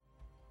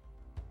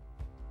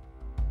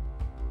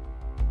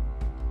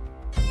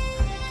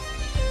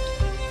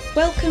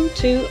Welcome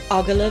to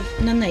Ogalav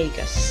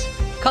Nanegas.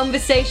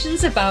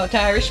 Conversations about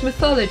Irish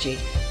mythology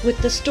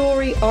With the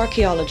story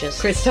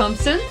archaeologist Chris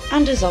Thompson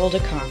and Isolde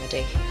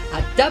Carmody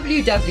at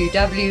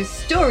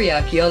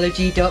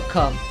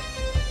www.storyarchaeology.com.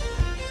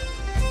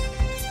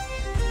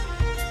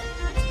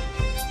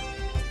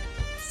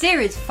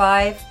 Series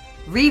 5,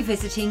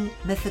 Revisiting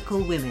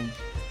Mythical Women.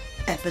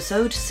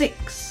 Episode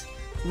 6,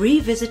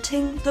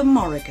 Revisiting the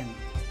Morrigan.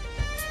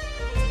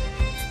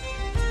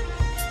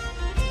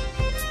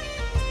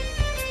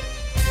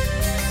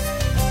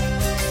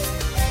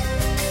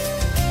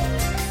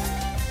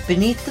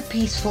 Beneath the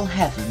peaceful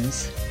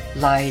heavens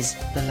lies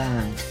the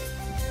land.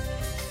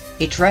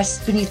 It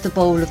rests beneath the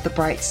bowl of the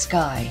bright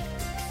sky.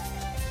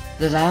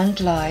 The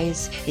land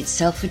lies,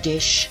 itself a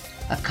dish,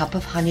 a cup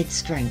of honeyed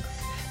strength,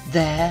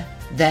 there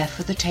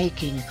for the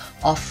taking,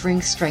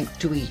 offering strength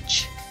to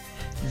each.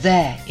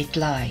 There it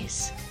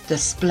lies, the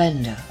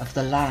splendour of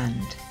the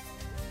land.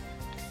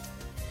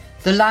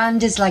 The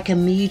land is like a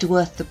mead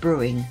worth the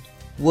brewing,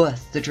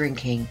 worth the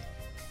drinking.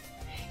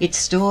 It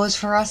stores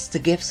for us the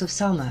gifts of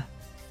summer,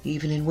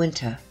 even in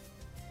winter.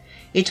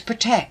 It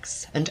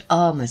protects and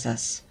armours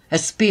us, a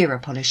spear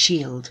upon a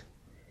shield.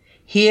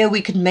 Here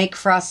we can make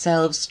for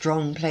ourselves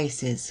strong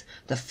places,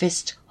 the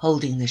fist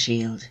holding the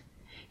shield.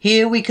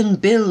 Here we can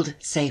build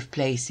safe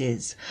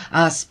places,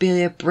 our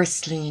spear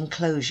bristling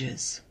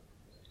enclosures.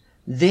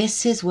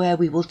 This is where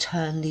we will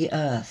turn the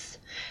earth.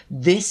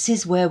 This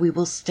is where we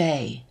will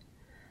stay.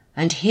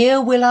 And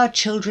here will our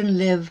children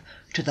live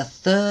to the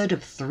third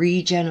of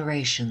 3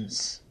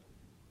 generations.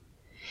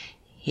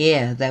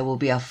 Here there will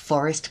be a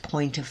forest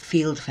point of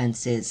field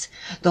fences,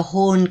 the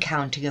horn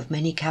counting of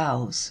many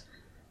cows,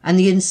 and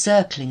the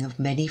encircling of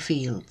many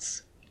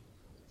fields.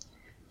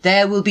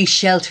 There will be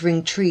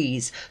sheltering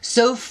trees,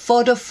 so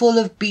fodder full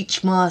of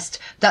beech mast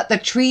that the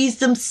trees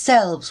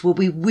themselves will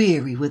be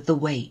weary with the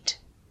weight.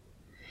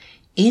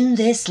 In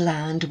this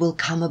land will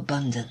come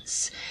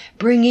abundance,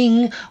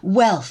 bringing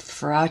wealth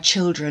for our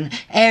children,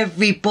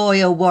 every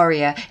boy a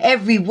warrior,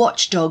 every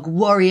watchdog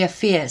warrior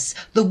fierce,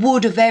 the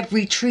wood of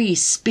every tree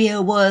spear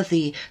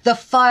worthy, the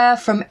fire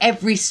from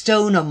every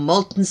stone a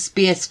molten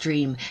spear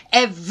stream,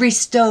 every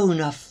stone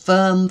a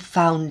firm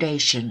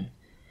foundation,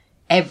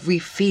 every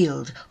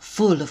field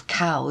full of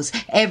cows,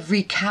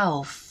 every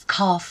calf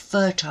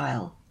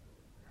fertile.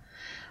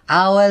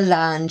 Our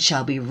land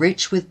shall be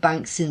rich with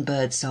banks in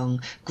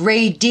birdsong,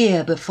 grey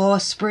deer before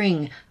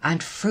spring,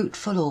 and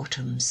fruitful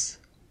autumns.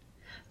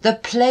 The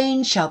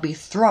plain shall be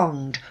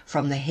thronged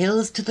from the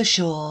hills to the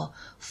shore,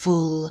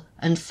 full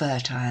and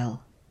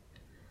fertile.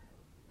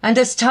 And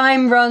as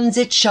time runs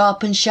its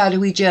sharp and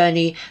shadowy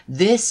journey,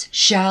 this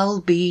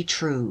shall be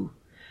true.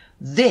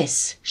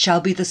 This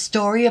shall be the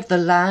story of the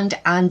land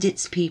and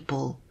its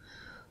people.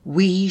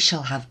 We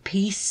shall have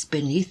peace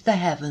beneath the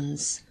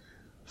heavens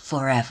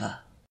forever.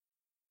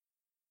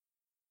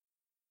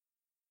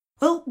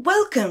 Well,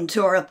 welcome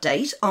to our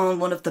update on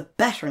one of the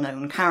better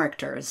known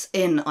characters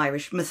in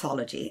Irish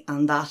mythology,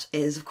 and that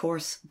is, of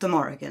course, the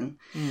Morrigan.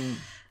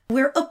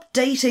 We're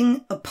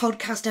updating a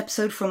podcast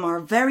episode from our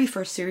very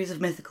first series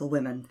of Mythical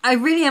Women. I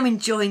really am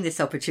enjoying this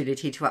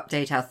opportunity to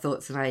update our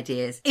thoughts and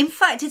ideas. In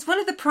fact, it's one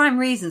of the prime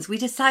reasons we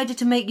decided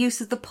to make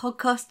use of the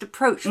podcast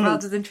approach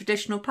rather than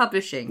traditional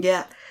publishing.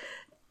 Yeah.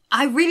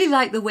 I really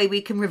like the way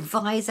we can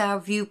revise our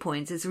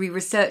viewpoints as we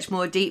research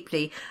more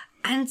deeply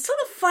and sort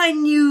of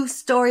find new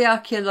story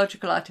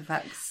archaeological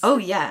artefacts. Oh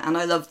yeah, and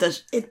I love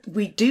that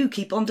we do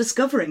keep on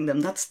discovering them.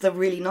 That's the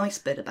really nice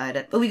bit about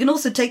it. But we can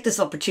also take this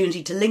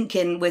opportunity to link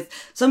in with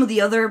some of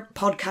the other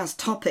podcast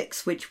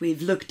topics which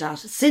we've looked at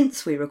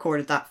since we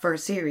recorded that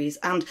first series,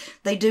 and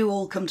they do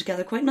all come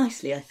together quite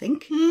nicely, I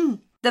think.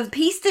 The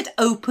piece that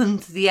opened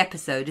the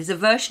episode is a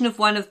version of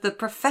one of the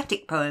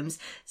prophetic poems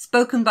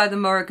spoken by the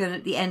Morrigan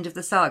at the end of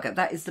the saga.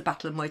 That is the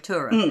Battle of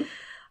Moytura.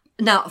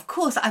 Now, of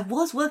course, I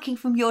was working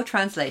from your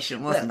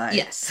translation, wasn't I?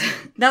 Yes.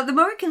 Now, the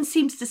Morrigan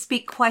seems to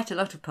speak quite a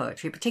lot of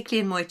poetry,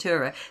 particularly in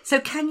Moytura.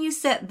 So can you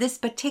set this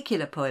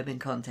particular poem in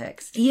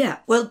context? Yeah.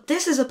 Well,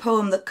 this is a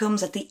poem that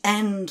comes at the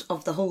end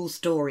of the whole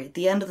story, at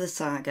the end of the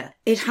saga.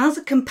 It has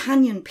a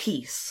companion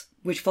piece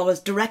which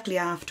follows directly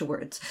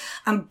afterwards.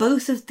 And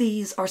both of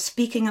these are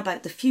speaking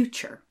about the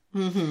future.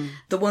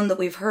 The one that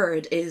we've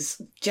heard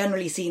is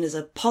generally seen as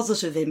a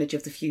positive image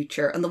of the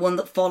future, and the one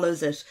that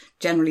follows it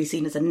generally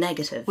seen as a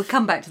negative. We'll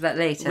come back to that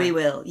later. We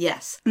will,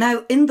 yes.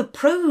 Now, in the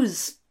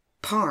prose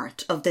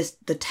part of this,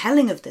 the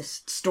telling of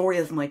this story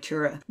of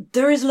Moytura,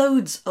 there is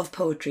loads of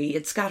poetry.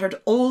 It's scattered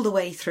all the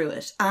way through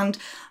it, and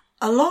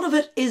a lot of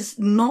it is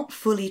not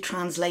fully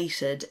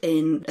translated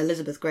in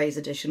Elizabeth Gray's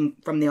edition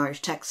from the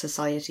Irish Text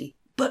Society.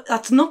 But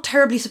that's not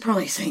terribly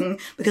surprising,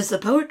 because the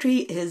poetry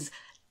is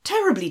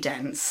terribly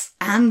dense,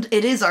 and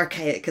it is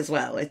archaic as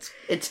well.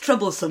 It's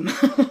troublesome.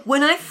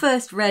 When I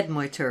first read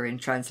Moytura in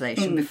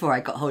translation, before I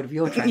got hold of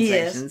your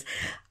translations,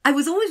 I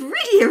was always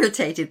really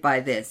irritated by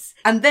this.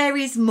 And there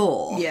is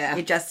more. Yeah.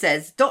 It just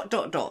says ... There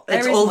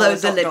It's is all more,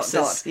 those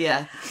ellipses.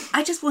 Yeah.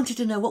 I just wanted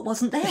to know what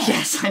wasn't there.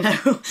 Yes, I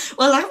know.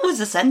 Well, that was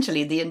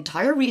essentially the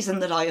entire reason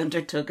that I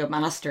undertook a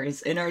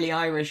master's in early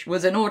Irish,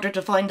 was in order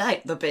to find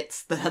out the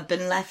bits that had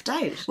been left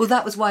out. Well,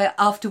 that was why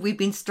after we'd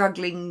been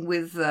struggling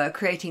with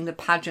creating the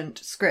pageant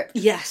script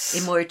Yes.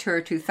 in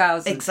Moitura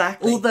 2000,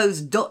 Exactly. all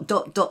those ...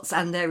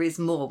 and there is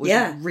more was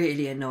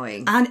really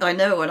annoying. And I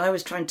know, and I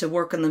was trying to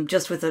work on them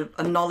just with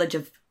a knowledge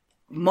of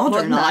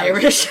modern Modern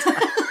Irish.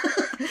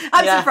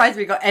 I'm Yeah. surprised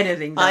we got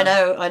anything done.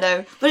 I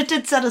know. But it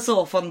did set us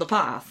off on the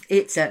path.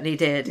 It certainly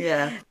did.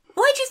 Yeah.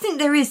 Why do you think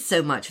there is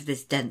so much of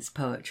this dense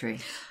poetry?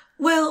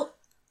 Well,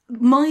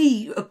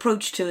 my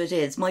approach to it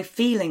is, my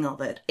feeling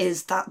of it,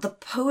 is that the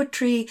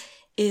poetry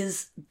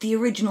is the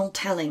original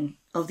telling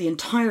of the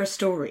entire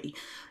story.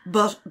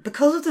 But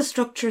because of the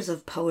structures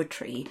of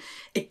poetry,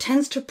 it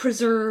tends to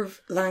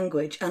preserve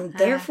language and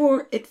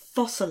therefore it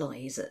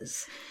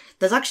fossilises.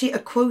 There's actually a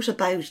quote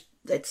about,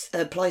 it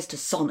applies to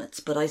sonnets,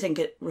 but I think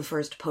it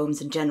refers to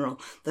poems in general,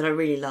 that I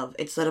really love.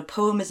 It's that a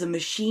poem is a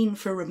machine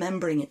for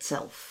remembering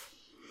itself.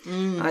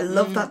 I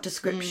love that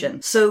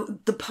description. So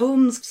the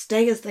poems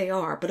stay as they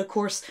are, but of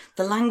course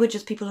the language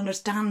as people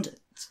understand it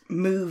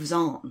moves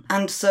on.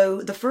 And so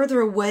the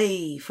further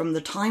away from the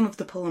time of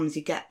the poems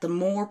you get, the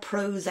more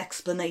prose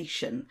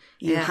explanation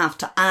you have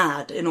to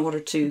add in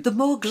order to... The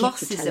more keep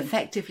glosses telling.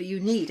 effectively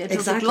you need, until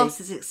Exactly. the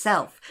glosses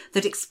itself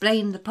that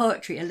explain the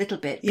poetry a little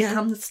bit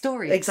become the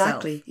story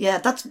Exactly. itself. Yeah,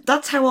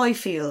 that's how I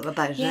feel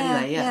about it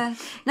anyway, yeah.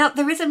 Now,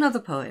 there is another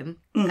poem,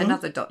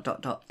 another ...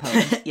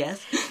 poem, Yes.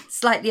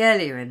 slightly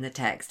earlier in the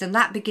text, and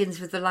that begins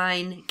with the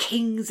line,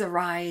 "Kings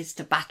arise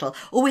to battle."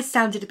 Always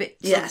sounded a bit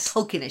Yes.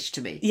 sort of Tolkienish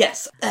to me.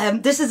 Yes.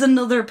 This is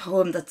another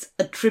poem that's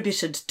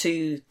attributed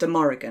to de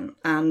Morrigan.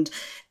 And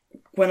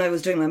when I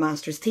was doing my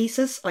master's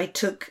thesis, I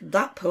took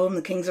that poem,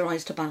 The Kings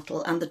Arise to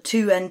Battle, and the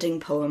two ending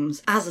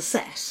poems as a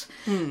set.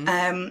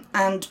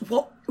 And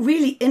what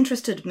really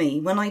interested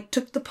me, when I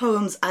took the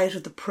poems out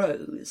of the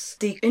prose,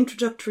 the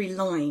introductory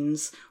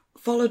lines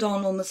followed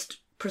on almost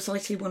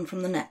precisely one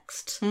from the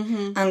next.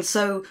 And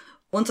so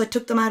once I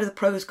took them out of the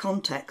prose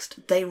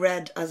context, they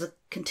read as a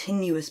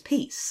continuous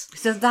piece.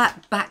 So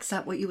that backs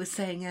up what you were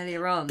saying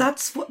earlier on.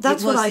 That's what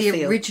it was I the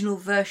feel. original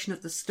version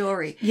of the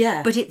story.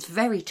 Yeah. But it's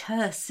very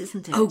terse,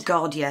 isn't it? Oh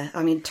God, yeah.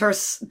 I mean,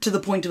 terse to the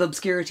point of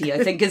obscurity,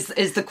 I think, is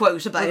the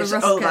quote about Or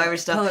the old Ruska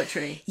Irish stuff.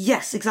 poetry.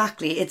 Yes,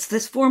 exactly. It's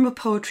this form of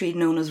poetry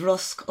known as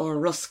rusk or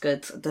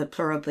ruskad, the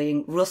plural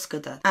being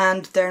ruskada.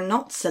 And they're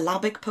not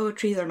syllabic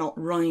poetry, they're not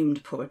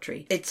rhymed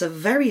poetry. It's a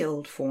very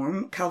old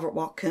form. Calvert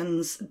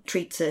Watkins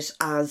treats it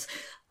as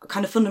a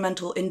kind of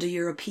fundamental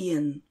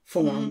Indo-European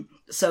form.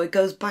 So it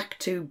goes back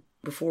to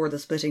before the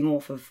splitting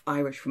off of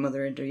Irish from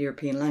other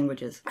Indo-European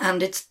languages.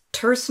 And its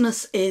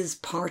terseness is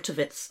part of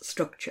its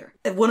structure.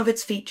 One of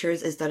its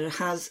features is that it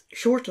has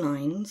short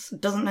lines,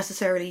 doesn't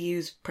necessarily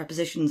use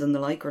prepositions and the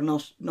like, or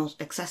not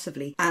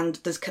excessively, and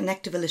there's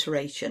connective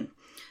alliteration.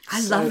 I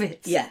love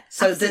it. Yeah.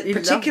 So Absolutely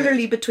love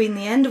particularly between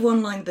the end of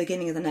one line and the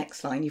beginning of the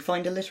next line, you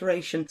find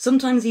alliteration,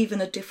 sometimes even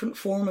a different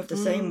form of the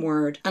same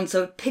word. And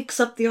so it picks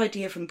up the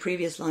idea from the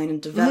previous line and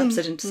develops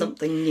it into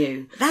something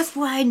new. That's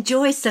why I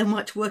enjoy so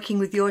much working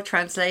with your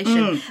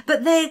translation.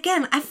 But there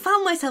again, I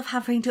found myself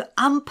having to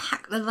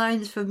unpack the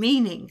lines for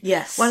meaning.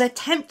 Yes. While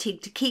attempting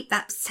to keep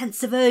that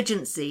sense of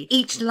urgency.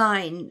 Each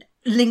line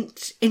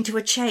linked into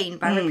a chain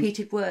by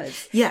repeated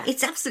words. Yeah.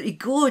 It's absolutely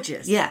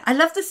gorgeous. Yeah. I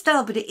love the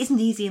style, but it isn't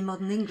easy in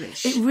modern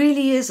English. It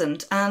really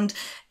isn't. And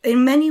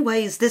in many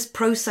ways, this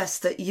process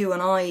that you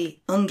and I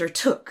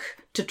undertook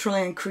to try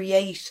and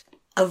create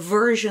a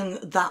version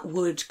that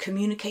would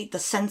communicate the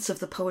sense of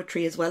the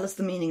poetry as well as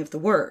the meaning of the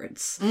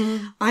words,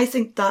 I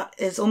think that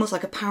is almost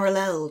like a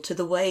parallel to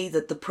the way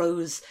that the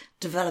prose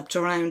developed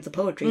around the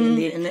poetry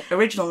in the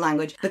original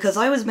language, because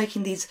I was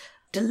making these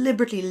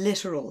deliberately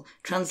literal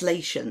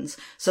translations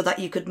so that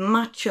you could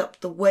match up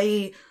the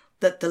way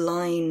that the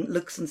line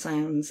looks and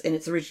sounds in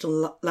its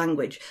original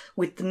language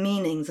with the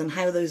meanings and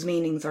how those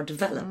meanings are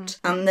developed.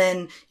 And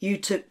then you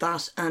took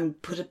that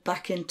and put it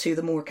back into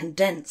the more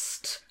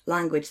condensed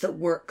language that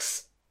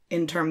works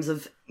in terms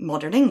of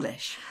modern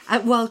English.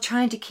 While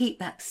trying to keep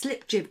that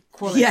slip jib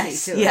quality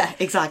to it. Yeah,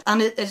 exactly.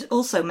 And it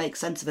also makes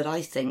sense of it,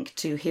 I think,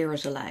 to hear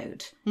it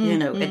aloud. You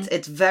know,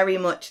 it's very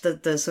much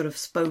the sort of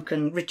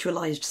spoken,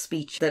 ritualised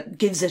speech that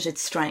gives it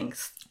its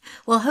strength.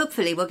 Well,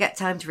 hopefully we'll get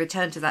time to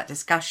return to that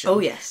discussion. Oh,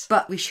 yes.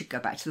 But we should go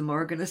back to the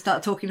Morrigan and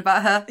start talking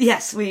about her.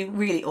 Yes, we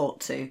really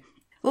ought to.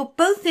 Well,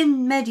 both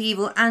in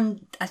medieval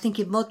and, I think,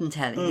 in modern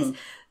tellings,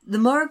 the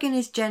Morrigan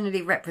is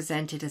generally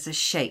represented as a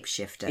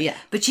shapeshifter. Yeah.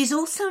 But she's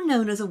also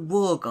known as a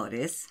war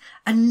goddess,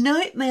 a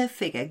nightmare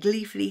figure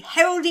gleefully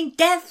heralding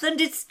death and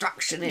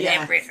destruction in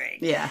everything.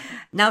 Yeah.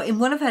 Now, in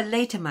one of her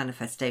later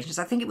manifestations,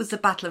 I think it was the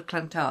Battle of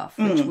Clontarf,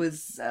 which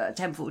was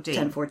 1014.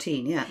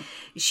 1014, yeah.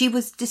 She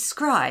was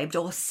described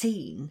or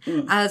seen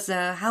as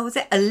a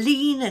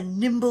lean and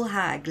nimble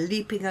hag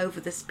leaping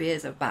over the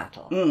spears of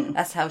battle.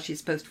 That's how she's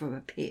supposed to have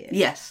appeared.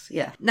 Yes,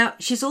 yeah. Now,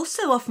 she's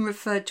also often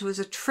referred to as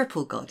a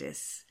triple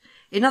goddess.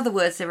 In other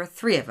words, there are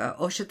 3 of her,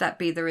 or should that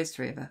be there is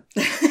 3 of her?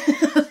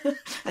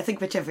 I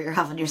think whichever you're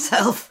having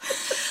yourself.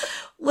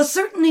 Well,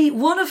 certainly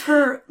one of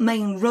her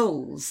main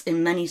roles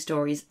in many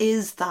stories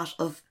is that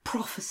of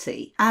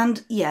prophecy.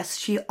 And yes,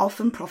 she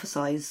often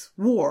prophesies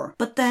war.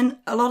 But then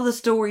a lot of the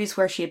stories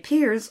where she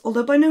appears,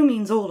 although by no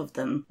means all of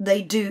them,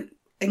 they do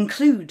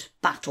include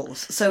battles.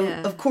 So,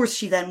 of course,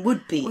 she then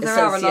would be associated.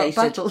 There are a lot of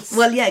battles.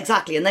 Well, yeah,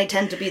 exactly. And they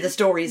tend to be the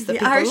stories that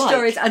people Irish like.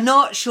 stories are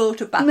not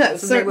short of battles. No, and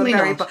certainly they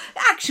were very not.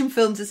 Action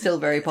films are still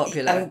very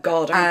popular. Oh,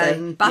 God, aren't they?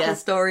 And battle Yeah.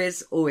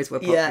 stories always were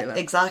popular. Yeah,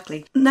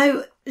 exactly.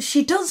 Now,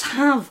 she does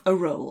have a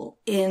role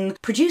in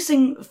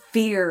producing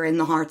fear in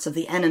the hearts of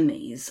the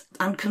enemies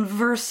and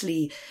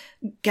conversely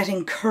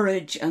getting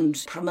courage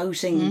and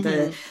promoting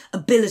the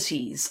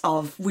abilities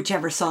of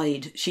whichever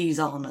side she's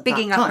on at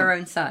Bigging that up time. her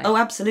own side. Oh,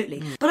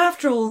 absolutely. But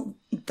after all,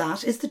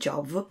 that is the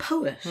job of a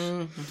poet.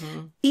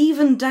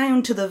 Even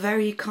down to the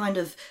very kind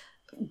of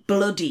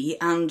bloody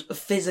and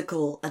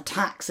physical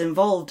attacks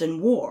involved in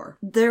war.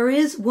 There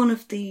is one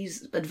of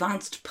these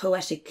advanced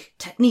poetic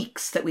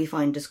techniques that we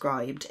find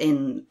described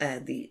in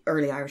the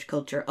early Irish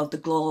culture of the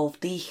Glá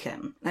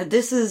Dícheim. Now,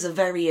 this is a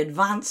very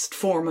advanced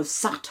form of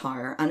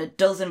satire, and it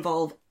does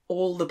involve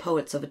all the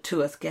poets of a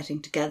tuath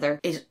getting together.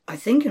 It, I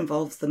think,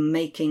 involves them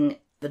making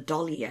the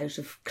dolly out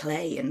of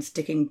clay and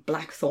sticking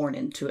blackthorn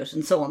into it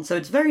and so on. So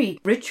it's very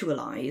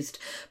ritualised,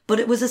 but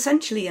it was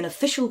essentially an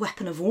official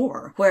weapon of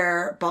war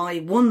whereby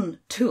one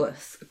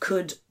tuath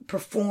could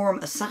perform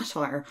a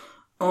satire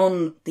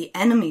on the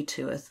enemy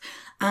tuath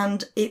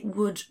and it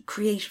would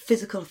create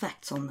physical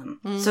effects on them.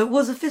 So it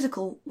was a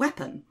physical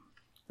weapon.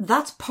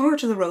 That's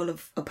part of the role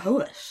of a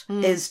poet,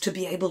 is to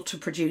be able to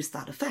produce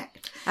that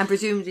effect. And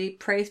presumably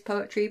praise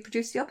poetry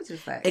produced the opposite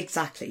effect.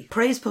 Exactly.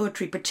 Praise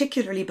poetry,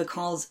 particularly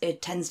because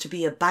it tends to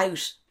be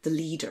about the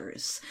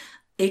leaders.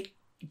 It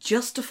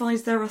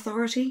justifies their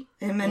authority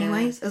in many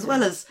ways, as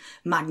well as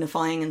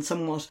magnifying and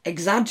somewhat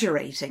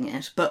exaggerating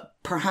it, but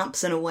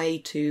perhaps in a way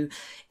to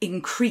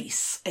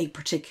increase a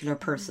particular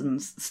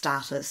person's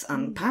status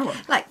and power.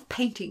 Like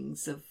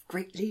paintings of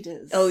great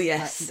leaders. Oh,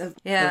 yes.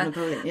 Yeah.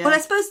 Napoleon, yeah. Well, I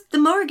suppose the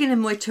Morrigan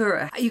in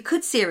Moytura, you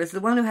could see her as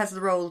the one who has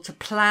the role to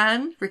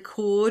plan,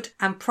 record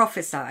and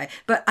prophesy.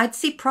 But I'd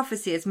see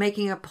prophecy as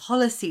making a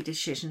policy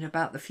decision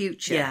about the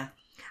future. Yeah.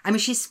 I mean,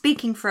 she's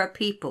speaking for her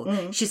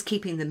people. She's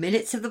keeping the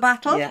minutes of the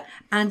battle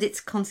and its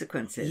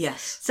consequences.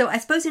 Yes. So I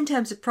suppose in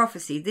terms of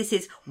prophecy, this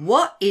is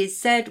what is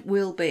said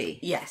will be.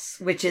 Yes,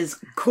 which is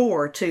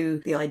core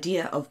to the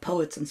idea of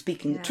poets and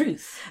speaking the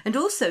truth. And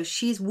also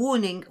she's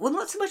warning, well,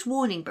 not so much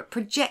warning, but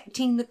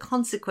projecting the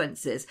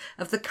consequences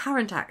of the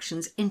current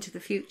actions into the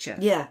future.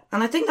 Yeah,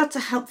 and I think that's a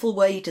helpful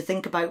way to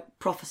think about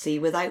prophecy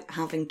without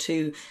having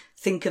to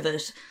think of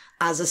it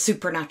as a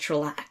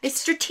supernatural act.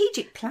 It's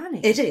strategic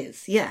planning. It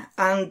is, yeah.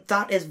 And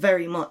that is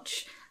very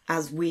much,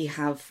 as we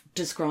have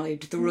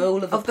described, the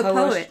role of the a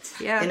poet,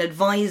 yeah. in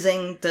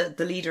advising the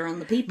leader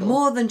and the people.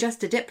 More than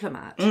just a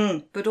diplomat,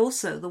 but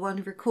also the one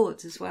who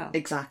records as well.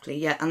 Exactly,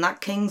 yeah. And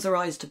that King's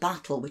Arise to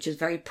Battle, which is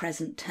very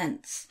present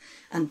tense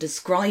and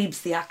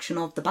describes the action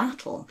of the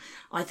battle,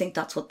 I think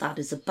that's what that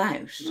is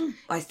about.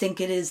 I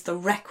think it is the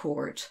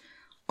record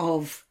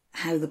of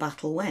how the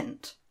battle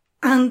went.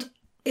 And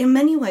in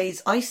many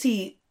ways, I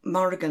see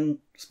Morrigan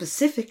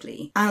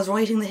specifically as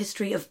writing the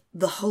history of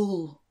the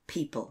whole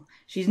people.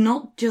 She's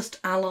not just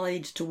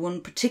allied to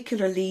one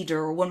particular leader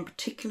or one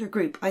particular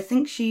group. I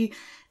think she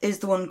is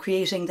the one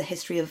creating the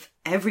history of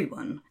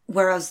everyone.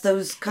 Whereas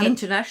those kind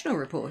International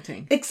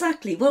reporting.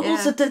 Exactly. Well,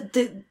 also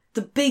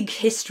the big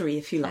history,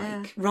 if you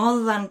like,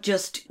 rather than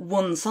just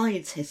one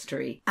side's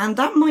history. And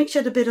that might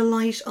shed a bit of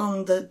light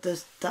on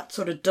that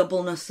sort of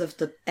doubleness of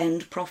the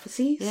end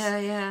prophecies. Yeah,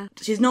 yeah.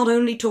 She's not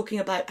only talking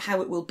about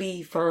how it will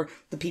be for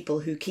the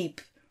people who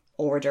keep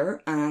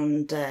order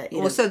and...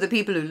 also the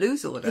people who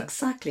lose order.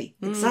 Exactly.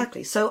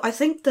 So I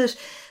think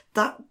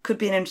that could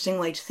be an interesting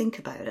way to think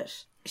about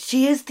it.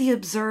 She is the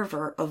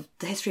observer of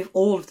the history of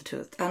all of the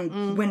Tuath,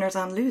 and winners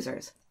and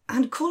losers.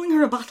 And calling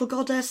her a battle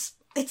goddess...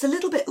 It's a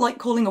little bit like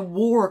calling a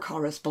war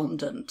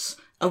correspondent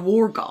a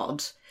war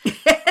god.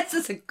 Yes,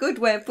 that's a good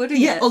way of putting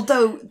it. Yeah,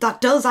 although that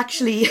does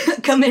actually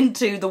come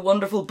into the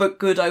wonderful book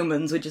Good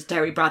Omens, which is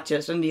Terry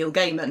Pratchett and Neil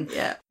Gaiman.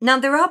 Yeah. Now,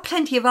 there are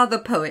plenty of other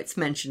poets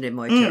mentioned in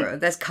Moytura.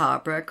 There's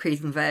Carbra,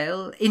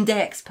 Creevenvale,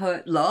 Index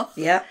poet Loth.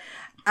 Yeah.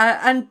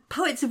 And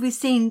poets that we've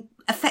seen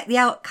affect the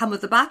outcome of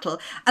the battle,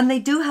 and they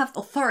do have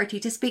authority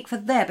to speak for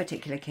their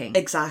particular king.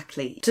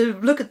 Exactly. To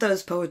look at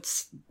those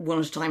poets one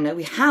at a time now,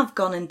 we have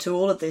gone into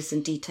all of this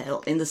in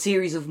detail in the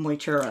series of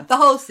Moytura. The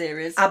whole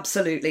series.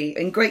 Absolutely,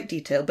 in great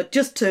detail. But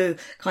just to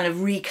kind of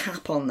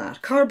recap on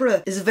that,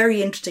 Carbra is a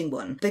very interesting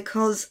one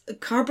because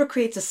Carbra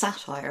creates a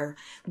satire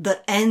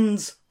that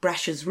ends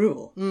Brescia's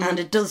rule. And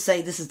it does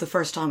say this is the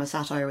first time a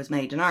satire was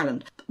made in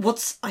Ireland.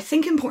 What's, I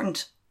think,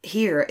 important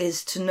here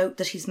is to note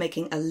that he's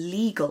making a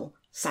legal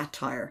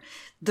satire.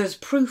 There's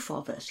proof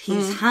of it.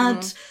 He's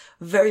had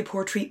very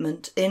poor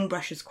treatment in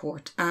Brescia's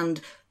court,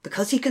 and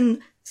because he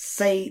can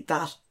say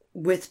that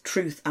with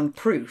truth and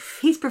proof.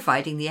 He's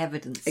providing the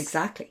evidence.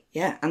 Exactly,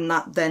 yeah. And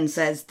that then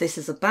says, this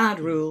is a bad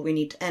rule, we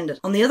need to end it.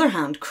 On the other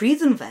hand,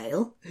 Creedon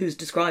Vale, who's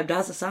described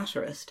as a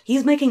satirist,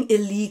 he's making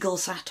illegal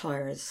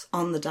satires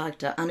on the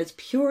Dagda, and it's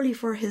purely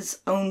for his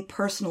own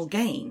personal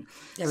gain.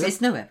 There is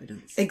no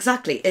evidence.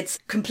 Exactly. It's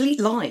complete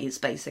lies,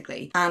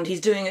 basically. And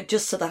he's doing it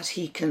just so that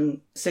he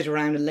can sit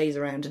around and laze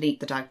around and eat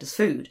the Dagda's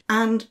food.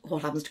 And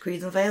what happens to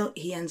Creedon Vale?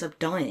 He ends up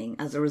dying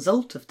as a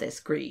result of this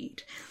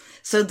greed.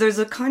 So there's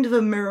a kind of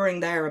a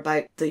mirroring there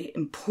about the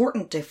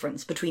important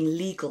difference between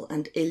legal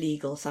and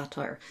illegal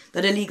satire.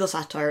 That illegal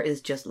satire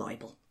is just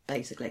libel,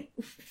 basically.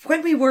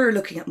 When we were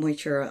looking at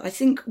Moytura, I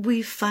think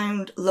we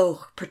found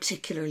Loch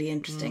particularly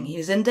interesting. He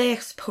was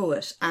Indéch's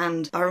poet,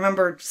 and I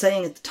remember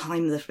saying at the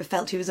time that I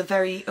felt he was a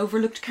very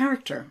overlooked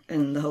character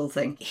in the whole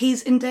thing.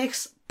 He's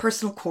Indéch's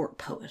personal court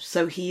poet,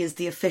 so he is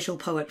the official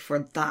poet for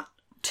that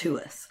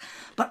tuath.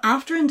 But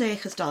after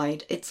Indéch has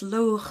died, it's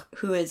Loch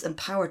who is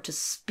empowered to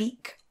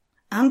speak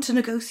and to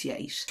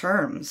negotiate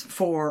terms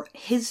for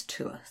his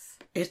tuath.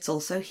 It's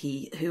also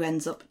he who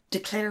ends up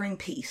declaring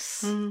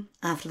peace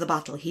after the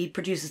battle. He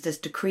produces this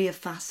Decree of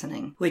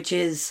Fastening, which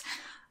is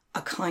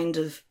a kind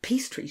of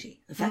peace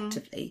treaty,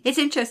 effectively. It's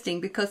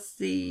interesting because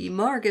the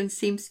Morrigan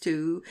seems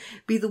to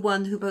be the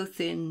one who, both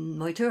in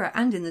Moytura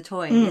and in the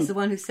Toyne, is the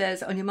one who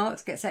says, on your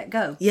marks, get set,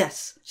 go.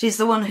 Yes, she's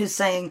the one who's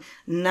saying,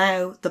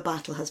 now the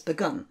battle has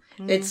begun.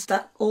 It's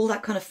that all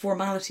that kind of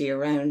formality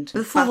around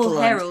The full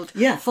herald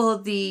yeah. for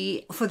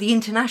the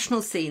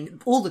international scene,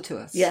 all the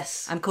tours.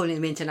 Yes. I'm calling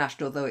them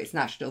international, though it's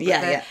national. But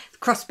Yeah, they're yeah.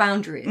 cross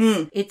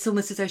boundaries. It's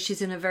almost as though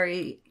she's in a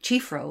very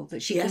chief role,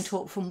 that she can Yes.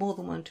 talk for more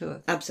than one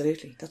tour.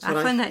 Absolutely. That's what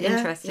I find that yeah,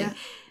 interesting. yeah.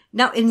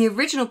 Now, in the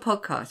original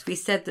podcast, we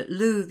said that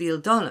Lou the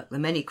Ildonach, the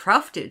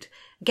many-crafted,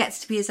 gets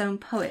to be his own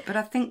poet, but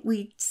I think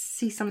we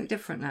see something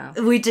different now.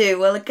 We do.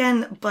 Well,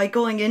 again, by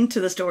going into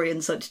the story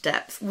in such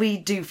depth, we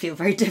do feel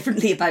very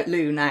differently about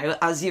Lou now,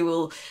 as you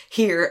will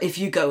hear if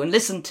you go and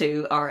listen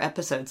to our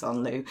episodes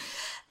on Lou.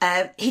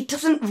 He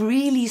doesn't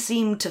really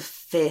seem to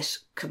fit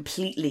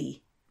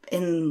completely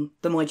in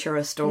the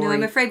Moytura story. No,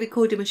 I'm afraid we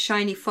called him a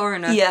shiny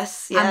foreigner.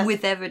 Yes, yeah. And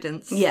with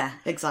evidence. Yeah,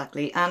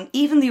 exactly. And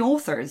even the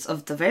authors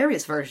of the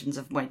various versions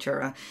of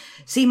Moytura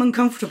seem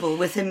uncomfortable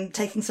with him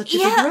taking such a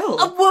big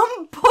role. At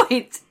one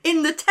point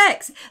in the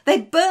text, they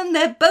burn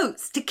their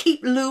boats to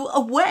keep Lou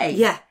away.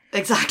 Yeah,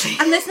 exactly.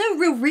 And there's no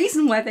real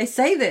reason why they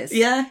say this.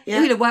 Yeah,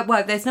 yeah. You know,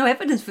 why there's no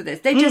evidence for this.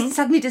 They just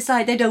suddenly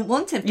decide they don't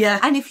want him. Yeah.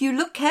 And if you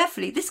look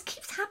carefully, this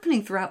keeps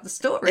happening throughout the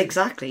story.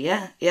 Exactly,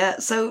 yeah, yeah.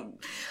 So,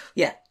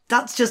 yeah,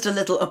 that's just a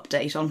little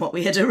update on what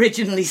we had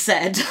originally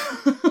said.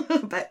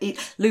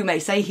 Lou may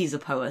say he's a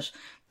poet,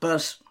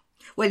 but...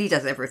 Well, he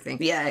does everything.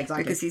 Yeah,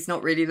 exactly. Because he's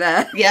not really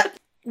there. Yeah.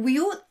 We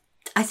ought,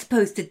 I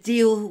suppose, to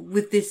deal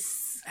with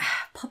this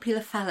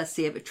popular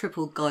fallacy of a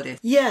triple goddess.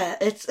 Yeah,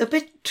 it's a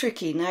bit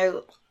tricky.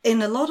 Now,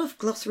 in a lot of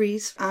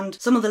glossaries and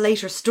some of the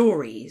later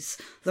stories,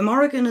 the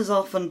Morrigan is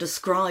often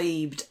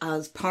described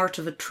as part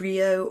of a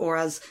trio or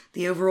as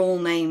the overall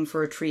name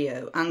for a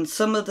trio. And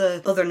some of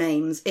the other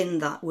names in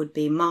that would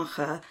be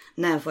Macha,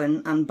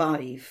 Nevin and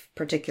Baiv,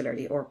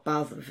 particularly, or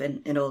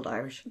Baviv in Old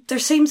Irish. There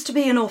seems to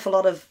be an awful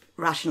lot of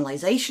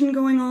rationalisation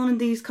going on in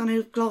these kind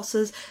of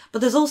glosses, but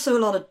there's also a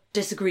lot of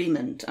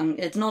disagreement, and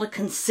it's not a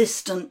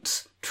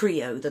consistent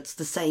trio that's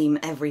the same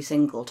every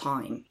single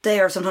time. They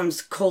are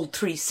sometimes called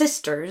three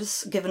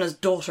sisters, given as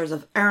daughters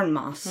of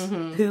Ernmas,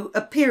 who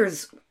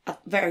appears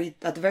at the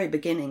very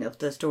beginning of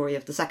the story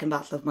of the Second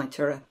Battle of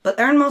Moytura. But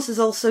Ernmas is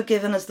also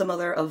given as the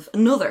mother of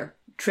another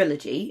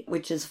trilogy,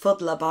 which is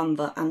Fodla,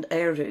 Banva and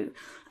Eru,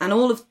 and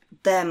all of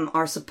them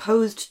are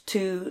supposed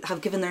to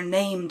have given their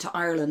name to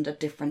Ireland at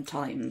different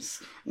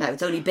times. Now,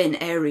 it's only been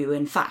Eru,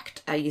 in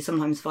fact. You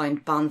sometimes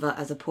find Banva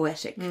as a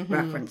poetic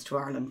reference to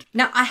Ireland.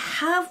 Now, I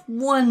have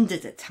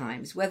wondered at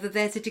times whether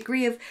there's a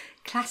degree of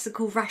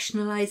classical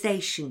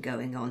rationalisation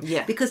going on.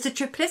 Yeah. Because the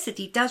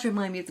triplicity does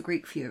remind me of the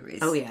Greek Furies.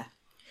 Oh, yeah.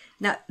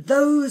 Now,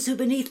 those who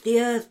beneath the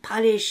earth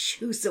punish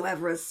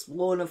whosoever has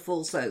sworn a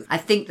false oath. I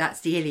think that's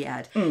the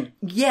Iliad.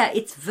 Yeah,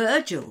 it's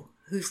Virgil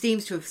who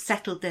seems to have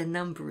settled their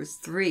number as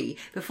 3.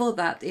 Before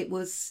that, it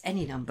was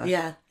any number.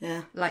 Yeah,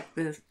 yeah. Like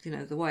the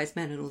wise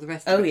men and all the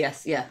rest Oh, of it.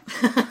 yes, yeah.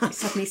 It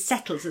suddenly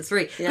settles at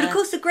 3. Yeah. But of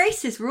course, the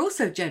Graces were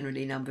also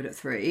generally numbered at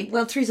 3.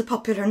 Well, 3's a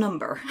popular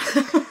number.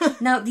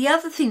 Now, the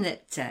other thing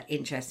that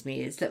interests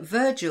me is that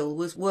Virgil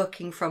was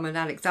working from an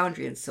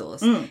Alexandrian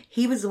source.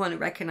 He was the one who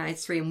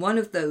recognised 3, and one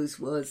of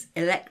those was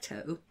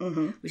Electo,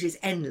 which is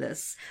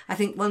endless. I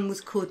think one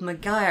was called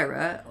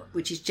Megaira,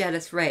 which is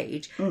jealous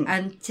rage,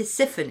 and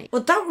Tisiphone.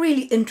 Well, that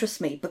really interests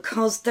me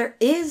because there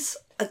is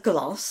a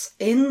gloss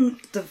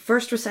in the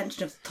first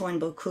recension of the Táin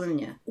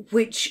Cúilne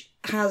which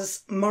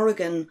has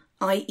Morrigan,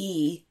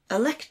 i.e.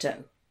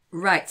 Electo.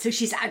 Right, so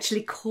she's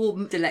actually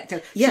called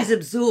Electo. Yeah. She's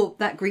absorbed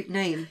that Greek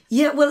name.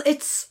 Yeah, well,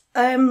 it's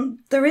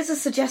there is a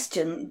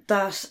suggestion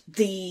that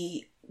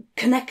the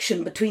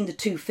connection between the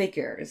two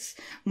figures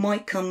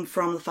might come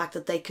from the fact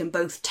that they can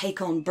both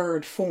take on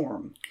bird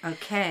form.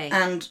 Okay.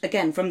 And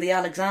again, from the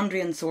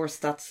Alexandrian source,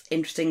 that's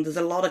interesting. There's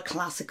a lot of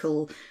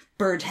classical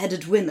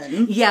bird-headed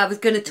women. Yeah, I was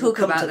going to talk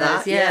We'll come about to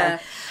that. that, Yeah.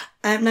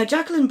 Now,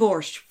 Jacqueline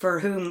Borscht,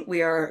 for whom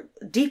we are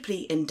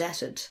deeply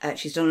indebted,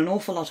 she's done an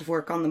awful lot of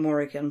work on the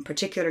Morrigan,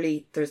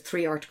 particularly, there's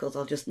 3 articles,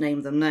 I'll just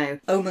name them now.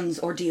 Omens,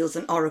 Ordeals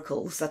and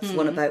Oracles, that's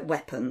one about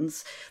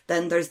weapons.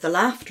 Then there's The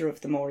Laughter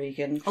of the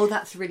Morrigan. Oh,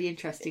 that's a really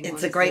interesting one.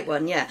 It's a great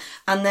one, yeah.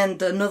 And then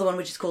another one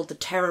which is called The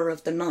Terror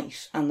of the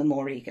Night and the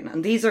Morrigan.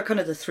 And these are kind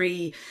of the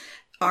 3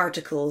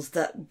 articles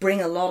that bring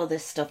a lot of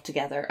this stuff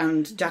together,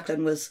 and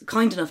Jacqueline was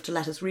kind enough to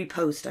let us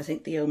repost, I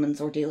think, the Omens,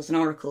 Ordeals and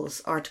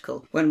Oracles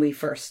article when we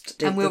first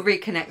did. And we'll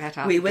reconnect that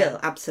up. We will,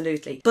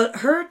 absolutely. But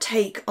her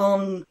take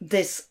on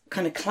this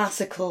kind of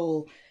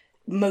classical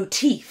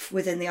motif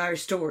within the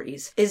Irish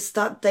stories is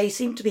that they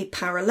seem to be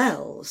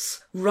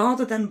parallels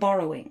rather than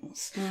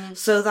borrowings.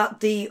 So that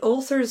the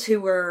authors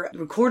who were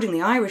recording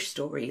the Irish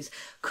stories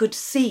could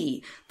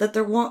see that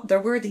there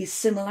were these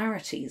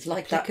similarities,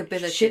 like that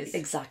Applicabilities.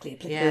 exactly,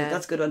 Yeah.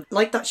 that's a good one.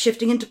 Like that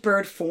shifting into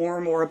bird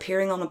form or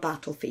appearing on a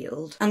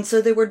battlefield. And so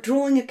they were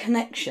drawing a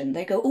connection.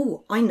 They go,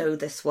 oh, I know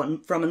this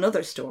one from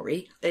another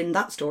story. In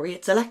that story,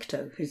 it's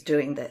Alecto who's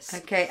doing this.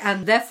 Okay,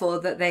 and therefore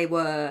that they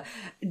were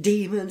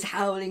demons,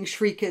 howling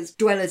shriekers,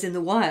 dwellers in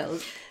the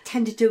wild,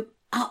 tended to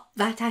up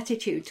that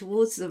attitude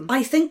towards them.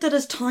 I think that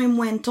as time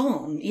went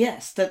on,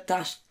 yes, that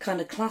kind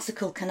of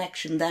classical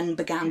connection then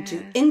began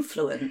to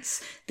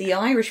influence the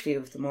Irish view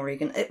of the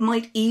Morrigan. It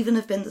might even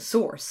have been the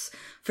source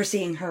for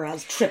seeing her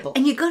as triple.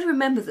 And you've got to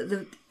remember that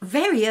the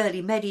very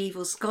early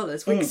medieval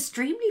scholars were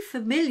extremely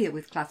familiar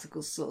with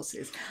classical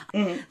sources.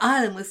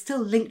 Ireland was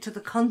still linked to the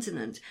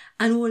continent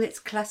and all its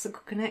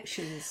classical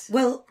connections.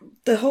 Well,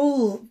 the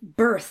whole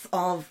birth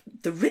of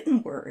the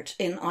written word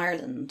in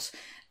Ireland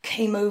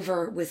came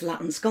over with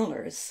Latin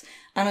scholars,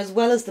 and as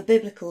well as the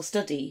biblical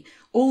study,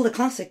 all the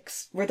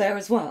classics were there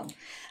as well.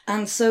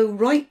 And so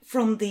right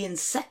from the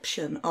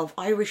inception of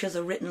Irish as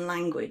a written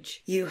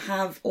language, you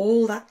have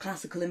all that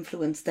classical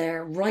influence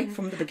there right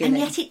from the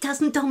beginning. And yet it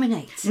doesn't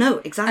dominate. No,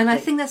 exactly. And I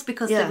think that's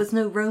because Yeah. there was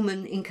no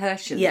Roman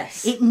incursion.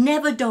 Yes. It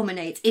never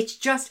dominates. It's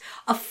just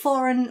a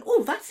foreign,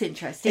 oh, that's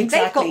interesting. They've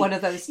Exactly. got one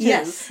of those too.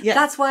 Yes, yeah.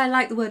 That's why I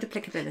like the word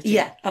applicability.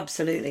 Yeah,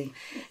 absolutely.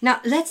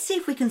 Now, let's see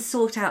if we can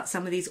sort out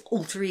some of these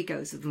alter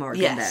egos of the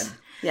Morrigan Yes. then.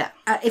 Yeah.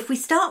 If we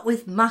start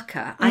with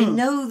Macha, I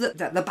know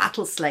that the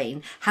battle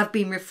slain have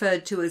been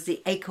referred to as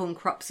the acorn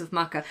crops of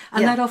Macha,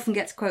 and Yeah. that often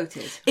gets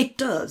quoted. It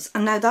does.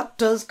 And now that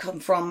does come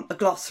from a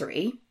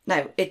glossary.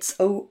 Now, it's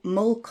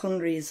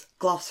O'Mulconry's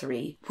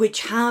glossary,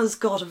 which has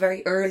got a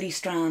very early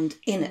strand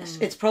in it.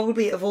 It's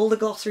probably, of all the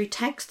glossary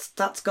texts,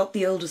 that's got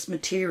the oldest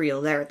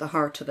material there at the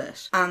heart of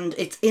it. And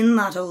it's in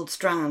that old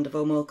strand of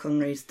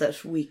O'Mulconry's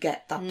that we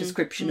get that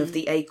description of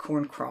the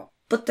acorn crop.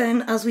 But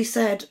then, as we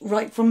said,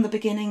 right from the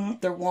beginning,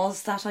 there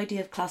was that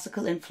idea of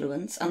classical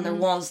influence, and there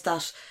was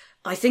that,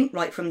 I think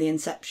right from the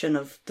inception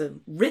of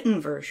the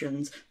written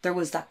versions, there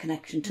was that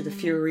connection to the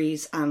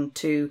Furies and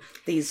to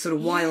these sort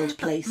of wild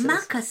places.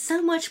 Macha's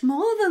so much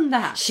more than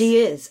that. She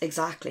is,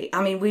 exactly.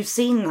 I mean, we've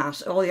seen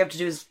that. All you have to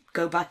do is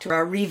go back to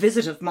our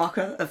revisit of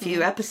Macha a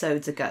few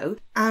episodes ago.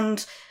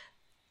 And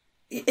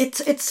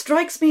it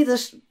strikes me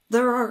that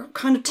there are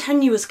kind of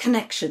tenuous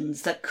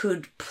connections that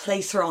could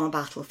place her on a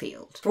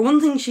battlefield. For one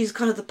thing, she's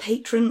kind of the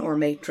patron or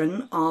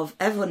matron of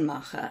Evan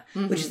Macha,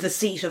 which is the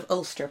seat of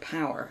Ulster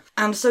power.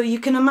 And so you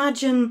can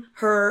imagine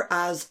her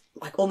as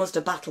like almost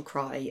a battle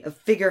cry, a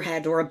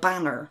figurehead or a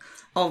banner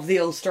of the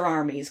Ulster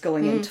armies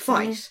going in to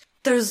fight.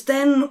 There's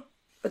then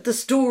the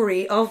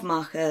story of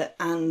Macha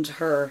and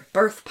her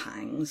birth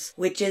pangs,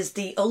 which is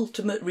the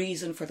ultimate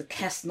reason for the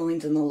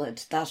Cestnoid and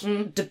Ullid,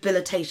 that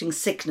debilitating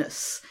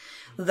sickness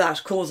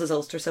that causes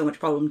Ulster so much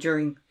problem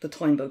during the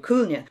Táin Bó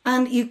Cúailnge.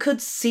 And you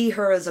could see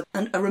her as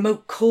a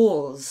remote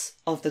cause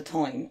of the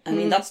Táin. I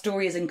mean, that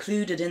story is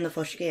included in the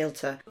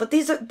Foscéalta. But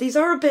these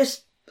are a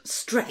bit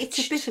stretched.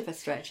 It's a bit of a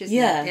stretch, isn't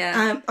Yeah. it?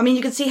 Yeah. I mean,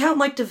 you can see how it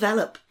might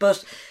develop,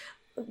 but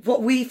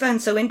what we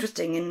found so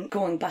interesting in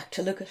going back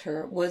to look at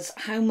her was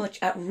how much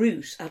at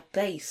root, at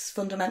base,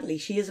 fundamentally,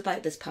 she is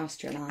about this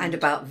pasture land. And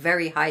about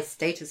very high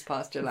status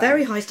pasture land.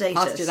 Very high status.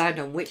 Pasture land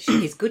on which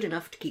is good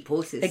enough to keep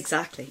horses.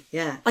 Exactly,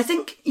 yeah. I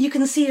think you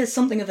can see as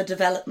something of a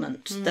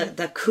development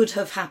that could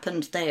have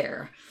happened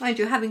there. Mind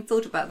you, having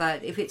thought about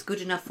that, if it's good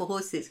enough for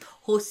horses,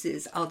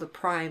 horses are the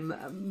prime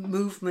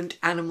movement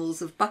animals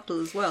of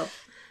battle as well.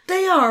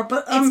 They are,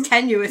 but It's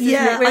tenuous, isn't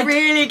it? We're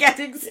really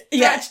getting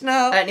stretched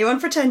now. Anyone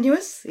for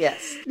tenuous?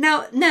 Yes.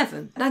 Now,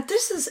 Nevin. Now,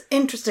 this is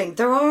interesting.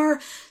 There are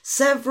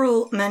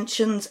several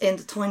mentions in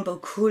the Táin Bó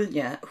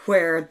Cúailnge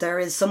where there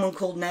is someone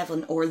called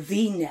Nevin, or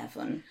the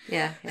Nevin,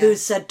 Yeah.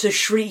 who's said to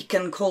shriek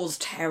and cause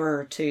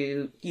terror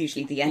to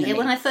usually the enemy. Yeah,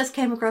 when I first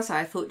came across her,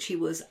 I thought she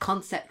was a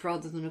concept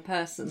rather than a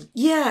person.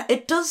 Yeah,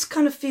 it does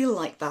kind of feel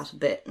like that a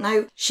bit.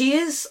 Now, she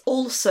is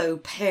also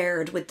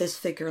paired with this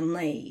figure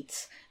Naid.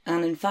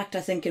 And in fact,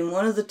 I think in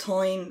one of the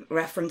Táin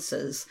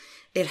references,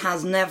 it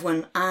has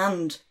Nevin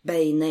and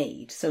Bay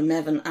Naid. So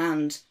Nevin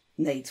and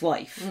Naid's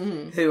wife,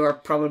 who are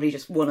probably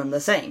just one and the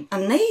same.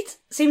 And Naid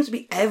seems to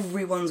be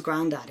everyone's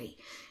granddaddy.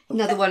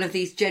 Another one of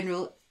these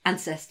general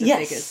ancestor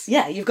figures.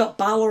 Yeah, you've got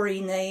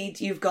Ballery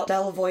Nade, you've got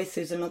Delvoith,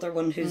 who's another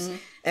one who's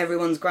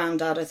everyone's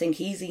granddad. I think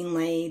he's Ian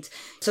Nade.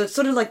 So it's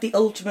sort of like the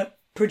ultimate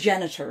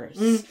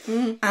progenitors.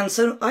 And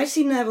so I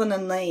see Nevin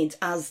and Nade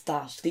as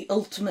that, the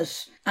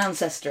ultimate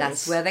ancestors.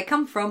 That's where they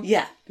come from.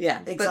 Yeah,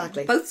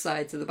 exactly. But both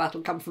sides of the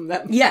battle come from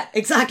them. Yeah,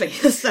 exactly.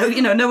 So,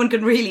 no one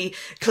can really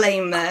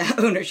claim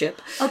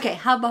ownership. Okay,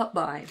 how about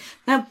Bive?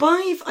 Now,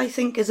 Bive, I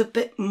think, is a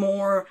bit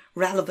more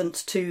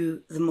relevant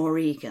to the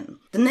Morrigan.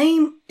 The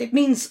name, it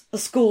means a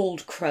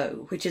scald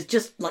crow, which is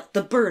just like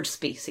the bird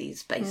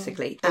species,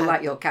 basically. Or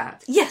like your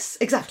cat. Yes,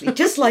 exactly.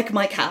 Just like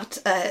my cat,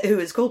 who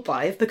is called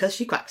Bive because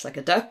she quacks like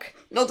a duck.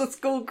 Not a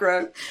scald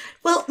crow.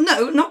 Well,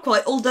 no, not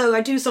quite. Although I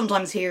do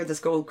sometimes hear the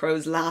scald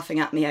crows laughing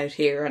at me out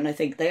here, and I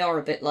think they are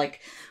a bit like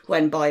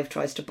when Bive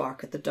tries to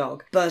bark at the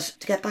dog. But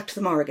to get back to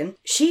the Morrigan,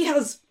 she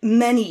has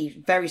many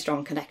very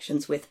strong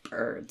connections with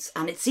birds,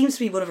 and it seems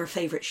to be one of her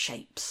favourite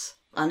shapes.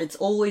 And it's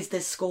always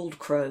this scald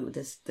crow,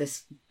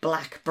 this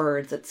black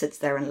bird that sits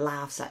there and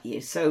laughs at you.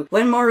 So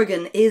when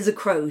Morrigan is a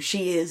crow,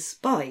 she is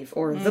Bive,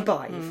 or the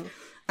Bive.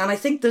 And I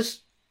think that,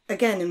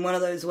 again, in one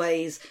of those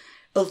ways,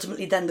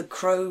 ultimately then the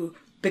crow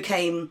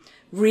became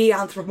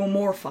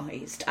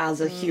re-anthropomorphized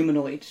as a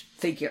humanoid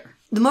figure.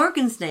 The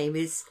Morrigan's name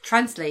is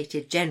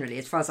translated generally,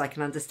 as far as I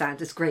can understand,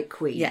 as Great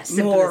Queen. Yes,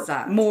 simple as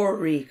that.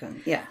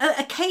 Morrigan, yeah.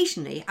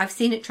 Occasionally, I've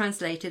seen it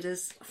translated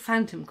as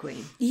Phantom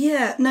Queen.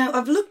 Yeah, now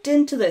I've looked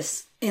into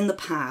this in the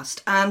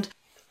past, and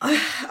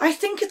I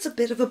think it's a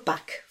bit of a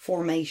back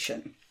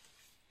formation.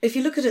 If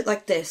you look at it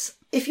like this,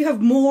 if you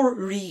have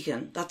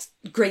Morrigan, that's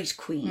Great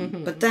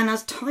Queen, but then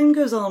as time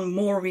goes on,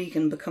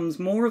 Morrigan becomes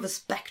more of a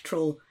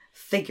spectral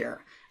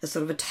figure, a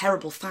sort of a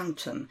terrible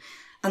phantom,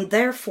 and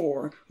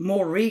therefore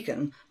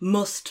Morrigan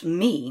must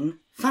mean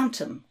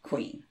Phantom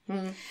Queen.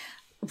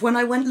 When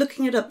I went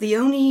looking it up, the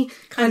only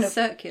kind of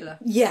circular.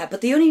 Yeah,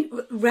 but the only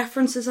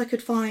references I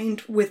could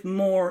find with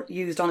Mor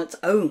used on its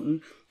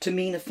own to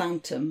mean a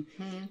phantom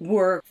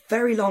were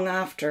very long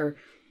after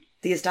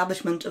the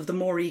establishment of the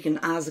Morrigan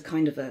as a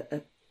kind of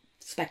a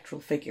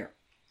spectral figure.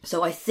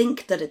 So I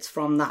think that it's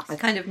from that. It's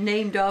kind of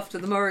named after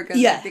the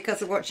Morrigan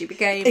because of what she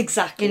became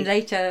exactly in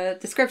later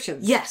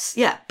descriptions. Yes,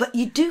 yeah. But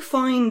you do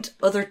find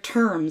other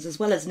terms as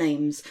well as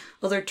names.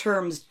 Other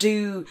terms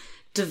do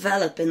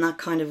develop in that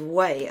kind of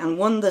way. And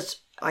one that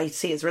I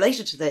see is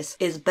related to this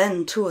is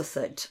Ben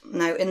Tuathid.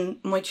 Now, in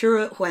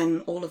Moitura,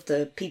 when all of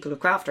the people of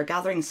Craft are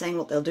gathering, saying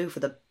what they'll do for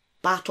the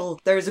battle,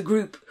 there is a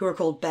group who are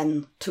called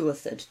Ben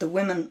Tuathid, the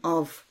women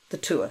of the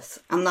Tuath.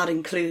 And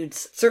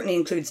that certainly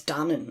includes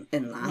Danin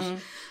in that.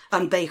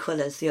 And Beichwil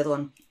is the other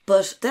one.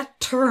 But that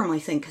term, I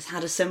think, has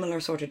had a similar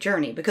sort of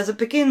journey because it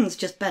begins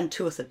just Ben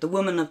Tuathid, the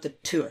woman of the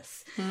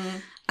Tuath.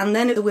 And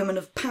then the women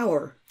of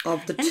power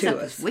of the Ends up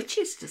Tuath. as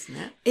witches, doesn't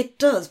it? It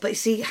does, but you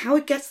see, how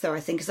it gets there,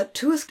 I think, is that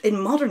Tuath in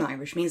modern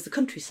Irish means the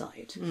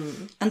countryside.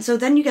 And so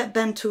then you get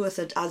Ben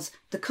Tuathid as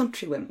the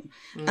countrywomen.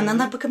 And then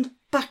that becomes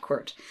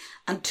backward.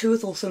 And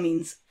Tuath also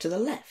means to the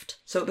left.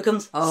 So it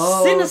becomes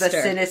sinister.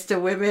 The sinister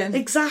women.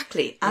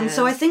 Exactly. And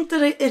so I think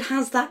that it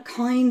has that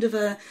kind of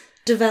a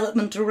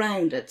development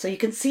around it. So you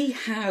can see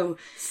how...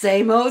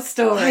 Same old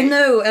story. I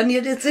know, and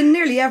it's in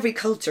nearly every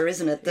culture,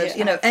 isn't it?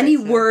 That, any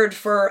word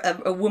for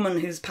a woman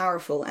who's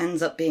powerful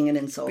ends up being an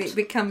insult. It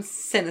becomes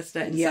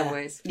sinister in some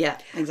ways. Yeah,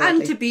 exactly.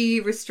 And to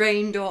be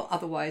restrained or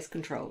otherwise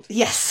controlled.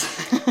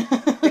 Yes.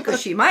 Because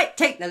she might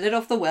take the lid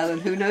off the well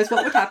and who knows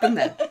what would happen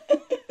then.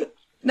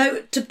 Now,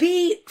 to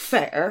be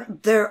fair,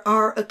 there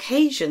are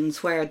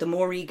occasions where the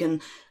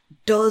Morrigan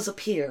does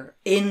appear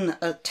in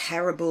a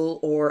terrible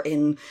or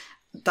in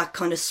that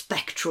kind of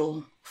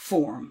spectral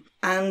form.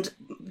 And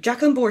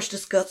Jacqueline Borsch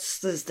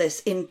discusses this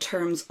in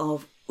terms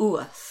of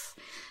Uath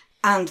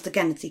and the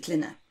Gennetty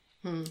Glynna.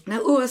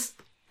 Now, Uath,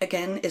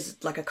 again, is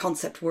like a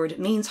concept word. It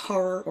means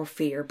horror or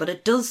fear, but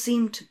it does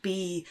seem to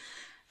be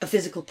a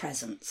physical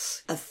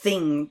presence, a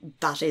thing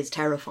that is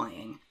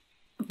terrifying.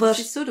 But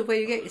Which is sort of where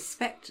you get your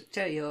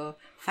spectre, your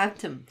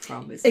phantom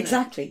from, isn't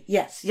exactly,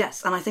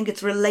 yes. And I think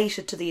it's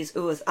related to these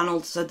Uath and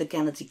also the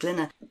Gennetty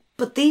Glynna.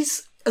 But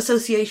these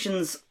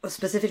associations,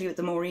 specifically with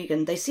the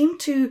Morrigan, they seem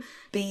to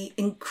be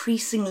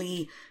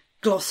increasingly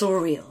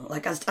glossorial.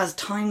 Like as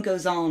time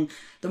goes on,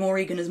 the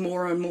Morrigan is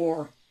more and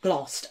more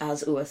glossed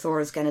as Uath or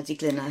as Gennetty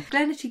Glynna.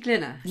 Gennetty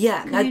Glynna.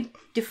 Yeah. Can you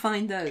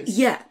define those?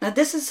 Yeah. Now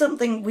this is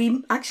something,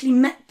 we actually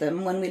met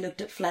them when we looked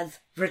at Fleth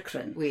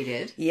Vrichren. We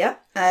did. Yeah.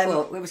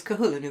 Well, it was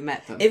Cuchulainn who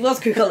met them. It was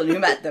Cuchulainn who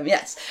met them,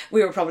 yes.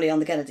 We were probably on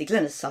the Gennetty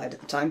Glynna side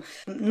at the time.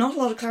 Not a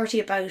lot of clarity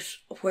about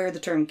where the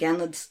term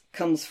Genned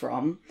comes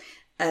from.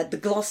 The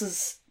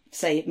glosses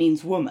say it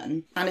means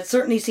woman, and it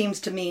certainly seems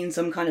to mean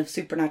some kind of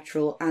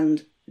supernatural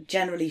and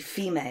generally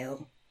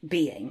female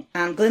being.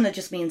 And Glynna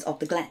just means of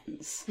the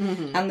glens.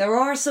 And there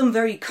are some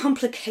very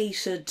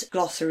complicated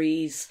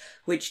glossaries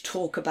which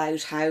talk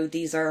about how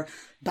these are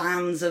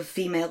bands of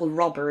female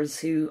robbers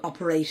who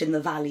operate in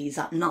the valleys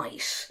at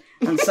night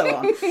and so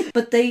on.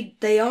 But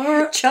they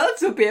are...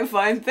 Chance would be a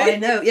fine thing. I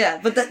know,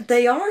 yeah. But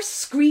they are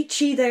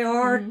screechy, they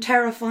are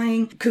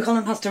terrifying.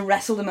 Cuchulainn has to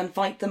wrestle them and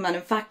fight them, and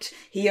in fact,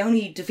 he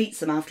only defeats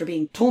them after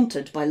being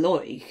taunted by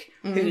Loig,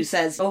 who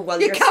says, "Oh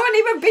well, You can't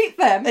even beat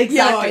them.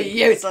 Exactly.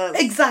 You're useless.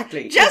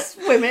 Exactly. Just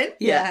women.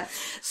 Yeah.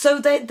 So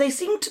they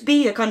seem to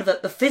be a kind of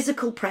a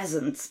physical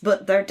presence,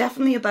 but they're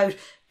definitely about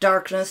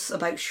darkness,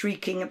 about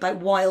shrieking, about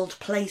wild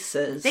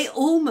places. They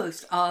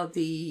almost are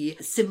the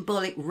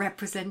symbolic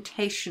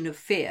representation of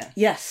fear.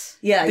 Yes.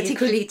 Yeah.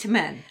 Particularly to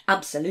men.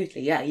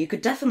 Absolutely, yeah. You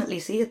could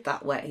definitely see it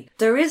that way.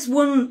 There is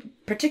one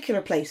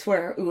particular place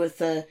where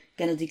Uatha,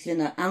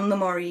 Genediclina and the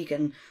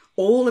Morrigan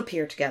all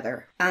appear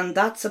together, and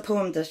that's a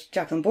poem that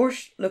Jacqueline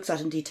Borsch looks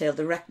at in detail,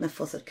 the Recna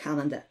Futhad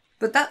Canada.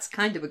 But that's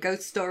kind of a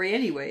ghost story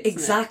anyway,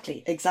 isn't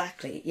it?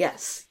 Exactly,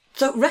 yes.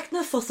 So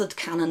Recna Futhad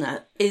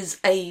Canana is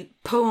a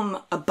poem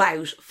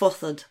about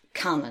Futhad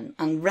Canan,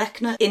 and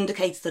Recna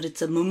indicates that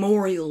it's a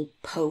memorial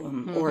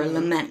poem or a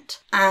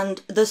lament.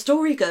 And the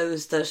story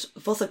goes that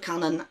Futhad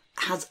Canan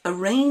has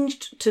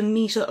arranged to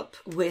meet up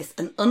with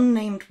an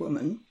unnamed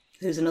woman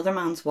who's another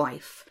man's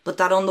wife, but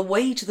that on the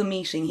way to the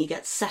meeting he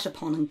gets set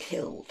upon and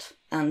killed.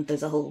 And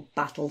there's a whole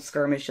battle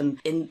skirmish, and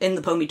in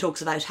the poem he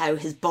talks about how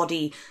his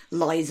body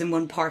lies in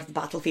one part of the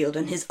battlefield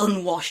and his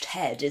unwashed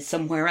head is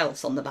somewhere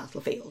else on the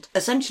battlefield.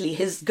 Essentially,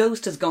 his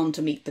ghost has gone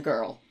to meet the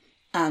girl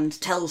and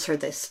tells her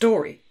this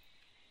story.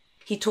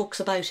 He talks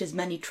about his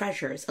many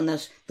treasures and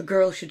that the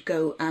girl should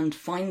go and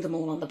find them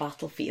all on the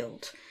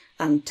battlefield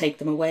and take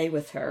them away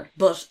with her.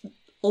 But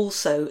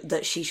also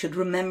that she should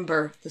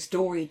remember the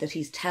story that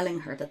he's telling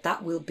her,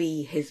 that will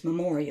be his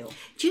memorial.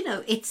 Do you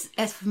know, it's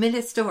a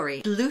familiar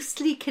story,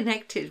 loosely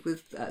connected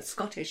with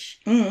Scottish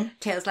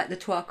tales like the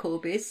Twa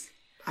Corbies.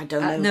 I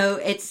don't know. No,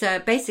 it's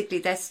basically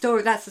their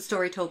story. That's a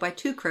story told by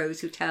two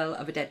crows who tell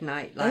of a dead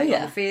knight lying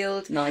on the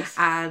field. Nice.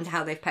 And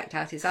how they've pecked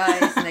out his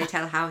eyes, and they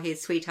tell how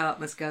his sweetheart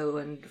must go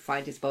and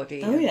find his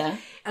body.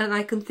 And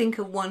I can think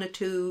of one or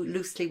two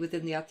loosely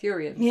within the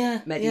Arthurian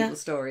medieval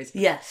stories.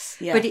 Yes,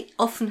 yeah. But it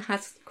often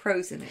has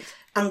crows in it.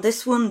 And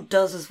this one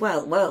does as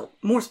well. Well,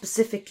 more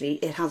specifically,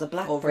 it has a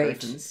blackbird. Or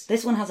ravens.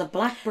 This one has a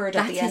blackbird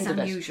at the end of it.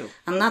 That is unusual.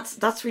 And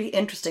that's really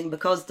interesting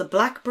because the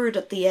blackbird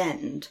at the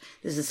end,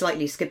 this is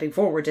slightly skipping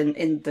forward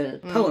in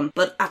the poem,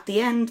 but at the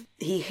end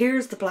he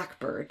hears the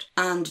blackbird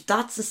and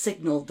that's a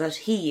signal that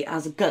he,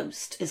 as a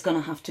ghost, is going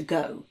to have to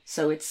go.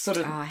 So it's sort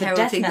of the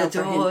death knell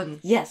for him.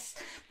 Yes,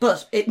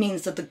 but it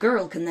means that the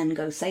girl can then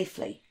go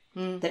safely.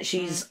 That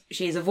she's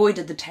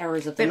avoided the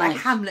terrors of the night.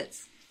 Like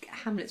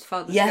Hamlet's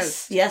father's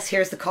ghost. Yes,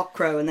 here's the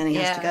cockcrow and then he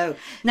has to go.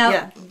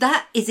 Now,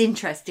 that is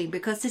interesting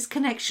because this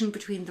connection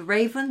between the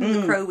raven and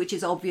the crow, which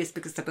is obvious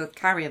because they're both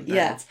carrion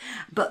birds,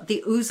 but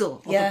the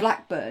ouzel, or the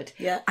blackbird,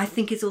 I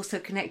think is also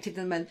connected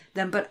to them.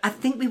 But I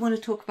think we want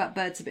to talk about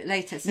birds a bit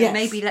later, so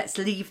maybe let's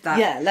leave that.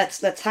 Yeah,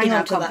 let's hang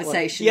on to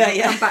conversation. That one.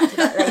 We'll come back to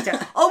that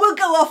later. Or we'll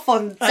go off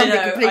on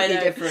something completely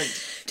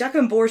different.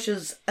 Jacqueline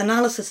Borsch's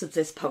analysis of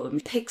this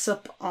poem picks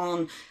up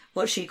on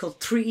what she called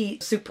 3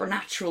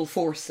 supernatural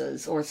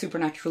forces or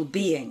supernatural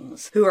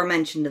beings who are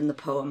mentioned in the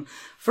poem.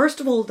 First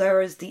of all, there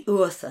is the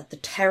Uatha, the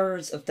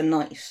terrors of the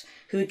night,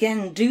 who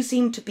again do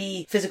seem to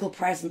be physical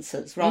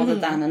presences rather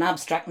than an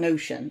abstract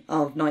notion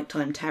of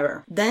nighttime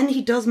terror. Then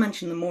he does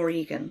mention the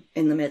Morrigan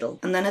in the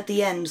middle, and then at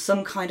the end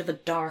some kind of a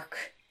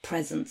dark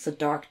presence, a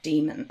dark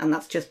demon, and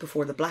that's just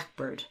before the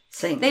blackbird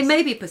sings. They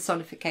may be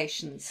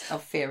personifications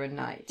of fear and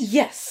night.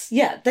 Yes,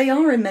 yeah, they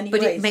are in many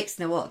ways. But it makes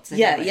no odds.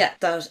 Anyway. Yeah,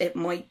 that it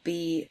might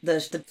be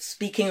that the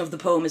speaking of the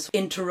poem is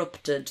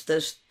interrupted,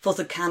 that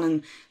Futhad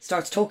Canan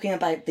starts talking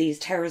about these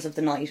terrors of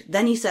the night.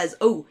 Then he says,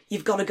 oh,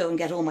 you've got to go and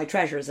get all my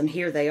treasures, and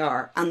here they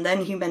are. And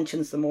then he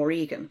mentions the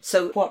Morrigan.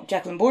 So what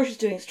Jacqueline Borsch is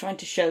doing is trying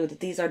to show that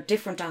these are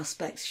different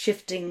aspects,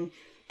 shifting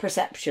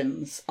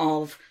perceptions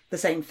of the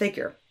same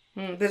figure.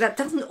 But that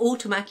doesn't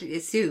automatically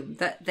assume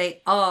that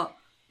they are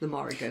the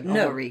Morrigan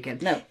or Morrigan.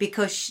 No.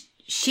 Because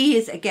she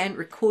is, again,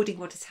 recording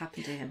what has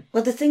happened to him.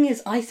 Well, the thing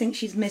is, I think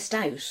she's missed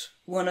out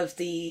one of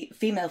the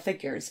female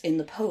figures in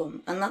the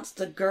poem, and that's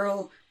the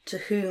girl to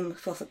whom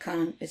Futhad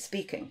Canan is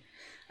speaking.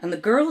 And the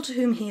girl to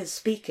whom he is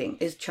speaking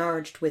is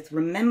charged with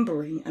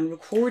remembering and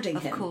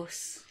recording him. Of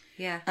course,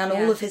 yeah. And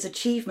all of his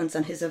achievements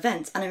and his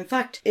events. And in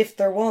fact, if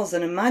there was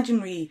an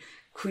imaginary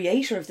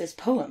creator of this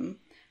poem,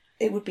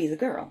 it would be the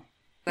girl.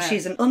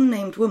 She's an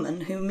unnamed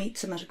woman who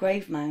meets him at a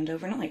grave mound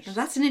overnight. Well,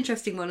 that's an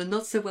interesting one and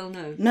not so well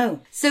known. No.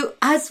 So,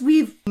 as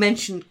we've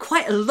mentioned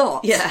quite a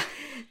lot,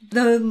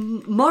 the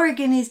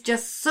Morrigan is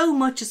just so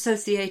much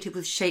associated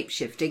with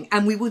shape-shifting,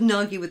 and we wouldn't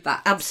argue with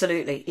that.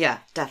 Absolutely, yeah,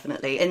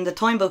 definitely. In the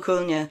Táin Bó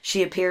Cúailnge,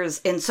 she appears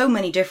in so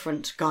many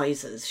different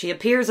guises. She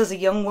appears as a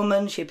young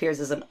woman, she appears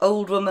as an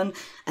old woman,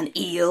 an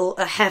eel,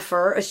 a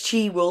heifer, a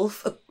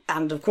she-wolf,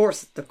 and of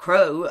course the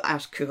crow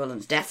at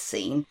Cuchulain's death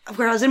scene.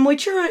 Whereas in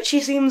Moytura she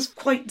seems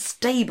quite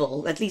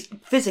stable, at least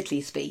physically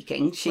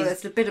speaking. Well,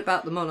 there's a bit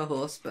about the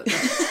monohorse, but...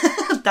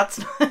 That's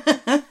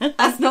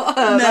That's not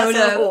her. That's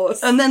her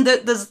horse. And then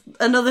there's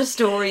another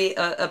story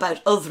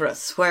about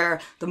Uthrus, where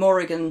the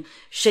Morrigan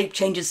shape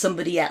changes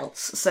somebody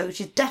else. So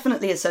she's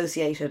definitely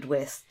associated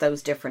with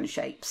those different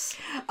shapes.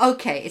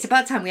 Okay, it's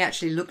about time we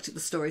actually looked at the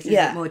stories in a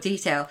Yeah. bit more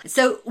detail.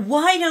 So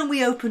why don't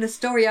we open a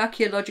story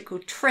archaeological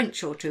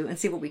trench or two and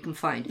see what we can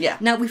find? Yeah.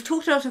 Now, we've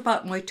talked a lot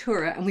about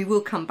Moytura, and we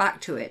will come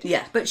back to it.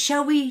 Yeah. But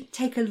shall we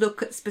take a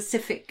look at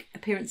specific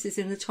appearances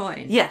in the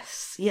Táin?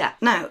 Yes, yeah.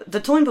 Now, the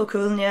Táin Bó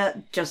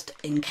Cúailnge, just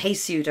in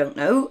case you don't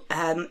know,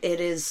 it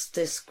is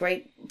this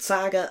great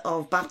saga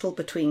of battle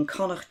between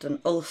Connacht and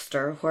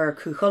Ulster, where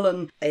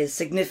Cuchulainn is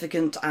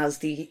significant as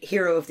the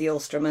hero of the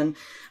Ulstermen,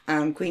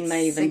 and Queen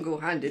Maeve and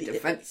Single-handed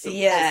defence of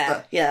yeah,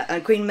 Ulster. yeah,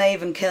 and Queen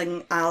Maeve and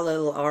King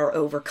Ailill are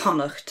over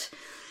Connacht.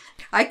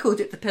 I called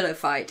it the pillow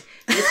fight.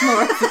 It's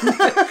more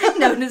often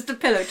known as the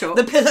pillow talk.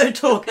 The pillow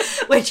talk,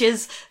 which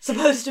is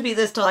supposed to be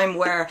this time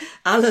where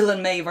Ailill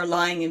and Maeve are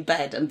lying in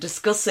bed and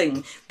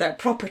discussing their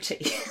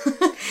property.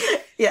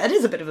 Yeah, it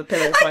is a bit of a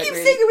pillow fight. I keep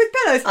really. singing with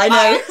pillows. I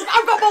know.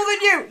 I've got more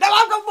than you. No,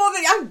 I've got more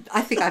than you.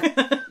 I think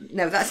I've...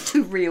 No, that's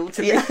too real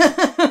to me.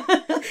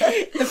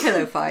 The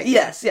pillow fight.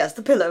 Yes,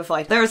 the pillow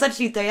fight.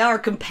 They are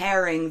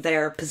comparing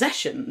their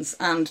possessions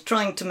and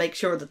trying to make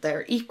sure that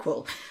they're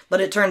equal.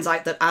 But it turns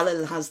out that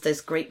Ailill has this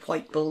great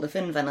white bull, the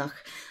Finnvenach,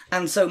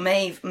 and so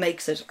Maeve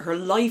makes it her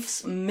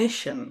life's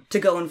mission to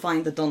go and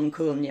find the Dun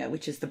Cúailnge,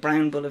 which is the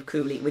brown bull of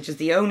Cooley, which is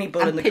the only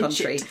bull And in the pinch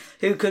country it.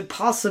 who could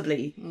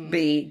possibly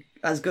be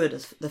as good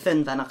as the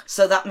Finnvenach.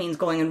 So that means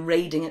going and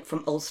raiding it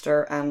from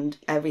Ulster, and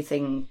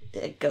everything,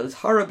 it goes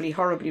horribly,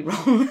 horribly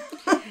wrong.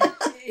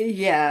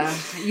 Yeah.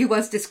 You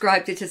once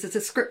described it as a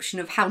description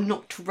of how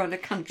not to run a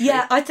country.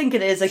 Yeah, I think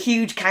it is a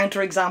huge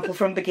counterexample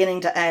from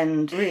beginning to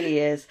end. Really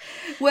is.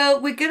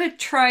 Well, we're going to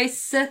try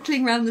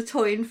circling around the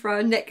Táin for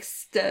our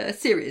next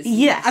series.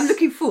 Yes. I'm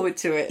looking forward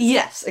to it.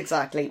 Yes,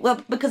 exactly.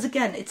 Well, because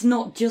again, it's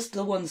not just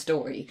the one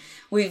story.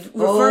 We've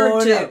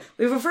referred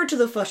to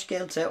the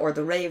Fushgailte or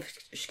the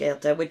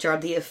Ravesgailte, which are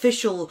the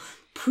official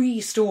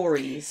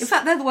pre-stories. In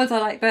fact, they're the ones I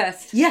like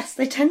best. Yes,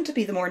 they tend to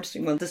be the more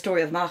interesting ones. The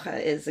story of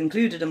Macha is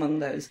included among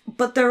those.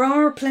 But there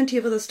are plenty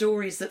of other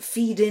stories that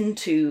feed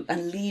into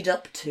and lead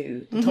up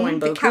to the Táin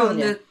Bó The Cow and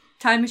Cúailnge. the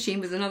Time Machine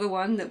was another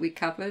one that we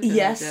covered.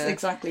 Yes, and,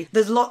 exactly.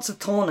 There's lots of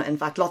Tána, in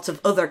fact, lots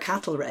of other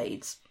cattle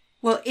raids.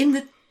 Well, in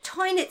the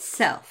Táin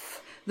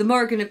itself, the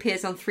Morrigan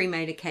appears on 3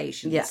 main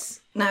occasions. Yes.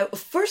 Now,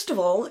 first of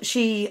all,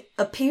 she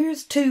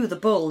appears to the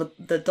bull,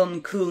 the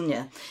Dun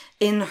Cúailnge,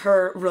 in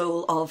her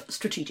role of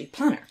strategic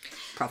planner.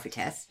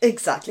 Prophetess.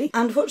 Exactly.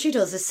 And what she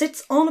does is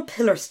sits on a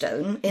pillar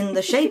stone in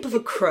the shape of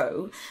a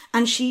crow,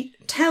 and she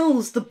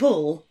tells the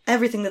bull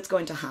everything that's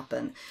going to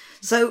happen.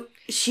 So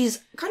she's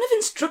kind of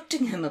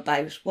instructing him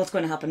about what's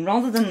going to happen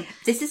rather than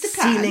This is the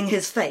plan. sealing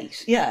his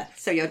fate. Yeah.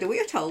 So you'll do what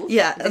you're told.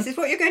 Yeah. This is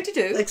what you're going to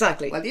do.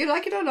 Exactly. Whether you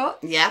like it or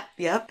not.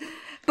 Yep.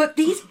 But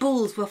these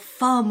bulls were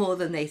far more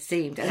than they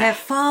seemed. And they're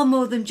far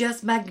more than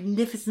just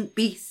magnificent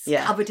beasts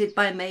coveted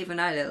by Maeve and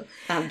Ailill.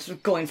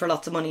 And going for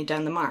lots of money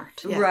down the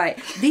mart. Yeah.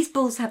 Right. These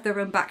bulls have their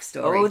own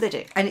backstory. Oh, they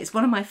do. And it's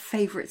one of my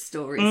favourite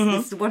stories.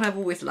 It's the one I've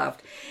always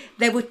loved.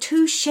 There were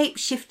 2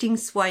 shape-shifting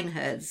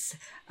swineherds,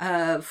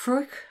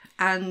 Fruch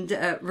and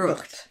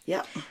Rucht.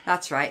 Yeah.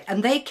 That's right.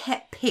 And they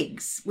kept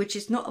pigs, which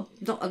is not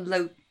a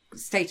low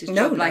status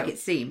No, job like no. it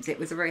seems. It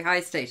was a very high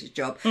status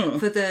job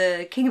for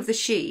the King of the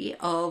Sidhe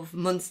of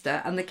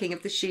Munster and the King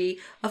of the Sidhe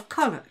of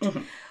Connacht.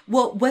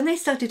 Well, when they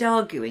started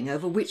arguing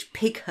over which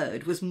pig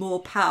herd was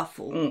more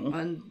powerful,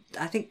 and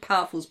I think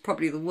powerful's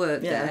probably the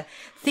word there,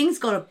 things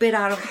got a bit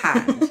out of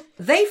hand.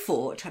 They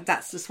fought,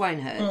 that's the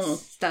swineherds,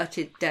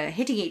 started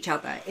hitting each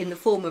other in the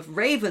form of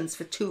ravens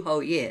for 2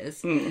 whole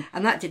years, and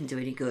that didn't do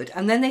any good.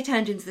 And then they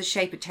turned into the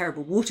shape of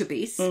terrible water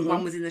beasts.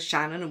 One was in the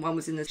Shannon and one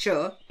was in the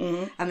Suir,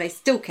 and they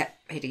still kept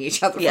hitting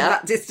each other from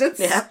that distance.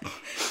 Yeah.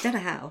 Don't know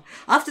how.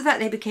 After that,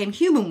 they became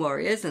human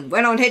warriors and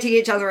went on hitting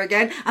each other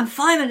again. And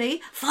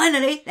finally,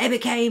 they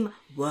became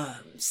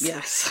worms.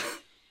 Yes.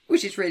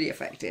 Which is really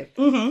effective.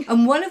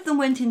 And one of them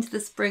went into the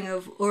spring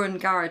of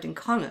Urangarad in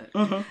Connacht,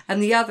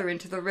 and the other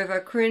into the river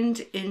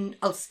Crind in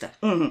Ulster.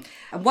 And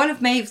one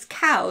of Maeve's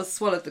cows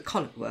swallowed the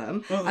Connacht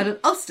worm, and an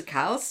Ulster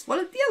cow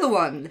swallowed the other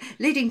one,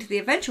 leading to the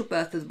eventual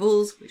birth of the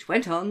bulls, which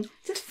went on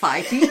to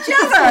fight each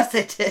other. Yes,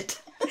 it did.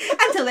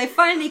 Until they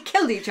finally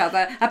killed each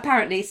other,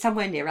 apparently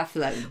somewhere near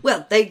Athlone.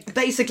 Well, they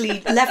basically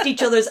left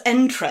each other's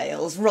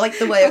entrails right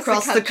the way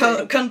across the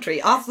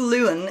country.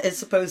 Athlone is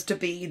supposed to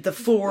be the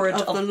ford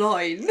Of the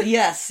loin.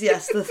 Yes,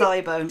 the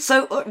thigh bone.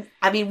 So,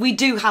 I mean, we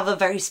do have a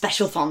very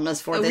special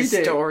fondness for this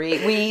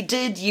story. We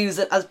did use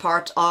it as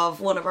part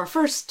of one of our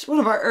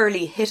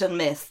early hit and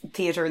miss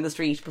theatre in the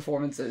street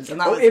performances,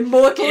 and that was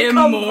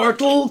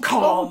Immortal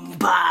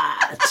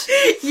Combat.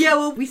 Yeah,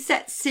 well, we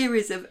set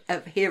series of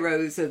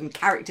heroes and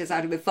characters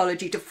out of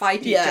mythology to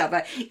fight each Yeah.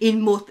 other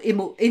in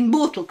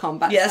Mortal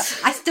Kombat. Yes.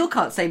 I still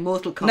can't say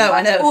Mortal Kombat. No,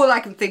 I know. All I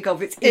can think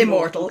of is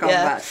Immortal Kombat.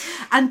 yeah.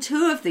 And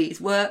two of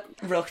these were...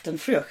 Rucht and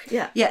Fruch,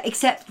 yeah. Yeah,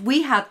 except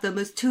we had them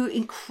as two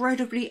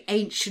incredibly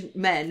ancient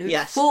men who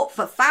Yes. fought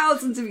for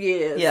thousands of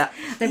years. Yeah.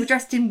 They were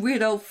dressed in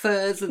weird old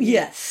furs and,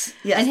 Yes,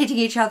 yes. and hitting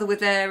each other with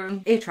their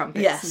ear trumpets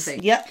and Yes,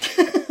 things. yep.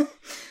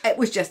 It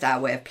was just our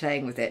way of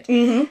playing with it.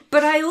 Mm-hmm.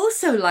 But I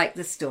also like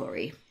the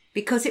story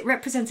because it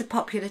represents a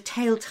popular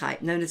tale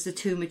type known as the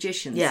Two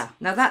Magicians. Yeah.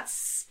 Now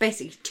that's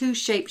basically two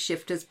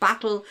shapeshifters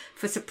battle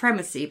for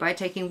supremacy by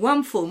taking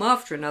one form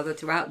after another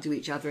to outdo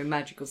each other in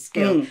magical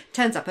skill.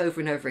 Turns up over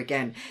and over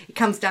again. It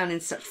comes down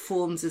in such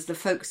forms as the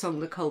folk song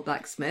The Coal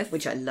Blacksmith,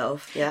 Which I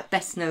love, yeah.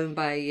 best known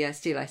by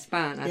Steel Eye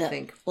Span, I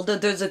think. Although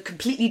there's a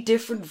completely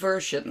different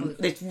version.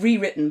 It's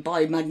rewritten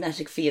by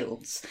Magnetic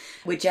Fields,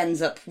 which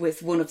ends up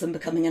with one of them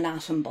becoming an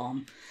atom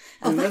bomb.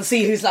 And we'll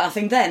see who's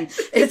laughing then.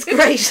 It's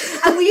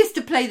great. And we used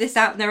to play this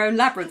out in their own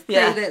labyrinth, play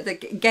Yeah. the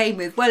game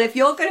with, well, if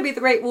you're going to be the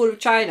Great Wall of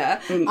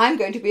China, I'm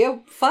going to be a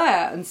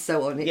fire, and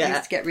so on. It Yeah.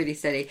 used to get really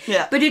silly.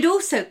 Yeah. But it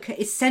also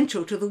is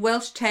central to the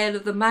Welsh tale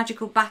of the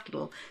magical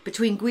battle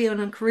between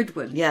Gwion and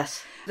Cerridwen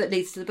Yes. that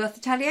leads to the birth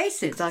of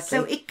Taliesin. Exactly.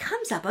 So it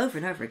comes up over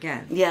and over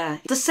again. Yeah.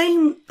 The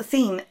same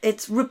theme,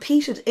 it's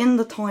repeated in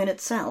the town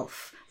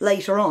itself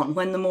later on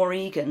when the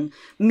Morrigan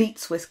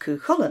meets with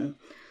Cuchulainn.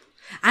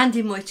 And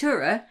in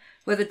Moytura,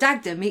 where the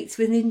Dagda meets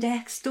with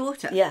Indech's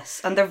daughter. Yes,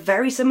 and they're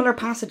very similar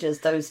passages,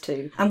 those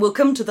two. And we'll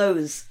come to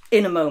those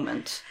in a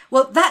moment.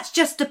 Well, that's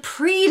just the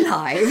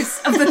pre-lives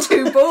of the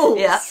two bulls.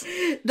 Yeah.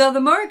 Now, the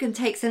Morrigan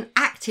takes an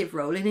active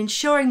role in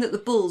ensuring that the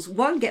bulls,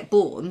 one, get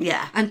born,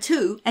 Yeah. and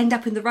two, end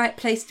up in the right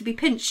place to be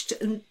pinched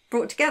and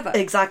brought together.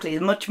 Exactly,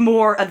 much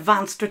more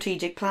advanced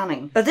strategic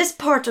planning. But this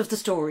part of the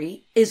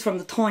story is from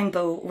the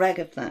Toynbee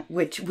Regibna,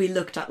 which we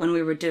looked at when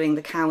we were doing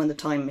The Cow and the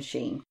Time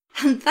Machine.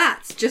 And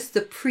that's just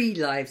the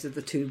pre-lives of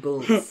the two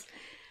bulls.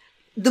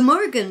 The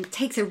Morrigan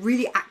takes a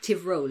really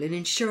active role in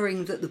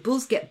ensuring that the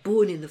bulls get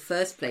born in the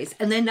first place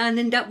and then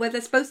end up where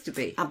they're supposed to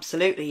be.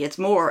 Absolutely, it's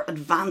more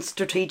advanced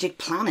strategic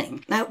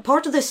planning. Now,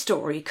 part of this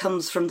story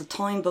comes from the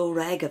Toynbee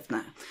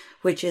Regibna,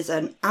 which is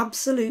an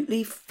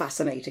absolutely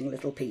fascinating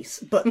little piece.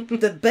 But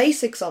the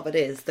basics of it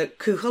is that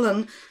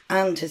Cuchulainn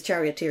and his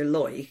charioteer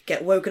Loy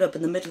get woken up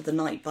in the middle of the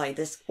night by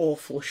this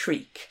awful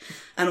shriek.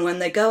 And when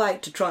they go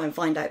out to try and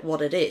find out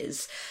what it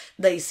is,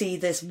 they see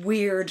this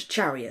weird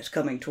chariot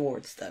coming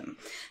towards them.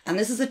 And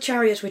this is a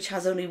chariot which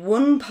has only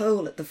one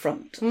pole at the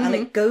front, and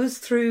it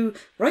goes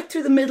right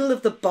through the middle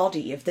of the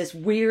body of this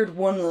weird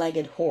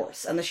one-legged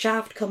horse, and the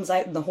shaft comes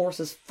out in the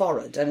horse's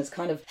forehead and is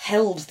kind of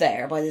held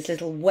there by this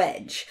little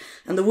wedge.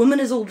 And the woman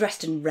is all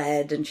dressed in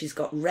red, and she's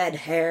got red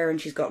hair, and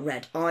she's got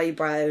red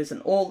eyebrows,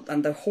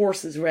 and the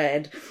horse is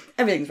red.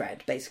 Everything's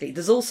red, basically.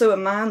 There's also a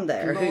man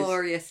there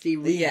Gloriously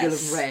regal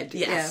of red.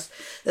 Yes.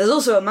 There's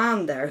also a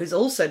man there who's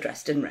also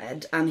dressed in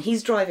red, and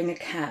he's driving a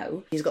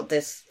cow. He's got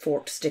this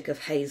forked stick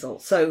of hazel.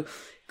 So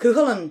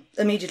Cuchulainn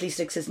immediately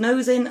sticks his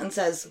nose in and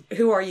says,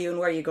 "Who are you and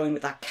where are you going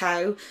with that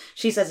cow?"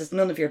 She says, "It's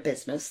none of your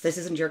business. This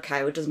isn't your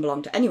cow. It doesn't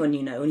belong to anyone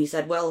you know." And he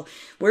said, "Well,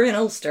 we're in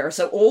Ulster,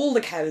 so all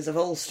the cows of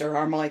Ulster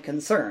are my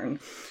concern."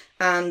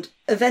 And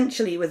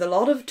eventually, with a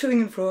lot of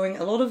toing and froing,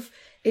 a lot of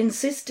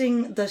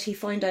insisting that he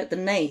find out the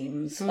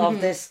names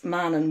of this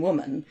man and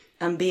woman,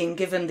 and being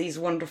given these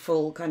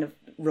wonderful kind of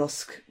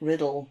Rusk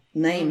riddle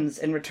names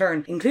in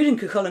return, including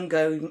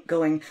Cuchulainn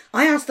going,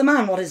 "I asked the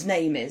man what his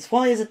name is.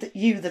 Why is it that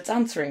you that's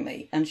answering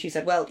me?" And she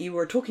said, "Well, you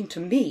were talking to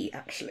me,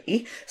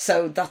 actually,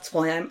 so that's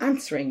why I'm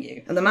answering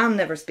you." And the man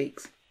never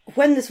speaks.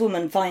 When this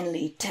woman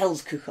finally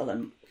tells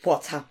Cuchulainn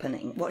what's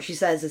happening, what she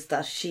says is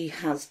that she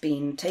has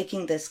been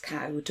taking this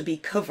cow to be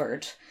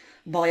covered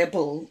by a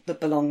bull that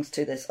belongs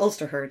to this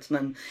Ulster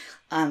herdsman,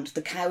 and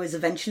the cow is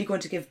eventually going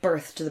to give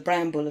birth to the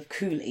brown bull of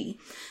Cooley,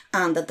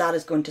 and that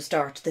is going to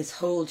start this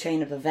whole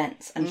chain of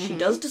events. And she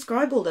does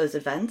describe all those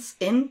events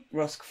in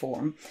Rusk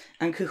form,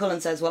 and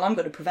Cuchulainn says, "Well, I'm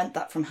going to prevent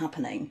that from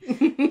happening."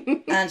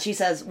 And she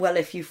says, "Well,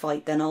 if you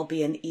fight, then I'll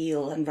be an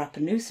eel and wrap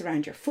a noose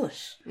around your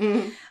foot."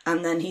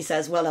 And then he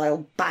says, "Well,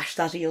 I'll bash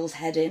that eel's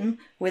head in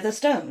with a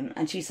stone."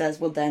 And she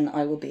says, "Well, then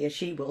I will be a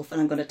she-wolf, and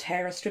I'm going to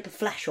tear a strip of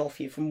flesh off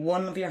you from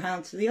one of your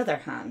hands to the other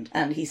hand."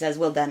 And he says,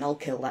 "Well, then I'll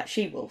kill that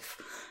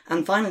she-wolf."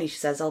 And finally she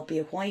says, "I'll be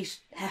a white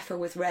heifer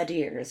with red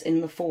ears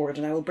in the ford,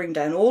 and I will bring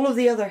down all of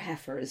the other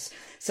heifers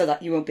so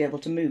that you won't be able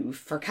to move,"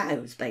 for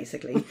cows,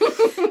 basically.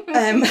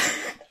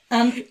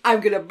 And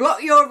I'm going to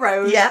block your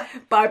road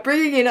by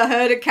bringing in a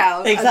herd of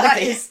cows.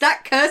 Exactly. And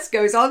that curse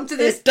goes on to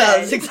this it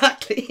does, day.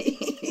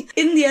 exactly.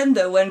 In the end,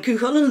 though, when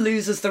Cuchulainn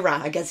loses the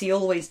rag, as he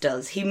always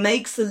does, he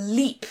makes a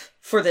leap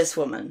for this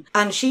woman,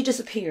 and she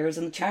disappears,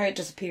 and the chariot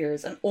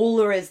disappears, and all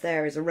there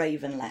is a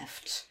raven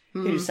left,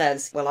 who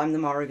says, "Well, I'm the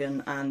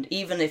Morrigan, and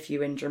even if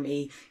you injure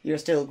me, you're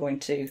still going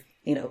to,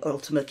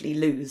 ultimately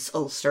lose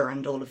Ulster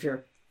and all of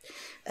your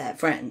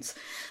friends."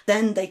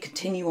 Then they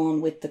continue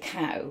on with the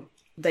cow.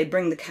 They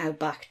bring the cow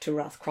back to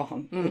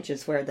Rathcroghan, which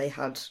is where they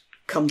had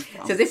come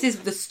from. So this is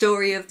the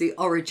story of the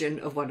origin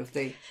of one of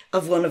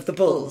the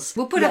bulls.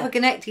 We'll put up a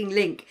connecting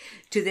link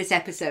to this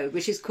episode,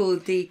 which is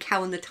called The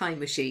Cow and the Time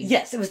Machine.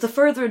 Yes, it was the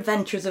further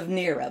adventures of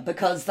Nera,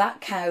 because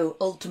that cow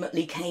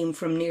ultimately came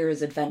from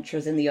Nera's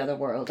adventures in the other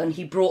world, and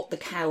he brought the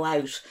cow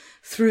out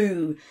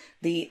through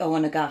the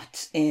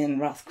Oanagat in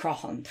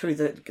Rathcroghan, through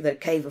the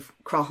cave of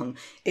Croghan,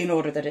 in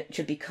order that it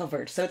should be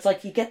covered. So it's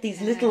like you get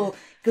these little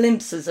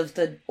glimpses of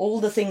all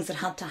the things that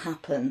had to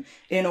happen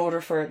in order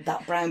for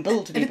that brown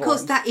bull to be born. And of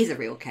course that is a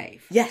real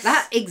cave. Yes.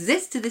 That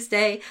exists to this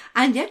day,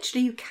 and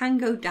actually you can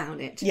go down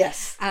it.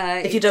 Yes,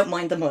 if you don't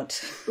mind the mud.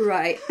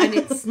 Right, and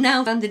it's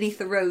now underneath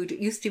the road. It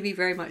used to be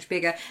very much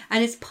bigger,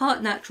 and it's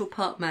part natural,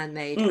 part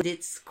man-made. And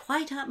it's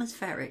quite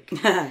atmospheric.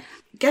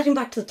 Getting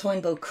back to the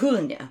Toynbee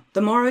Cúlainnne,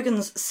 the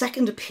Morrigan's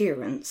second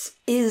appearance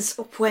is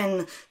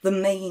when the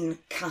main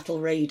cattle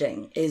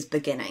raiding is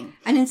beginning.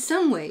 And in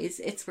some ways,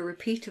 it's a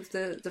repeat of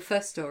the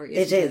first story,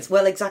 isn't it? It is.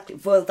 Well, exactly.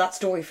 Well, that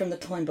story from the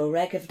Toynbee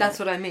Reggae. That's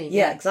what I mean.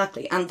 Yeah,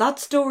 exactly. And that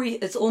story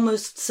is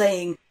almost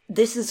saying,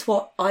 this is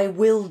what I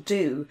will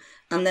do,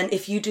 and then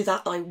if you do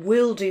that, I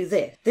will do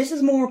this. This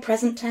is more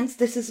present tense.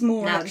 This is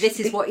more... Now, this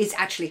is what is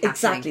actually happening.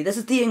 Exactly. This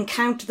is the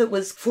encounter that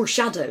was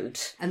foreshadowed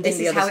and this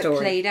in the is other how story. It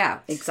played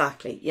out.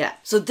 Exactly, yeah.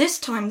 So this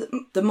time,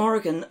 the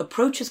Morrigan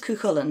approaches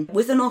Cuchulainn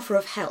with an offer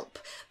of help,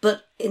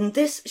 but in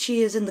this,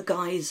 she is in the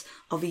guise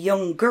of a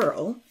young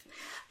girl,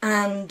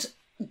 and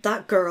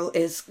that girl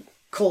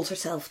calls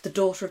herself the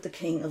daughter of the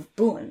king of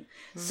Buin.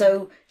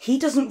 So he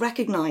doesn't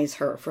recognise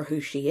her for who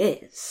she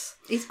is.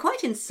 It's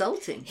quite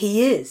insulting.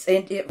 He is.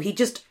 And he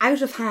just,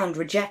 out of hand,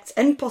 rejects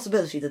any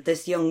possibility that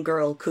this young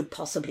girl could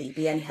possibly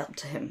be any help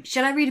to him.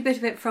 Shall I read a bit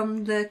of it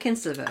from the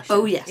Kinsella version?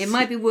 Oh, yes. It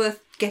might be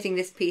worth getting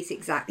this piece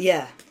exact.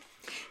 Yeah.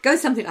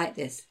 Goes something like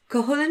this.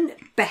 Cuchulainn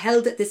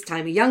beheld at this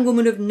time a young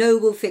woman of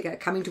noble figure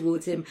coming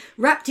towards him,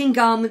 wrapped in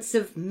garments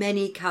of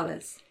many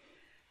colours.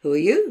 "Who are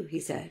you?" he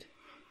said.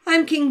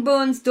 "I'm King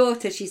Buin's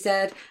daughter," she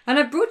said, "and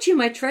I've brought you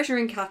my treasure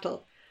in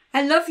cattle.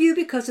 I love you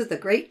because of the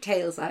great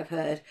tales I've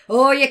heard.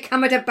 Oh, you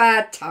come at a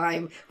bad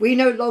time. We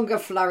no longer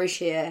flourish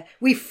here.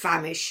 We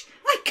famish.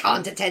 I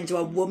can't attend to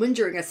a woman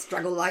during a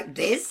struggle like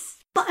this.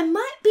 But I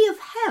might be of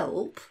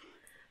help.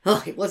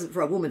 Oh, it wasn't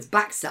for a woman's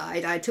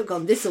backside I took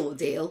on this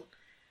ordeal.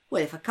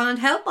 Well, if I can't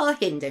help, I'll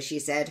hinder," she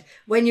said.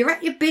 "When you're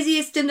at your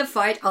busiest in the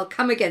fight, I'll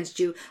come against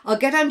you. I'll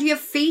get under your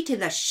feet in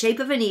the shape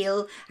of an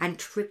eel and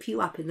trip you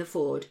up in the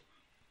ford.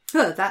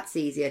 Oh, that's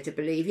easier to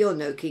believe. You're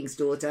no king's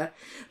daughter.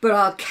 But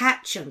I'll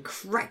catch and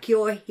crack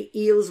your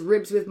eel's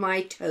ribs with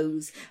my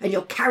toes, and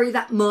you'll carry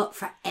that mark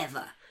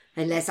forever,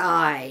 unless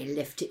I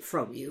lift it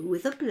from you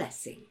with a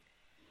blessing.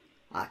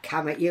 I'll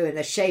come at you in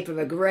the shape of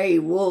a grey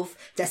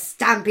wolf to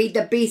stampede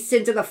the beasts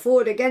into the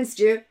ford against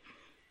you.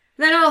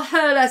 Then I'll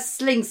hurl a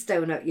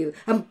slingstone at you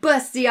and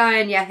burst the eye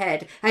in your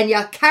head, and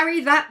you'll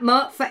carry that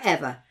mark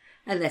forever,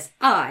 unless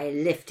I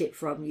lift it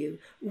from you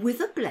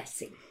with a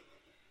blessing.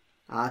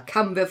 I'll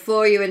come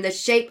before you in the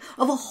shape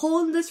of a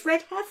hornless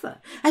red heifer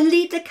and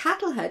lead the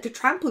cattle herd to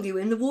trample you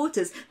in the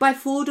waters by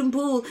ford and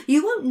pool.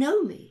 You won't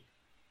know me.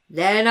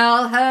 Then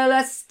I'll hurl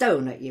a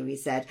stone at you," he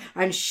said,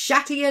 "and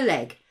shatter your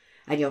leg,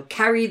 and you'll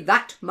carry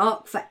that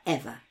mark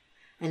forever,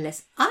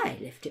 unless I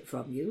lift it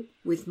from you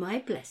with my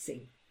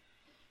blessing."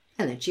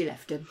 And then she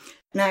left him.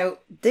 Now,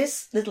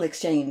 this little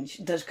exchange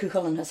that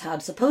Cuchulainn has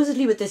had,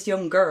 supposedly with this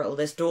young girl,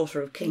 this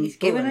daughter of King He's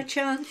given Buin, a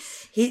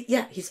chance.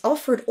 He's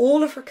offered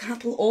all of her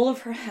cattle, all of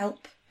her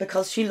help,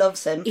 because she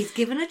loves him. He's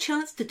given a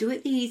chance to do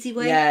it the easy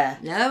way. Yeah.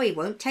 No, he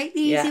won't take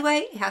the easy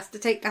way. He has to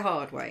take the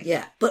hard way.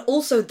 Yeah, but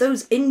also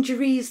those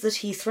injuries that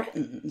he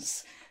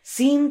threatens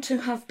seem to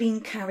have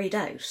been carried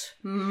out,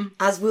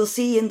 as we'll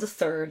see in the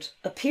third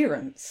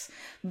appearance.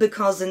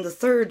 Because in the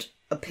third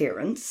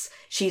appearance,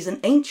 she's an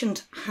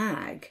ancient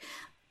hag,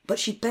 but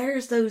she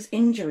bears those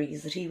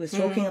injuries that he was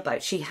talking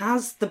about. She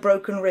has the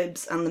broken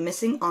ribs and the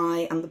missing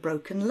eye and the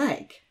broken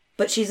leg.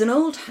 But she's an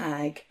old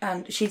hag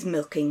and she's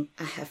milking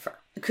a heifer.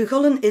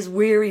 Cuchulainn is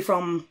weary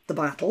from the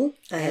battle.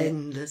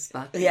 Endless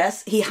battle.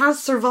 Yes, he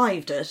has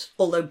survived it,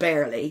 although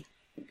barely.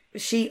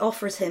 She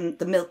offers him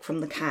the milk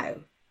from the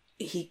cow.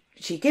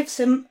 She gives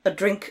him a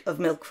drink of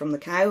milk from the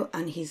cow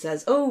and he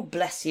says, "Oh,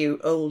 bless you,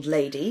 old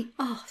lady."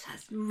 Oh,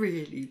 that's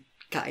really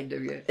kind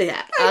of you.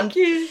 Yeah, Thank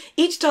you.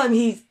 Each time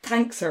he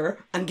thanks her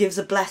and gives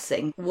a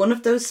blessing, one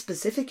of those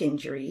specific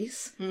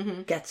injuries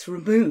gets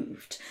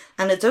removed.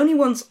 And it's only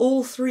once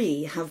all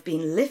three have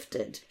been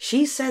lifted,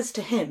 she says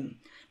to him,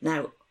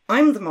 "Now,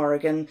 I'm the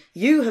Morrigan,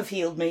 you have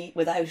healed me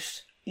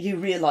without you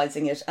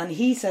realising it." And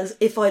he says,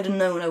 "If I'd have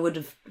known, I would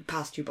have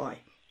passed you by."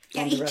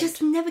 Yeah, on the he road.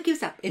 just never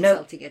gives up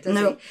insulting it,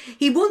 does he?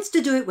 He wants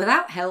to do it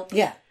without help.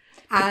 Yeah.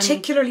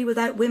 Particularly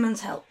without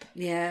women's help.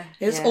 Yeah.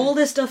 It's all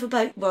this stuff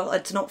about, well,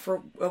 it's not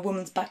for a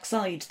woman's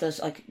backside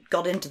that I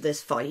got into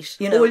this fight.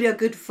 You know, all you're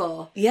good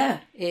for yeah,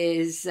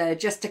 is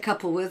just a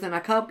couple with, and I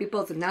can't be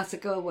bothered now, so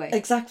go away.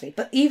 Exactly.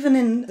 But even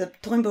in the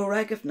Toynbee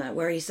Reggae,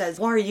 where he says,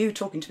 "Why are you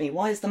talking to me?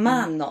 Why is the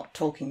man not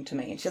talking to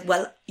me?" And she says,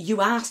 "Well,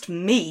 you asked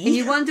me." And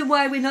you wonder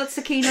why we're not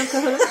so keen on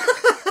Cuchulainn?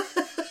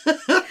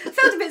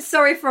 Felt a bit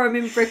sorry for him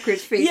in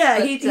Brickridge Feast. Yeah,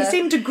 but, he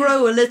seemed to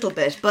grow a little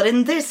bit, but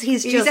in this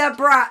he's a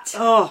brat.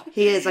 Oh,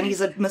 he is, and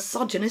he's a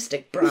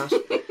misogynistic brat.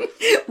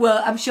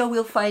 Well, I'm sure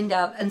we'll find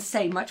out and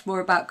say much more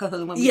about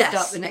Cuchulainn when we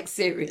start the next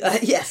series.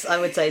 Yes, I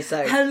would say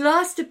so. Her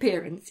last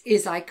appearance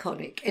is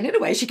iconic, and in a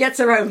way she gets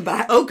her own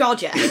back. Oh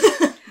God, yeah.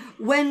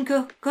 When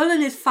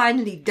Cuchulainn is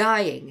finally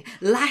dying,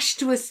 lashed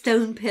to a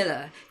stone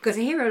pillar, because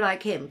a hero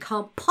like him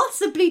can't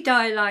possibly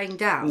die lying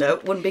down.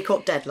 No, wouldn't be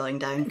caught dead lying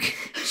down.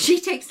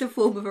 She takes the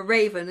form of a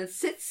raven and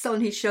sits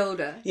on his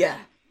shoulder. Yeah.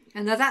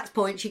 And at that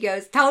point she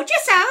goes, "Told you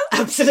so!"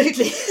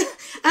 Absolutely.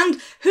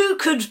 And who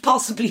could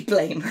possibly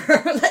blame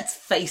her? Let's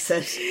face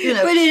it. You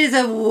know, but it is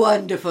a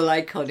wonderful,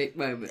 iconic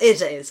moment.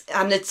 It is.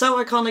 And it's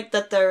so iconic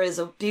that there is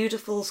a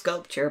beautiful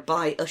sculpture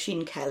by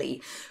Oisin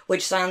Kelly,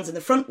 which stands in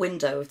the front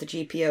window of the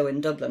GPO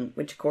in Dublin,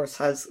 which of course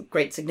has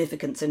great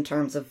significance in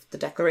terms of the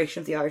Declaration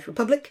of the Irish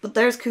Republic. But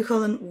there's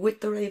Cuchulainn with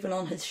the raven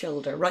on his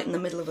shoulder, right in the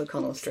middle of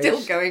O'Connell Street.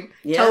 Still going,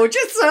 "Told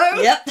you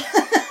so!" Yep.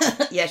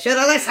 You should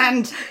have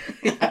listened.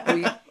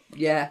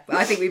 Yeah,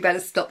 I think we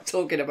better stop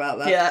talking about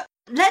that. Yeah.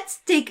 Let's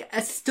dig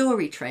a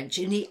story trench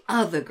in the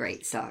other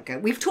great saga.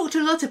 We've talked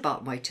a lot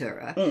about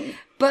Moytura,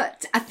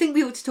 but I think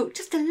we ought to talk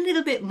just a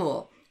little bit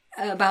more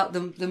about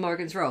the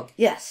Morrigan's role.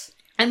 Yes.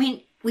 I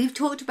mean, we've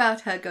talked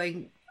about her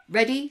going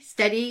ready,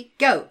 steady,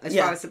 go, as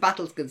far as the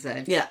battle's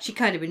concerned. Yeah. She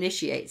kind of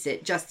initiates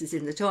it, just as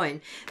in the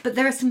Táin. But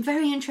there are some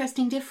very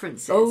interesting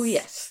differences. Oh,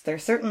 yes, there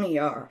certainly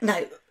are.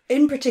 Now,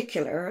 in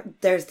particular,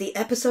 there's the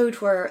episode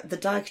where the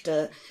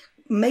Dagda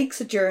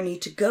makes a journey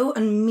to go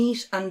and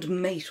meet and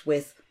mate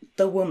with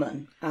the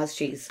woman, as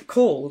she's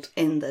called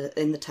in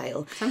the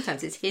tale.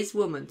 Sometimes it's his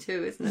woman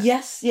too, isn't it?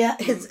 Yes, yeah,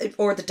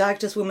 or the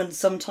Dagda's woman.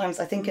 Sometimes,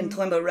 I think in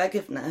Toimbo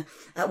Regivna,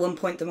 at one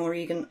point the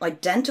Morrigan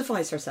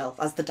identifies herself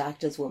as the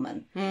Dagda's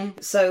woman.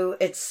 So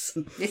it's...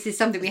 This is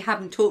something we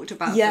haven't talked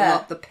about a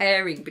lot, the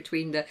pairing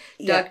between the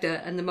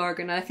Dagda and the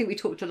Morrigan. I think we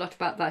talked a lot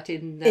about that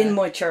in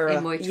Moytura.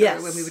 In Moytura,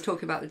 yes. when we were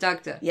talking about the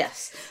Dagda.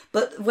 Yes,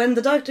 but when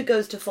the Dagda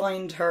goes to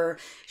find her,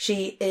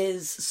 she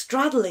is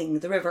straddling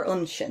the River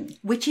Unshin.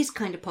 Which is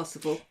kind of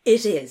possible.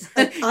 It is.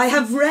 I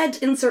have read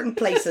in certain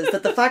places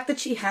that the fact that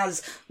she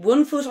has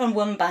one foot on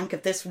one bank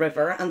of this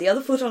river and the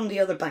other foot on the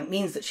other bank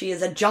means that she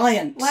is a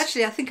giant. Well,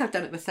 actually, I think I've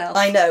done it myself.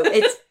 I know.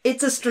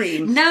 It's a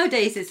stream.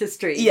 Nowadays, it's a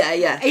stream. Yeah,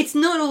 yeah. It's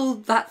not all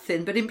that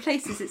thin, but in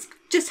places, it's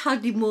just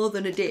hardly more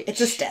than a ditch.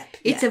 It's a step.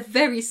 It's a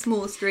very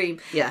small stream.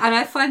 Yeah. And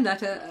I find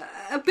that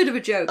a bit of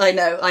a joke. I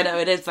know.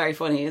 It is very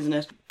funny, isn't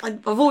it?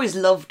 I've always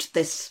loved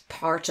this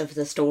part of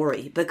the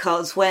story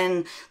because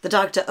when the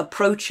Dagda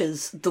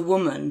approaches the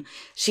woman,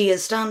 she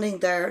is standing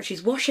there,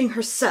 she's washing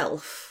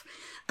herself,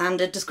 and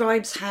it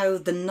describes how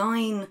the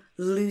 9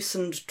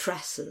 loosened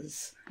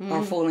tresses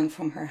are falling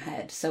from her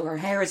head. So her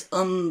hair is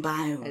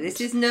unbound.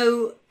 This is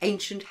no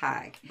ancient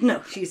hag.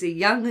 No. She's a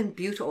young and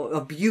beautiful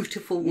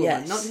woman.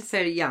 Yes. Not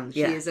necessarily young.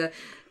 She is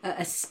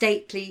a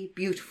stately,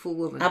 beautiful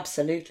woman.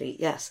 Absolutely,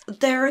 yes.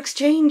 Their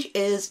exchange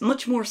is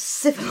much more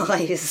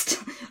civilised,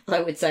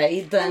 I would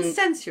say, than... And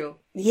sensual.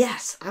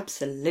 Yes,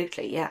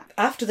 absolutely, yeah.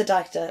 After the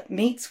Dagda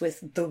meets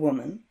with the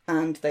woman,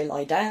 and they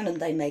lie down and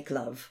they make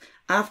love,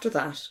 after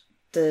that,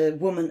 the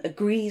woman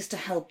agrees to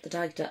help the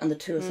Dagda and the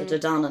Tuatha De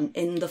Danann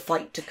in the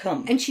fight to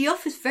come. And she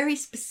offers very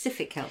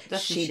specific help,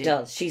 doesn't she? She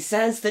does. She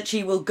says that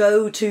she will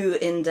go to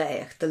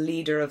Indeach, the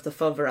leader of the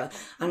Fovera,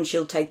 and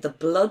she'll take the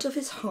blood of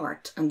his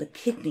heart and the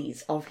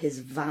kidneys of his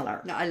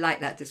valour. No, I like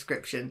that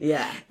description.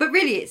 Yeah. But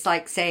really it's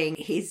like saying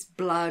his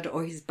blood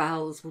or his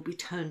bowels will be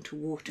turned to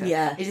water.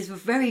 Yeah. It is a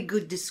very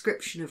good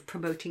description of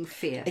promoting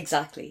fear.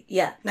 Exactly,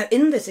 yeah. Now,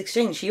 in this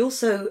exchange, she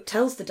also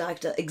tells the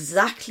Dagda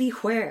exactly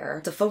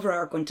where the Fovera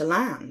are going to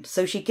land.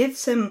 So she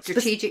gives him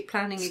strategic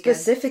planning again.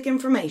 Specific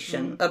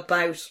information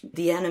about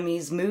the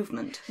enemy's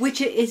movement.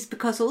 Which is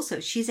because also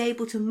she's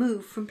able to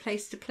move from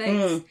place to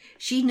place.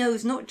 She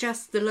knows not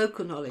just the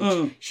local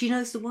knowledge, she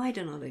knows the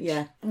wider knowledge.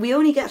 Yeah. We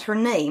only get her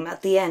name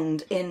at the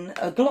end in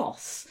a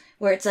gloss,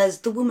 where it says,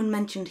 the woman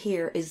mentioned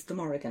here is the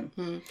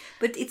Morrigan.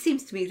 But it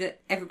seems to me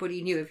that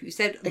everybody knew if you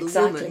said the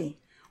woman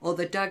or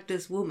the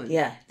Dagda's woman,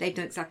 they'd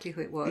know exactly who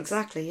it was.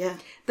 Exactly, yeah.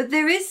 But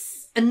there is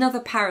another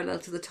parallel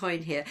to the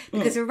Táin here,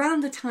 because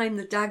around the time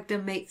the Dagda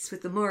mates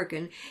with the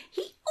Morrigan,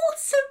 he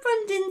also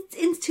runs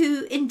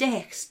into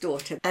Indeich's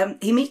daughter.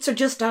 He meets her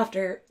just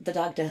after the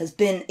Dagda has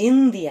been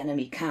in the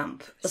enemy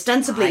camp,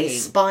 ostensibly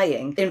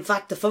spying. In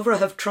fact, the Fovera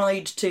have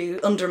tried to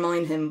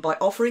undermine him by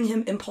offering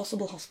him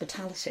impossible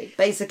hospitality,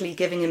 basically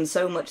giving him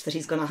so much that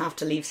he's going to have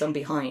to leave some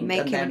behind.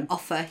 Make him an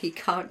offer he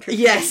can't refuse.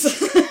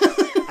 Yes.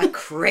 A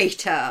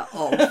crater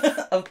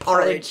of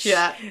porridge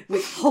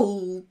with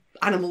whole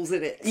animals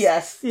in it.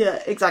 Yes,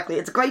 yeah, exactly.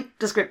 It's a great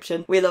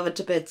description. We love it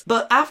to bits.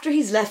 But after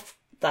he's left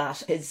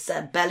that, his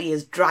belly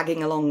is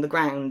dragging along the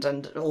ground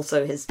and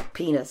also his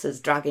penis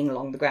is dragging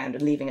along the ground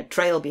and leaving a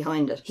trail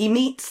behind it. He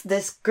meets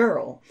this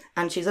girl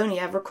and she's only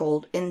ever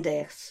called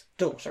Indeich's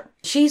daughter.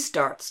 She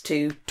starts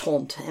to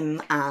taunt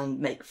him and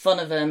make fun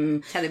of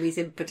him. Tell him he's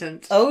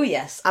impotent. Oh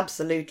yes,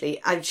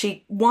 absolutely. And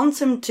she wants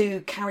him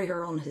to carry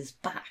her on his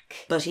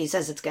back, but he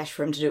says it's gesh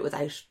for him to do it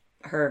without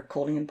her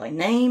calling him by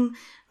name,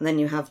 and then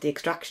you have the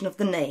extraction of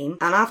the name,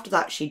 and after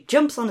that she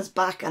jumps on his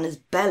back and his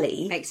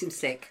belly. Makes him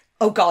sick.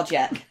 Oh God,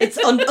 yeah. It's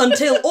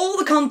until all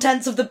the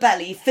contents of the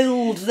belly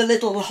filled the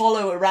little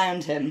hollow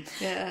around him.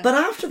 Yeah. But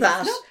after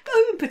that... Not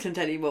impotent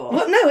anymore.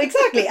 Well, no,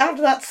 exactly.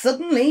 After that,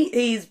 suddenly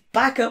he's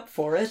back up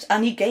for it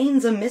and he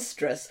gains a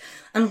mistress.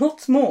 And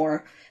what's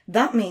more,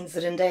 that means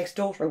that Indaich's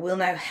daughter will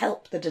now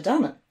help the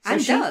Dadanna. So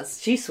And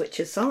does. She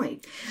switches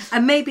sides.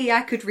 And maybe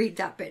I could read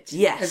that bit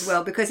Yes. as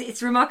well, because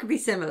it's remarkably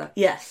similar.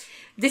 Yes.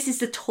 This is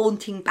the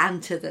taunting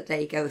banter that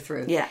they go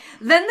through. Yeah.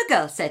 Then the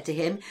girl said to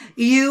him,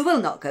 "You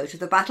will not go to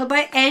the battle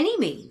by any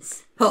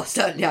means." "Oh,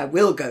 certainly I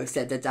will go,"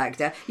 said the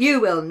Dagda. "You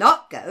will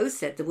not go,"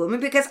 said the woman,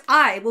 "because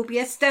I will be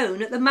a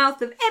stone at the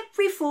mouth of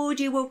every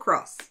ford you will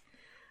cross."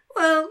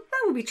 "Well,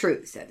 that will be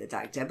true," said the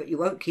Dagda, "but you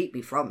won't keep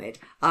me from it.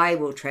 I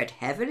will tread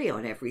heavily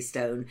on every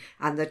stone,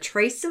 and the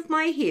trace of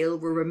my heel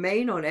will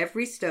remain on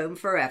every stone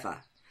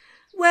forever."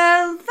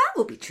 "Well, that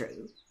will be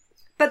true,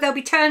 but they'll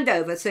be turned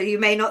over so you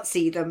may not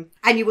see them.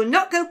 And you will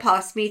not go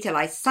past me till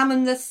I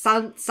summon the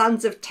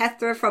sons of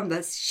Tethra from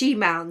the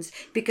she-mounds,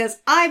 because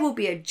I will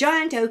be a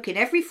giant oak in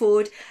every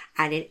ford,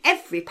 and in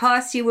every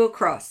pass you will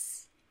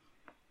cross."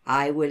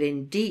 "I will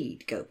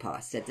indeed go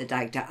past," said the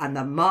Dagda, "and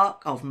the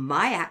mark of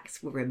my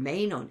axe will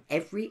remain on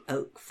every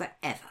oak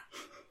forever."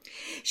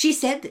 She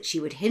said that she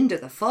would hinder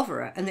the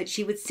Fovera, and that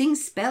she would sing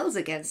spells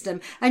against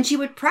them, and she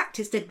would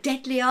practise the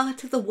deadly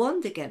art of the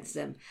wand against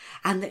them,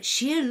 and that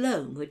she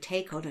alone would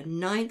take on a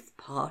 9th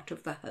part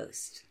of the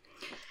host.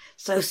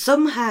 So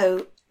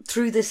somehow,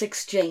 through this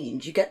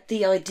exchange, you get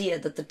the idea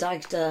that the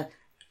Dagda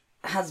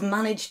has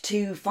managed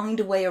to find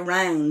a way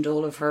around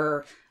all of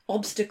her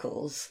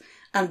obstacles,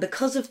 and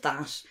because of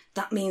that,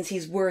 that means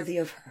he's worthy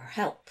of her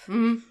help.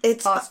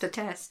 It's Passed a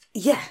test.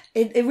 Yeah,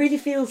 it really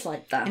feels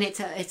like that. And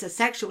it's a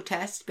sexual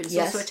test, but it's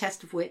Yes. also a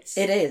test of wits.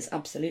 It is,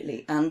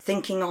 absolutely. And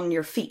thinking on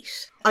your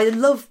feet. I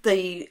love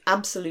the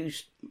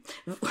absolute,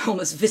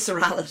 almost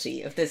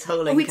viscerality of this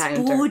whole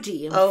encounter. It's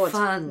bawdy and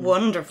fun. It's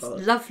wonderful.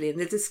 It's lovely, and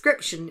the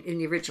description in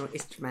the original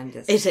is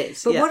tremendous. It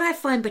is, But yeah. what I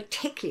find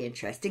particularly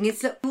interesting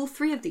is that all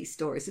three of these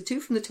stories, the two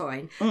from the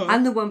Táin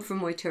and the one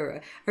from Moytura,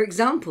 are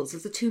examples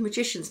of the two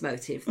magicians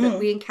motive that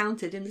we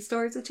encountered in the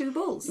story of the two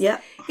bulls.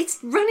 Yeah. It's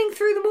running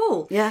through them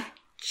all. Yeah.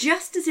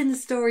 Just as in the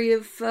story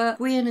of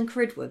Gwion and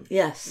Cridwen.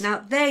 Yes.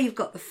 Now, there you've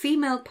got the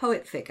female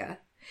poet figure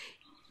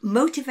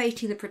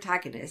motivating the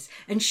protagonist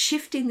and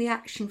shifting the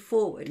action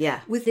forward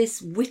with this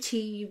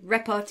witty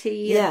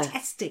repartee and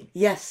testing.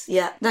 Yes,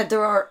 yeah. Now,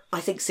 there are, I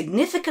think,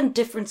 significant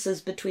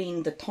differences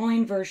between the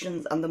Táin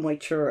versions and the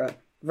Moytura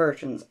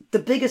versions. The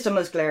biggest and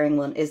most glaring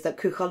one is that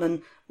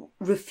Cuchulainn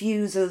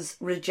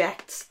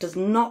rejects, does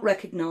not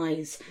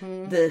recognise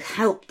the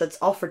help that's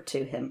offered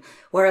to him,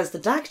 whereas the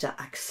Dagda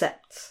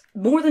accepts.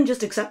 More than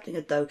just accepting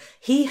it, though,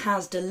 he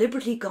has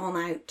deliberately gone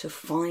out to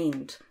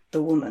find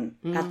the woman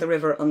at the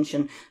River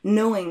Unshin,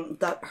 knowing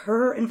that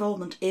her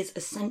involvement is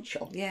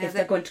essential if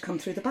they're going to come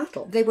through the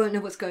battle. They won't know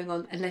what's going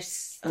on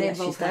unless they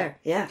involve she's there. her.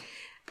 Yeah.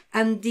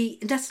 And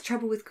that's the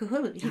trouble with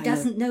Cuchulainn. He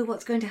doesn't know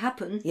what's going to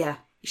happen. Yeah.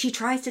 She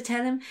tries to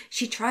tell him.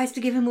 She tries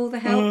to give him all the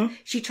help.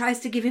 She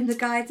tries to give him the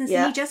guidance,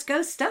 and he just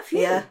goes, "Stuff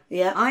you.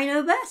 Yeah. I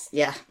know best."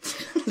 Yeah.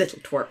 Little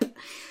twerp.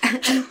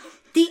 And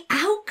the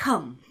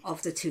outcome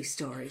of the two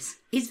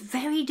stories is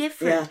very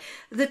different.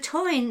 The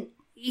Táin,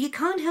 you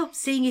can't help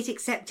seeing it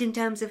except in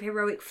terms of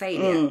heroic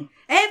failure.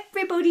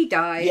 Everybody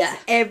dies.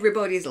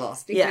 Everybody's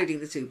lost, including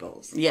the two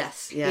bulls.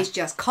 Yes, yeah. It's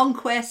just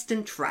conquest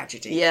and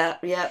tragedy.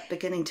 Yeah,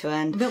 beginning to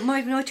end. But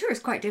Moytura is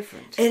quite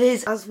different. It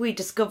is, as we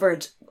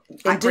discovered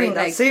in At doing great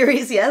that length.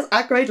 series,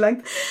 at great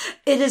length.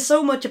 It is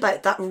so much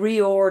about that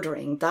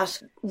reordering,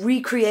 that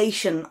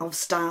recreation of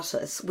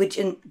status, which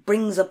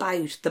brings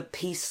about the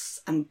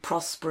peace and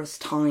prosperous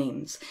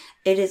times.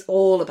 It is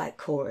all about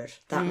court,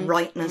 that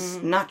rightness,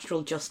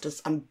 natural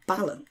justice and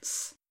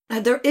balance. Now,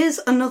 there is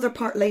another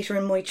part later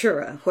in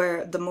Moytura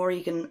where the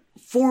Morrigan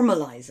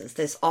formalises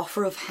this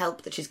offer of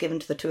help that she's given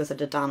to the Tuatha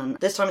De Danann.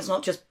 This time it's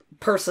not just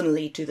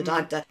personally to the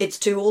Dagda, it's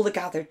to all the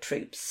gathered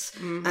troops.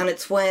 And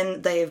it's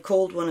when they have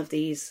called one of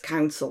these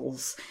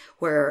councils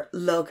where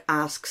Lug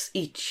asks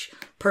each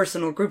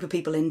person or group of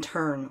people in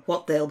turn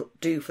what they'll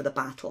do for the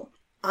battle.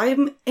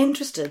 I'm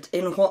interested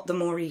in what the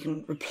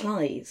Morrigan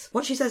replies.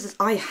 What she says is,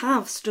 "I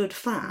have stood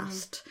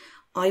fast.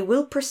 I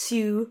will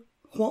pursue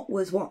what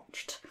was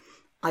watched.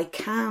 I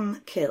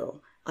can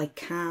kill. I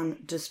can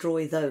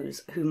destroy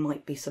those who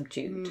might be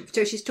subdued."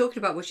 So she's talking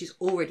about what she's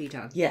already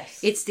done. Yes.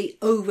 It's the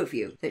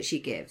overview that she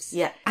gives.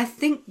 Yeah. I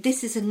think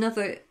this is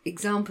another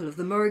example of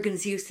the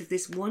Morrigan's use of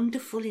this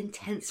wonderful,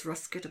 intense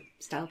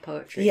Ruskin-style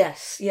poetry.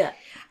 Yes, yeah.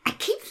 I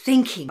keep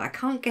thinking, I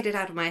can't get it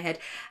out of my head,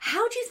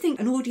 how do you think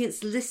an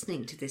audience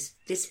listening to this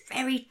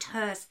very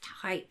terse,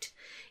 tight,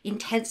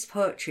 intense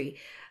poetry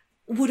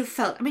would have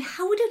felt? I mean,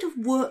 how would it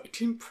have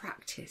worked in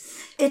practice?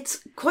 It's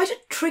quite a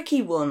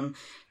tricky one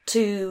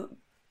to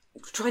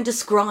try and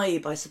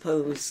describe, I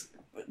suppose,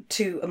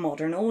 to a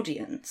modern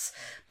audience,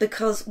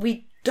 because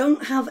we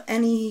don't have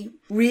any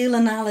real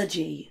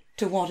analogy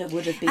to what it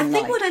would have been I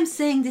think like. what I'm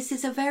saying, this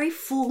is a very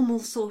formal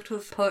sort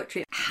of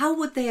poetry. How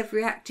would they have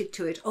reacted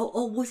to it?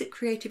 Or was it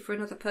created for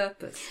another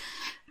purpose?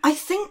 I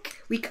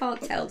think... We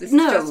can't tell. This is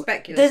just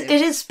speculative.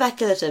 It is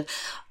speculative.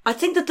 I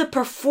think that the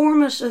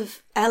performative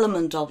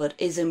element of it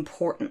is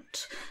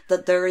important.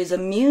 That there is a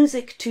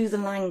music to the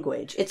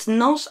language. It's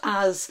not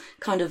as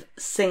kind of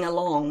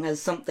sing-along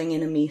as something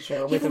in a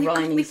metre with a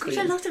rhyming We've scheme.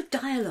 got a lot of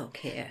dialogue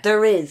here.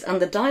 There is.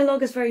 And the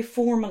dialogue is very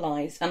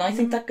formalised. And I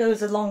think that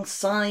goes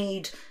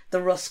alongside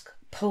the Rusk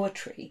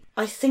poetry.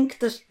 I think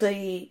that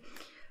the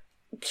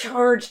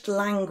charged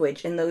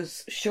language in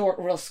those short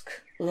Rusk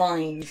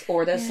lines,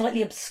 or they're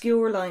slightly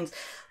obscure lines,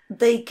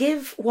 they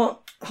give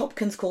what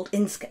Hopkins called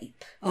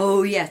inscape.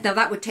 Oh, yes. Now,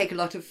 that would take a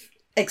lot of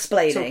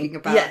Explaining. talking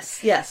about.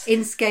 Yes.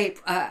 Inscape,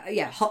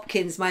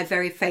 Hopkins, my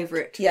very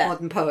favourite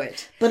modern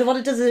poet. But what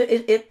it does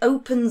is it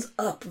opens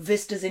up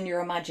vistas in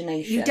your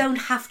imagination. You don't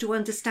have to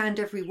understand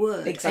every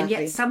word. Exactly.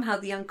 And yet somehow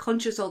the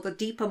unconscious or the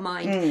deeper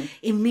mind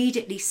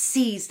immediately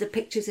sees the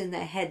pictures in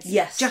their heads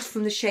just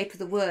from the shape of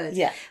the words.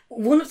 Yeah.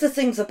 One of the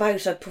things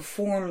about a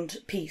performed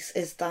piece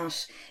is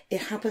that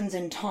it happens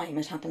in time.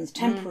 It happens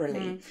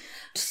temporarily.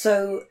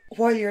 So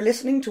while you're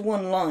listening to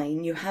one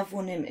line, you have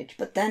one image.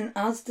 But then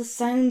as the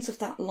sounds of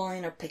that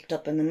line are picked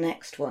up in the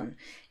next one,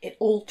 it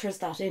alters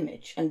that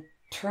image and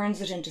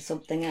turns it into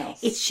something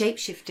else. It's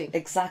shape-shifting.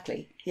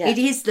 Exactly. Yeah. It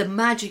is the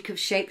magic of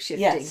shape-shifting.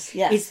 Yes.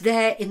 It's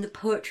there in the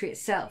poetry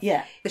itself.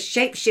 Yeah. The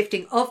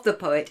shape-shifting of the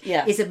poet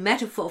is a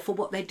metaphor for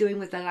what they're doing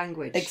with their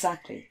language.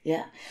 Exactly,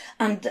 yeah.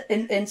 And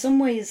in some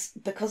ways,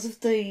 because of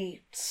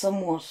the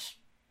somewhat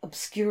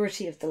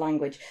obscurity of the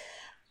language,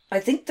 I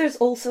think there's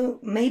also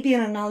maybe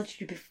an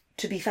analogy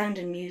to be found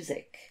in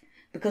music.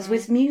 Because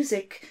with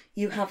music,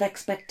 you have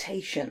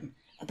expectation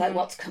about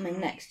what's coming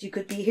next. You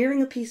could be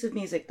hearing a piece of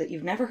music that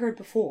you've never heard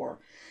before,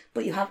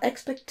 but you have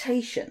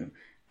expectation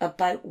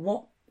about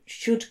what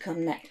should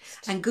come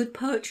next. And good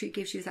poetry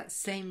gives you that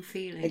same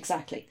feeling.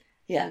 Exactly,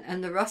 yeah.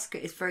 And the Rusk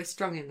is very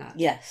strong in that.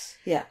 Yes,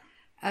 yeah.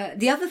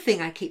 The other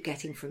thing I keep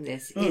getting from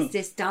this is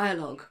this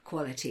dialogue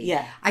quality.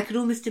 Yeah. I could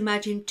almost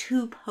imagine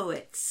two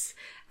poets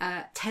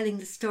telling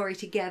the story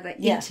together,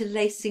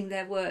 interlacing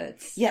their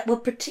words. Yeah, well,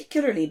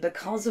 particularly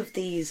because of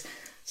these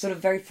sort of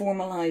very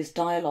formalised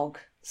dialogue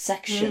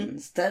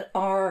sections that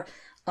are,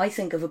 I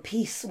think, of a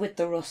piece with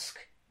the Rusk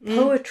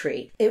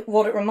poetry.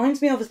 What it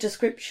reminds me of is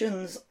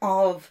descriptions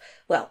of,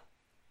 well,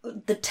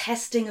 the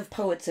testing of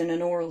poets in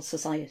an oral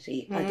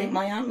society. I think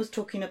my aunt was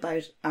talking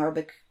about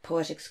Arabic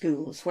poetic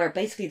schools, where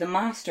basically the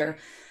master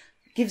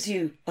gives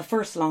you a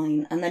first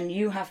line and then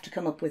you have to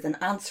come up with an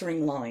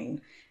answering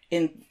line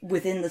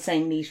within the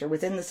same metre,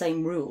 within the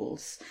same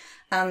rules.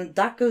 And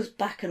that goes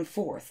back and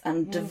forth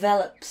and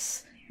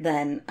develops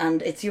then,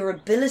 and it's your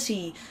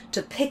ability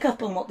to pick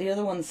up on what the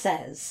other one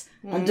says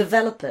and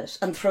develop it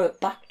and throw it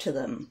back to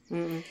them,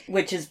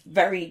 which is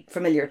very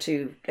familiar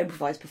to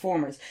improvised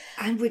performers.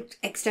 And with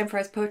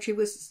extemporised poetry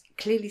was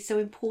clearly so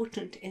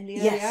important in the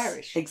early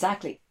Irish.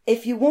 Exactly.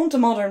 If you want a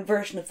modern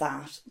version of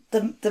that,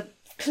 the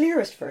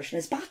clearest version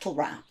is battle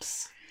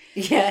raps.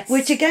 Yes.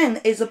 Which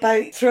again is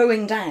about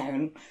throwing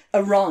down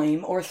a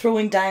rhyme or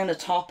throwing down a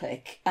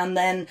topic and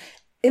then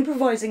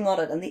improvising on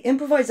it. And the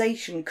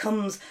improvisation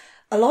comes,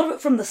 a lot of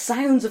it, from the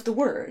sounds of the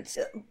words.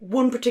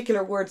 One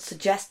particular word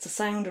suggests a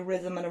sound, a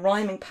rhythm and a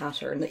rhyming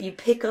pattern that you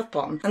pick up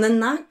on. And then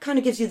that kind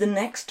of gives you the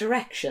next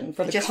direction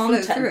for the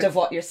content of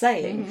what you're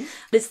saying.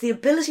 It's the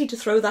ability to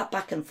throw that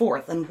back and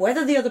forth and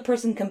whether the other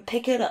person can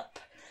pick it up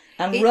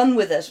and run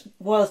with it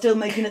while still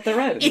making it their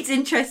own. It's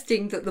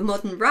interesting that the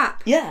modern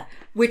rap,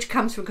 which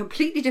comes from a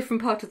completely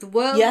different part of the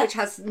world, which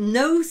has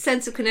no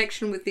sense of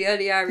connection with the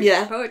early Irish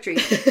poetry,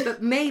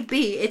 but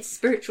maybe its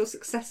spiritual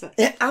successor.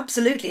 Yeah,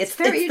 absolutely. It's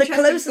the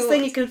closest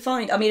thing you can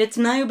find. I mean, it's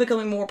now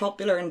becoming more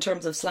popular in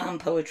terms of slam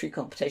poetry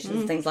competitions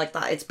and things like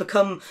that. It's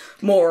become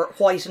more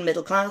white and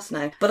middle class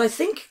now. But I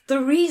think the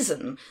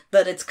reason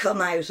that it's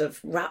come out of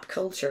rap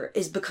culture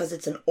is because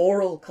it's an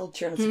oral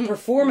culture and it's a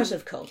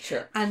performative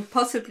culture. And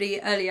possibly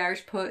early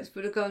Irish poets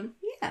would have gone,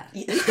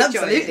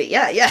 absolutely,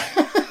 yeah.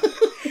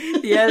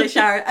 The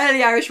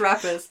early Irish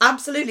rappers.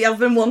 Absolutely, I've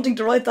been wanting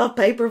to write that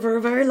paper for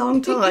a very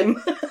long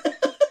time.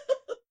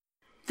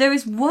 There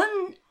is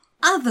one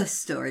other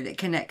story that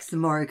connects the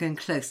Morrigan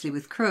closely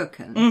with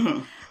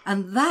Cruachan,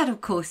 and that,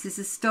 of course, is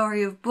the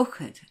story of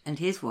Buchad and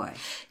his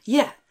wife.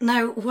 Yeah.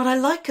 Now, what I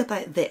like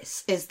about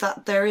this is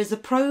that there is a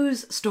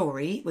prose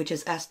story, which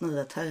is Esna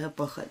le Tuatha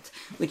Buchad,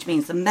 which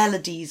means the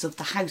melodies of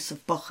the house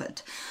of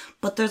Buchad.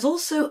 But there's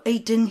also a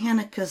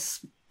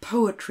Dinhenicus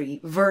poetry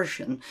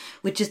version,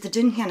 which is the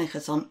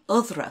Dinhenicus on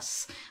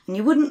Uthras. And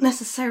you wouldn't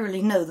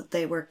necessarily know that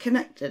they were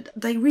connected.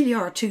 They really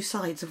are two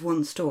sides of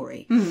one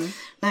story.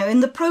 Now, in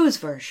the prose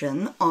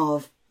version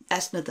of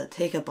Esna le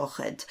Tuatha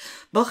Buchad,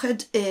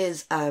 Buchad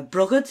is a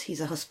brugad,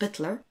 he's a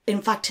hospitaller.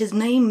 In fact, his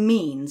name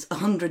means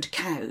 100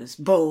 cows.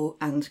 Bo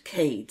and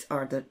Cade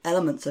are the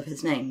elements of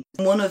his name.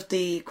 One of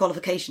the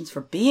qualifications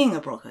for being a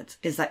brugad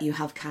is that you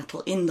have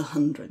cattle in the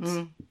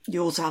hundreds.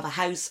 You also have a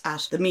house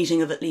at the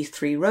meeting of at least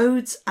 3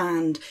 roads,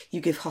 and you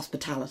give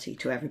hospitality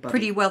to everybody.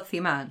 Pretty wealthy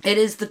man. It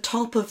is the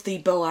top of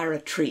the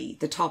Boara tree,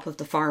 the top of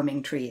the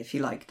farming tree, if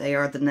you like. They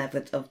are the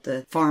Nevid of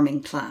the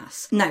farming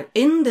class. Now,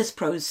 in this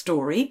prose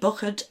story,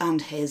 Buchad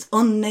and his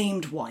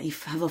unnamed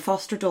wife have a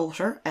foster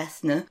daughter,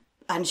 Ethna,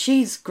 and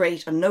she's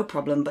great and no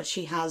problem, but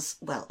she has,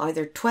 well,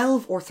 either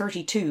 12 or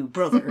 32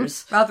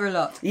 brothers. Rather a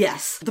lot.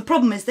 Yes. The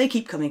problem is they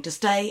keep coming to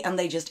stay and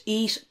they just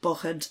eat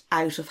Buchad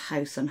out of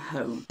house and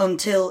home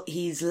until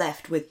he's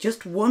left with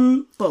just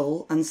 1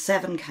 bull and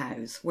 7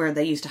 cows, where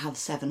they used to have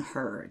 7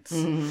 herds.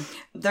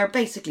 They're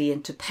basically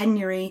into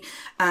penury,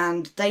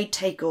 and they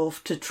take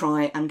off to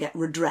try and get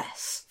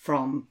redress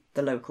from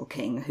the local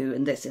king, who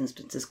in this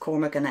instance is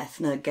Cormac and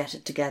Ethna, get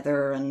it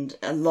together, and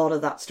a lot of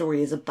that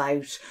story is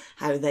about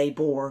how they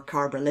bore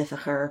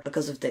Carbralificher.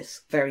 Because of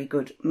this very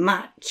good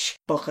match,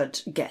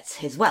 Buchad gets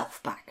his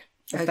wealth back.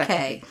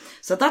 Okay.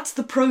 So that's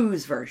the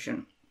prose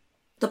version.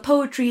 The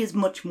poetry is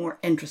much more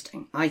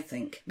interesting, I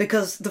think,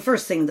 because the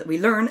first thing that we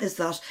learn is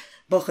that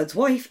Buchad's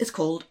wife is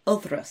called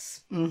Uthras.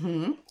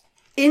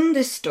 In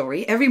this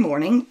story, every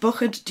morning,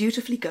 Buchad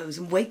dutifully goes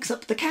and wakes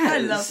up the cows. I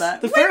love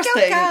that. The Wake first up,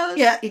 thing, cows!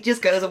 yeah, he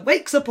just goes and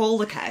wakes up all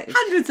the cows.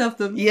 Hundreds of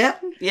them. Yeah,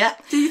 yeah.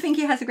 Do you think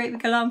he has a great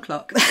big alarm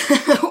clock?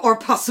 Or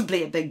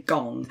possibly a big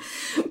gong.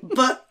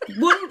 But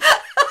one...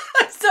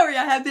 Sorry,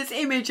 I have this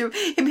image of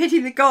him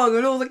hitting the gong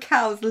and all the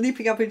cows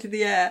leaping up into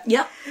the air.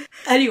 Yep.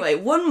 Anyway,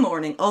 one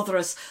morning,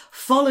 Uthras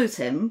follows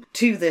him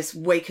to this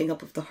waking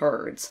up of the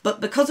herds. But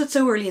because it's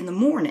so early in the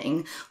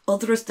morning,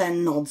 Uthras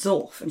then nods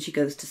off and she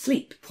goes to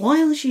sleep.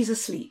 While she's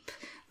asleep,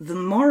 the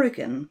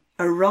Morrigan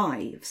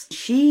arrives.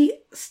 She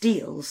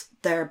steals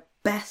their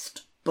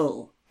best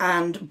bull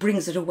and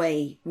brings it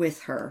away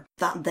with her.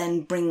 That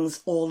then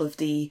brings all of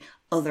the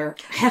other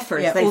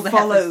heifers. Yeah, They all the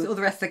follow... heifers, all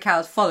the rest of the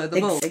cows follow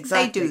the bull.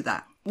 Exactly. They do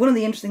that. One of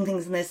the interesting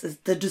things in this is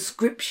the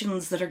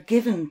descriptions that are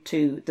given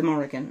to the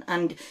Morrigan,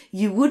 and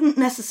you wouldn't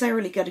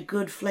necessarily get a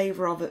good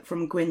flavour of it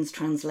from Gwyn's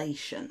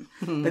translation,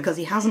 because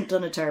he hasn't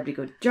done a terribly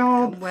good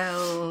job.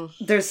 Well,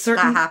 There's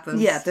certain, that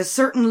happens. Yeah, there's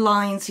certain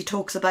lines he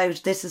talks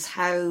about, this is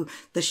how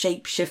the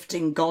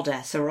shape-shifting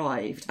goddess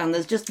arrived, and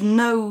there's just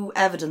no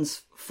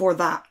evidence for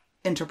that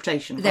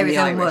interpretation from they're the his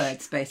own Irish.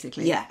 words,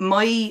 basically. Yeah,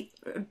 my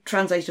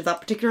translation of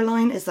that particular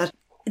line is that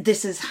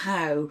this is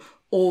how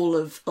all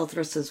of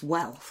Uthras's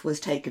wealth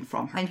was taken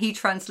from her And he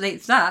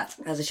translates that.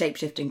 as a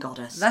shape-shifting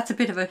goddess. That's a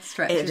bit of a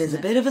stretch, It is isn't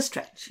a bit of a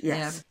stretch,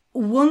 yes.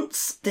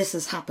 Once this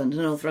has happened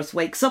and Uthras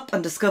wakes up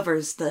and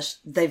discovers that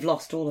they've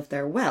lost all of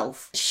their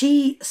wealth,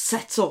 she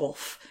sets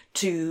off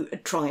to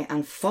try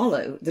and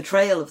follow the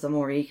trail of the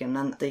Morrigan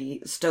and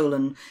the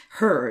stolen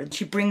herd.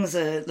 She brings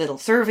a little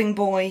serving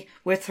boy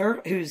with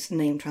her, whose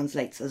name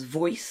translates as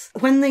voice.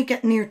 When they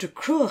get near to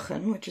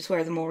Cruachan, which is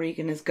where the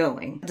Morrigan is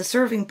going, the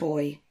serving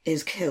boy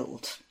is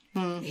killed.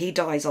 He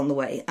dies on the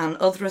way, and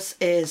Uthras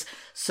is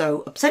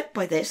so upset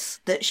by this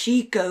that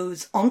she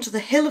goes onto the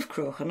hill of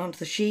Cruachan, onto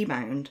the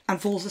she-mound,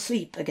 and falls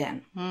asleep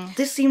again.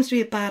 This seems to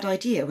be a bad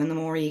idea when the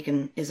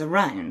Morrigan is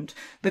around,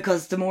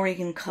 because the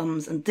Morrigan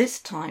comes and this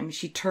time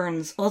she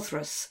turns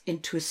Uthras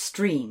into a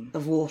stream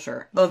of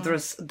water.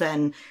 Uthras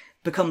then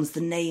becomes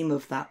the name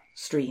of that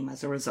stream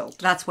as a result.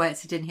 That's why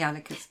it's a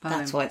Dinhianicus poem.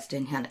 That's why it's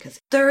Dinhianicus.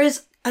 There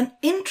is an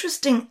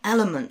interesting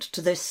element to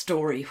this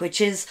story,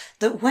 which is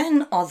that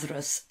when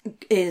Uthras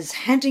is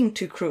heading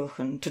to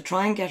Cruachan to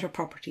try and get her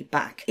property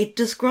back, it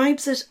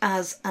describes it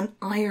as an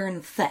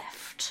iron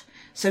theft.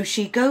 So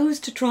she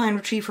goes to try and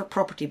retrieve her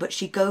property, but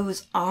she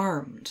goes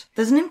armed.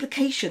 There's an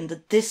implication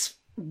that this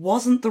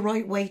wasn't the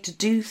right way to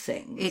do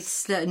things.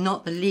 It's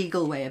not the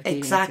legal way of dealing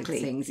Exactly.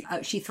 with things.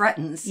 She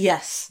threatens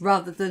Yes.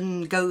 rather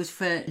than goes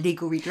for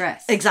legal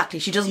redress. Exactly.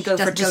 She doesn't go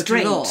for Doesn't go to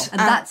distraint. law. And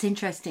that's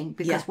interesting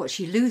because yeah. what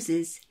she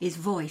loses is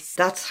voice.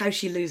 That's how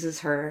she loses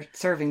her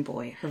serving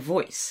boy, her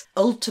voice.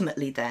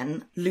 Ultimately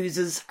then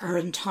loses her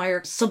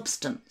entire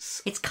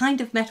substance. It's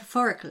kind of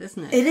metaphorical,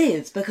 isn't it? It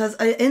is, because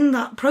in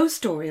that prose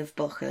story of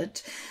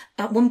Buchad,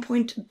 at one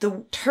point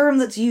the term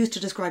that's used to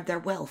describe their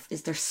wealth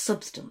is their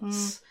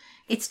substance.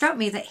 It struck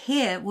me that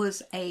here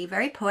was a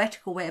very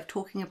poetical way of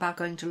talking about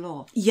going to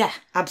law. Yeah,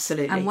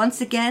 absolutely. And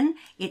once again,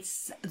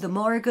 it's the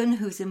Morrigan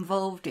who's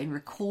involved in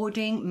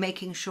recording,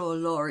 making sure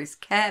law is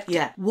kept,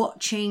 Yeah.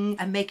 watching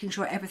and making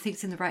sure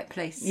everything's in the right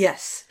place.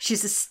 Yes.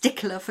 She's a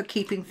stickler for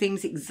keeping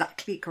things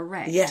exactly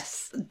correct.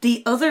 Yes.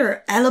 The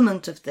other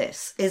element of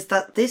this is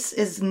that this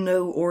is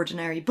no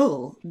ordinary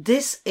bull.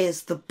 This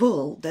is the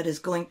bull that is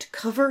going to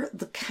cover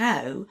the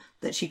cow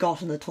that she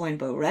got in the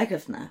Toynbee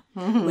Regavna,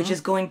 which is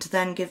going to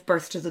then give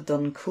birth to the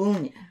Dun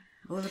Coolnia.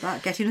 All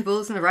about getting the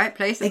bulls in the right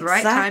place at the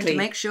right time Exactly. to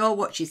make sure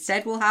what she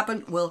said will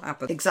happen, will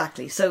happen.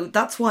 Exactly. So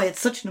that's why it's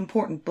such an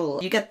important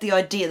bull. You get the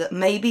idea that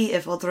maybe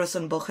if Uthras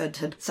and Buchad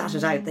had sat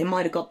it out, they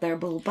might have got their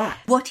bull back.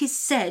 What is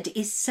said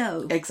is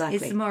so. Exactly.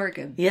 Is the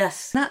Morrigan.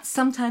 Yes. That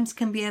sometimes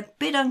can be a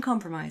bit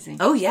uncompromising.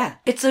 Oh, yeah.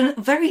 It's a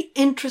very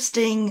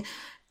interesting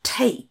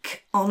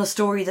take on a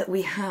story that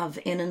we have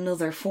in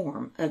another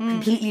form, a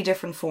completely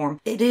different form.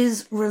 It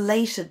is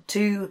related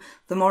to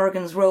the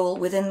Morrigan's role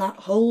within that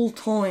whole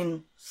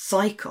Táin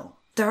cycle.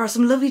 There are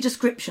some lovely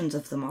descriptions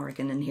of the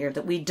Morrigan in here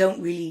that we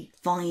don't really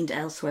find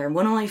elsewhere. And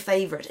one of my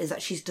favourite is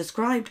that she's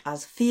described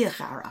as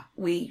Fiachara.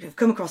 We have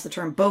come across the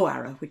term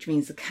Boara, which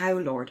means the cow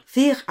lord.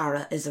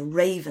 Fiachara is a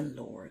raven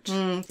lord.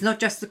 It's not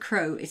just the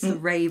crow, it's the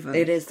raven.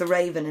 It is the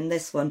raven in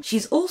this one.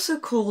 She's also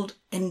called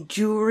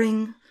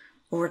enduring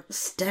or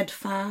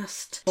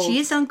steadfast. She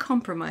is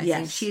uncompromising.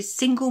 Yes. She is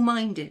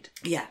single-minded.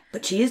 Yeah,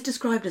 but she is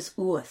described as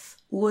Uath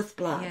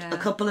Blad. Yeah. A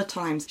couple of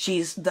times.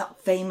 She's that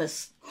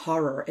famous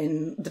horror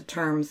in the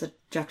terms that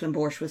Jacqueline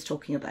Borsch was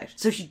talking about.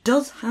 So she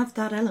does have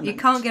that element. You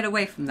can't get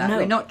away from that. No.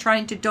 We're not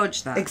trying to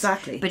dodge that.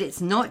 Exactly. But it's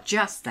not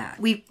just that.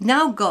 We've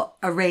now got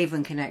a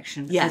raven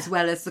connection, Yeah. as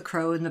well as the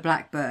crow and the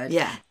blackbird.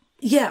 Yeah.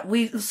 Yeah,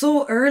 we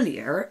saw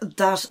earlier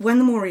that when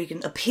the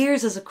Morrigan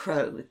appears as a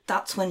crow,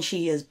 that's when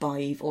she is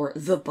Baive or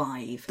the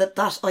Baive.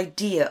 That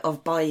idea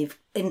of Baive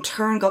in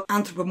turn got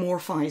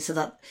anthropomorphized so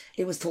that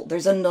it was thought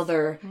there's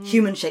another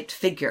human-shaped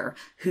figure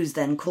who's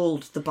then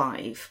called the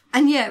Baive.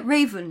 And yet,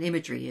 raven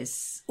imagery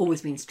has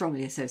always been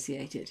strongly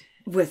associated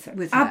With her.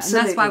 with her. Absolutely.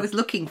 And that's why I was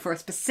looking for a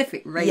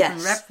specific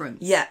raven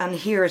reference. Yeah, and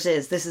here it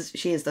is.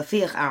 She is the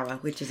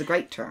Fiachara, which is a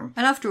great term.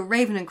 And after all,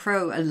 raven and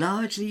crow are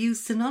largely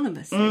used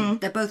synonymously.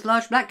 They're both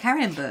large black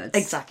carrion birds.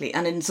 Exactly,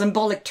 and in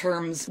symbolic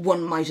terms,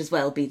 one might as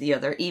well be the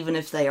other, even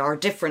if they are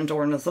different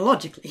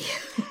ornithologically.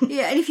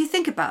 Yeah, and if you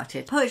think about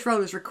it, poet's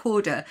role as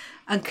recorder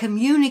and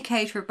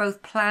communicator of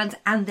both plans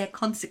and their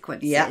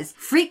consequences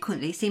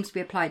frequently seems to be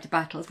applied to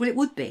battles. Well, it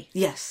would be.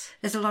 Yes.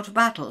 There's a lot of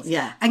battles.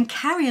 Yeah. And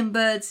carrion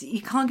birds,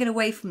 you can't get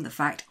away from the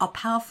fact, are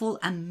powerful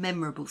and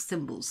memorable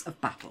symbols of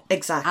battle.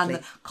 Exactly. And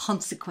the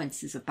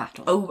consequences of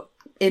battle. Oh,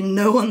 in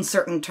no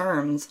uncertain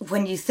terms,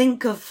 when you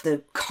think of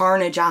the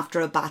carnage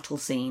after a battle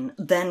scene,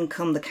 then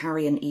come the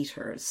carrion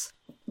eaters.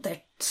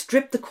 They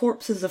strip the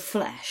corpses of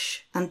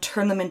flesh and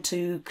turn them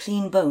into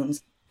clean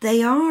bones.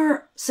 They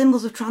are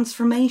symbols of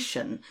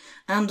transformation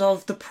and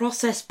of the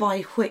process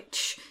by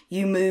which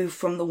you move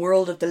from the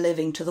world of the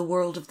living to the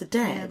world of the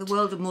dead. Yeah, the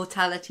world of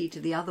mortality to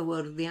the other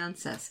world of the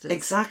ancestors.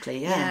 Exactly,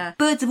 yeah.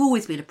 Birds have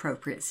always been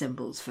appropriate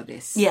symbols for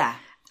this. Yeah.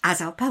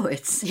 As are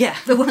poets. Yeah.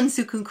 The ones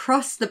who can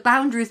cross the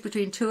boundaries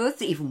between two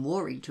earths, even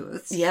warring two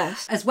earths.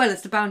 Yes. As well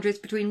as the boundaries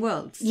between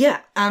worlds. Yeah,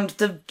 and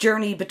the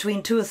journey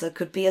between Tuatha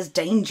could be as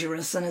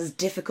dangerous and as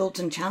difficult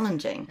and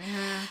challenging.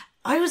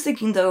 I was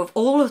thinking, though, of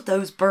all of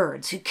those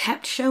birds who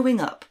kept showing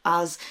up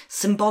as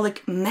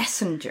symbolic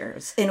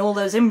messengers in all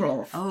those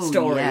Imrolf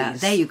stories. Yeah,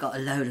 there you got a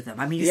load of them.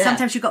 I mean, Yeah.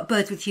 sometimes you've got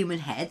birds with human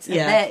heads, and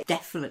Yeah. they're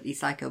definitely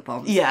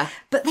psychobombs. Yeah.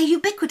 But they're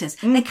ubiquitous.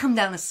 They come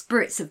down as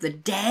spirits of the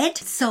dead,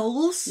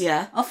 souls.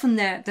 Yeah. Often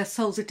they're the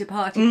souls of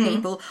departed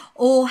people,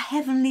 or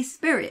heavenly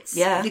spirits.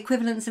 Yeah. The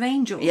equivalents of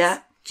angels. Yeah.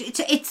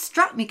 It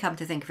struck me, come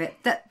to think of it,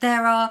 that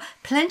there are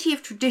plenty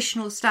of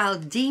traditional style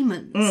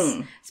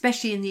demons,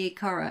 especially in the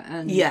Ikora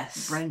and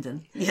Yes.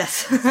 Brendan.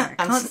 Yes, Sorry,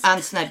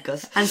 and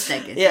Snedgus. And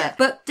Stegers, Yeah.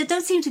 But there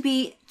don't seem to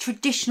be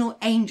traditional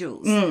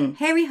angels.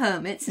 Hairy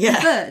hermits and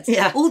Yeah, birds.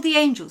 yeah. All the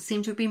angels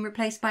seem to have been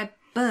replaced by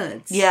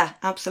birds. Yeah,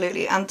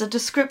 absolutely. And the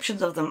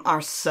descriptions of them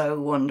are so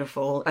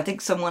wonderful. I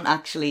think someone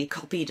actually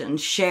copied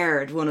and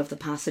shared one of the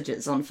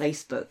passages on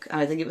Facebook.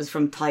 I think it was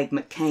from Tig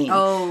McCain.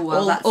 Oh,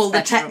 well,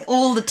 that's special.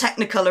 all the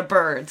Technicolor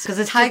birds. Because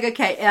it's Tiger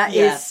Cake, that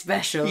Yeah. is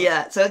special.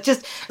 Yeah, so it's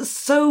just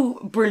so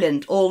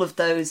brilliant, all of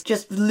those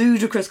just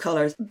ludicrous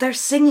colours. Their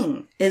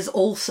singing is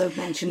also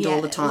mentioned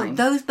all the time.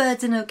 Well, those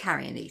birds are no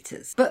carrion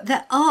eaters. But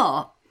there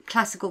are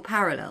classical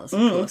parallels, of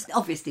course.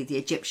 Obviously, the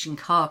Egyptian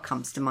car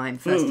comes to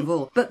mind first of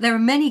all. But there are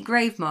many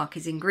grave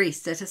markers in Greece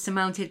that are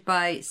surmounted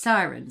by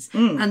sirens.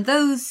 And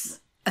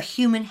those are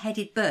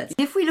human-headed birds.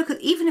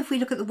 Even if we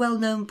look at the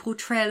well-known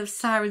portrayal of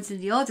sirens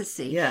in the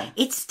Odyssey,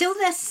 it's still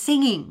their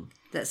singing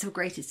that's of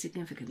greatest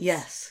significance.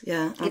 Yes,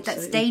 yeah, absolutely.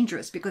 That's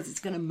dangerous because it's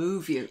going to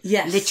move you.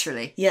 Yes.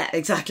 Literally. Yeah,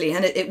 exactly.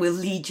 And it will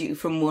lead you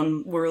from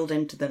one world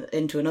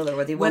into another,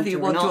 whether you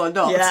want to or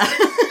not. Yeah.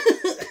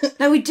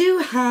 Now, we do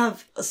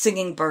have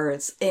singing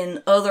birds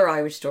in other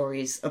Irish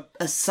stories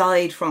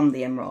aside from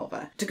the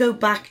Imralva. To go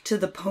back to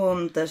the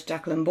poem that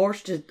Jacqueline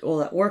Borsch did all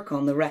that work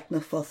on, the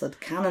Rekna Futhad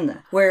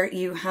Canana, where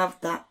you have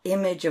that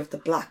image of the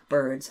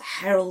blackbirds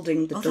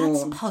heralding the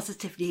dawn. That's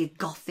positively a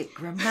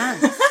gothic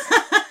romance.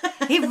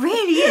 It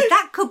really is.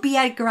 That could be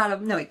Edgar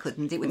Allan. No, it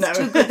couldn't. It was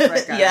too good for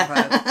Edgar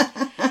Allan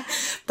Poe.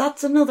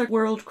 That's another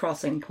world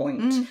crossing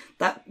point,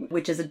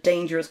 which is a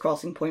dangerous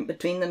crossing point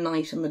between the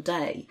night and the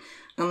day.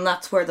 And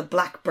that's where the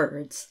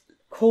blackbirds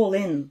call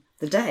in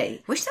the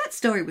day. Wish that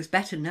story was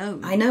better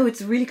known. I know,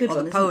 it's a really good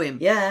one. A poem.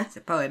 Yeah. It's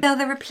a poem. Now,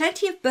 there are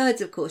plenty of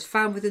birds, of course,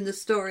 found within the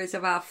stories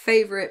of our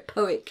favourite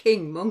poet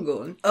king,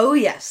 Mungorn. Oh,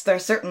 yes, there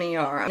certainly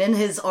are. In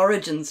his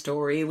origin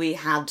story, we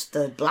had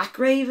the black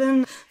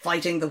raven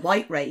fighting the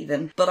white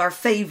raven. But our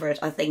favourite,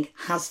 I think,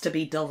 has to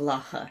be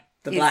Dovlacha,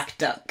 the black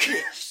duck.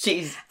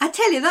 She's I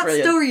tell you, that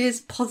brilliant. story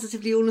is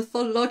positively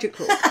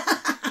ornithological.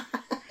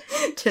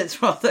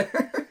 Tis rather.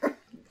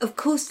 Of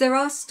course, there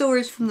are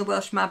stories from the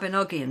Welsh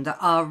Mabinogion that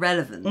are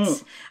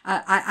relevant.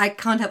 I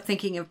can't help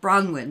thinking of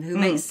Branwen, who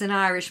makes an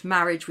Irish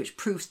marriage which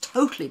proves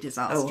totally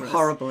disastrous. Oh,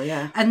 horrible,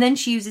 yeah. And then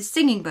she uses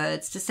singing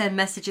birds to send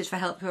messages for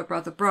help to her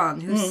brother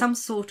Bran, who's some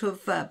sort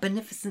of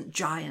beneficent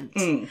giant.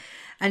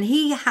 And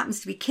he happens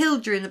to be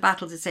killed during the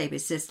battle to save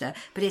his sister,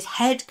 but his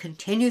head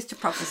continues to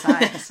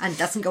prophesy and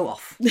doesn't go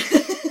off.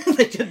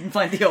 They didn't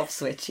find the off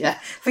switch, yeah.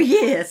 For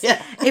years.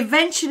 Yeah.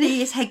 Eventually,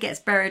 his head gets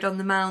buried on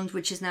the mound,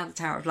 which is now the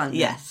Tower of London.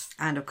 Yes.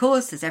 And of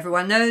course, as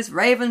everyone knows,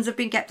 ravens have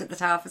been kept at the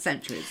tower for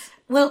centuries.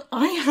 Well,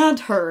 I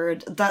had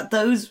heard that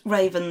those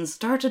ravens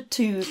started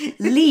to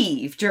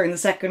leave during the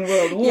Second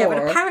World War. Yeah,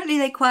 but apparently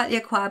they quietly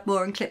acquired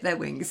more and clipped their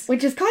wings.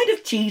 Which is kind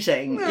of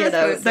cheating, Well, you I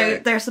know. suppose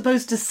so. They're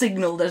supposed to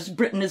signal that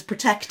Britain is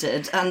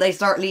protected, and they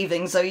start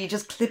leaving, so you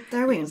just clip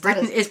their wings.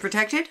 Britain is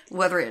protected,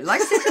 whether it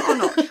likes it or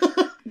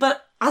not.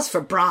 But as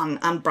for Bran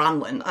and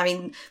Branwen, I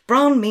mean,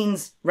 Bran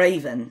means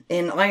raven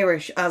in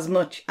Irish as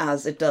much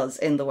as it does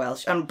in the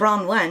Welsh, and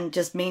Branwen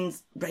just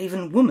means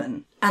raven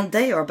woman. And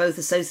they are both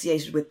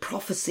associated with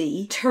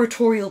prophecy,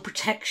 territorial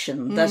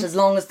protection, that as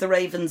long as the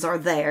ravens are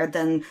there,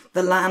 then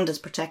the land is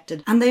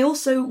protected. And they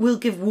also will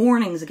give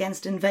warnings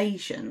against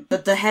invasion,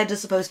 that the head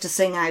is supposed to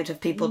sing out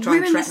if people try We're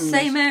and in the threaten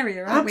same it.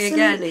 area, aren't we,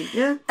 Absolutely, again?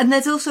 yeah. And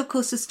there's also, of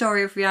course, the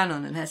story of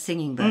Rhiannon and her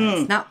singing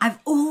birds. Now, I've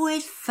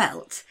always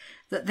felt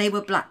that they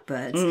were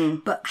blackbirds,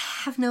 but I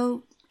have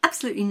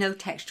absolutely no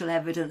textual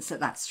evidence that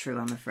that's true,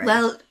 I'm afraid.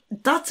 Well,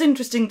 that's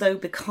interesting though,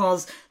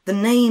 because the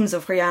names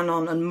of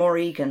Rhiannon and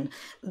Morrigan,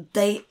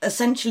 they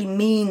essentially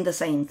mean the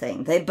same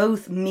thing. They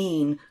both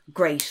mean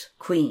great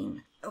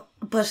queen.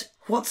 But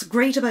what's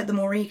great about the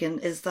Morrigan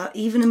is that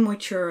even in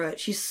Moytura,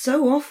 she's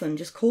so often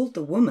just called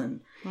the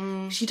woman.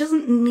 She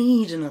doesn't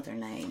need another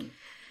name.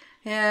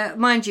 Yeah,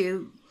 mind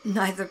you,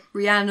 neither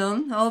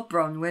Rhiannon or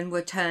Bronwyn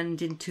were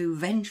turned into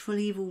vengeful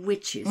evil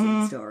witches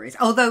in stories.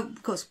 Although,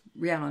 of course,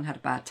 Rhiannon had a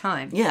bad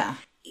time. Yeah.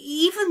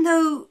 Even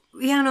though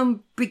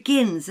Rhiannon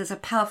begins as a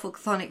powerful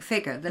chthonic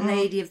figure, the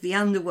lady of the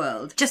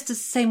underworld, just as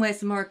the same way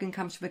as the Morrigan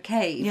comes from a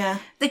cave,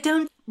 they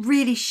don't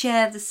really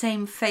share the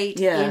same fate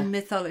in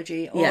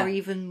mythology or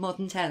even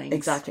modern tellings.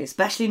 Exactly,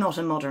 especially not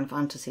in modern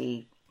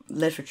fantasy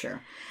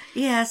literature.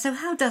 Yeah, so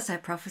how does her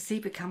prophecy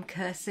become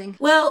cursing?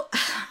 Well,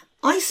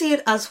 I see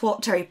it as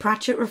what Terry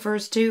Pratchett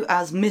refers to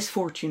as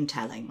misfortune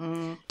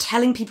telling.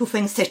 Telling people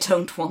things they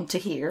don't want to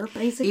hear,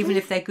 basically. Even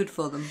if they're good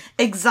for them.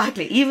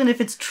 Exactly. Even if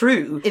it's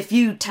true. If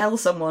you tell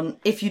someone,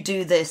 if you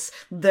do this,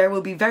 there will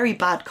be very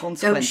bad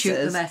consequences. Don't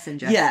shoot the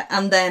messenger. Yeah,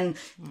 and then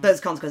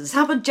those consequences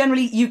happen.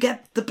 Generally, you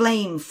get the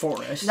blame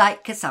for it.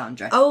 Like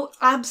Cassandra. Oh,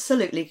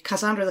 absolutely.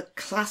 Cassandra, the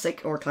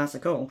classic or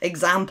classical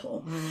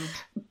example.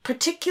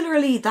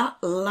 Particularly that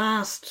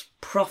last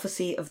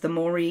prophecy of the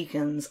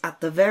Morrigans at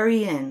the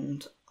very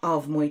end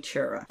of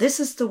Moytura. This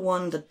is the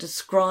one that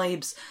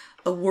describes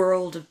a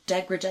world of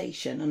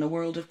degradation and a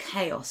world of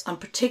chaos, and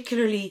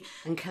particularly...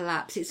 And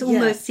collapse. It's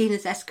almost seen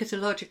as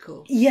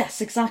eschatological. Yes,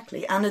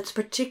 exactly. And it's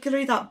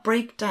particularly that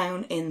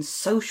breakdown in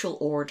social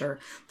order,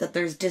 that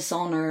there's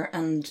dishonour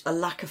and a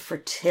lack of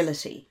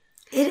fertility.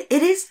 It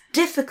is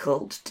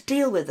difficult to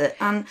deal with it,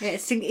 and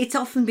it's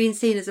often been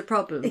seen as a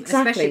problem,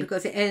 Exactly. especially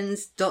because it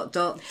ends ...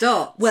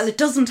 well, it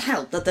doesn't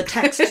help that the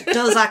text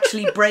does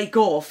actually break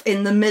off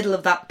in the middle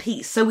of that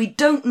piece, so we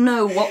don't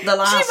know what the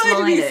last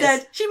line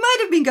is. She might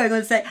have been going on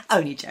to say,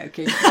 only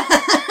joking.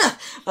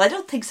 Well, I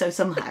don't think so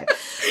somehow.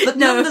 But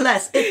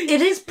nonetheless,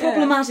 it is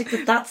problematic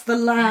that that's the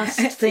last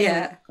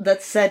thing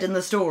that's said in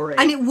the story.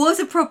 And it was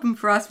a problem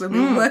for us when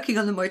we were working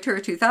on the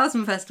Moytura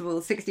 2000 festival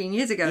 16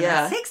 years ago.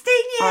 Yeah. Now. 16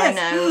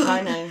 years!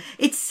 I know.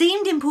 It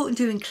seemed important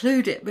to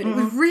include it, but it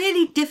was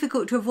really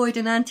difficult to avoid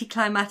an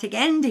anticlimactic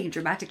ending,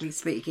 dramatically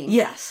speaking.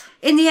 Yes.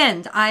 In the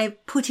end, I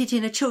put it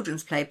in a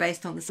children's play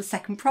based on the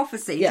second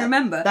prophecy. Do you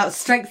remember? That was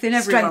Strength in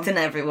Everyone. Strength in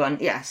Everyone,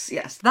 yes.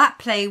 That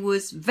play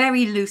was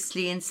very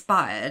loosely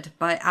inspired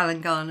by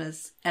Alan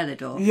Garner's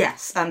Elidor.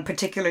 Yes, and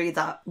particularly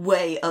that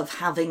way of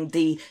having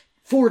the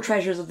four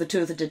treasures of the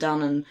Tuatha De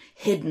Danann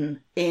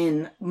hidden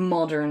in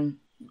modern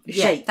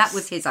shapes. That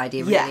was his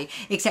idea, really. Yeah.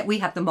 Except we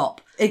had the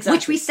mop, Exactly.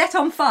 which we set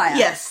on fire.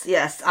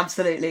 Yes,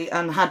 absolutely.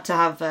 And had to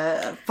have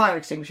a fire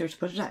extinguisher to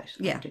put it out,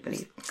 I do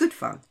believe. Good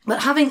fun.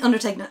 But having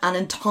undertaken an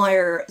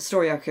entire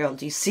story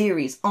archaeology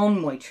series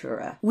on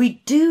Moytura,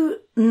 we do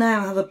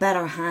now have a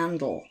better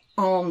handle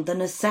on the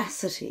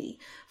necessity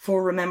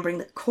for remembering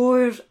that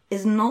Cóir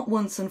is not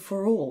once and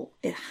for all.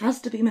 It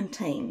has to be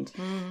maintained.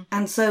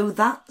 And so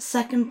that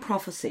second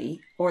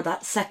prophecy, or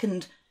that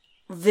second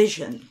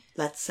vision,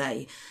 let's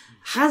say,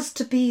 has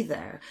to be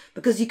there,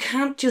 because you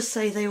can't just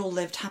say they all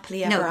lived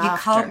happily ever after. No, you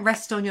can't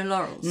rest on your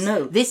laurels.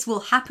 No. This will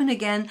happen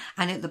again,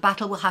 and the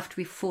battle will have to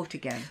be fought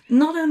again.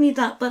 Not only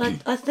that, but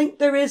I think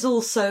there is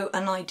also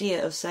an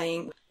idea of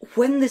saying,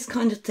 when this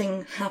kind of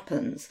thing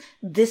happens,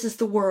 this is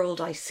the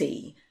world I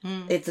see.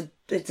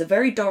 It's a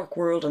very dark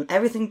world and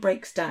everything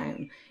breaks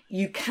down.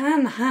 You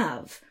can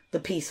have the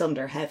peace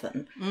under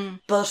heaven,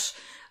 but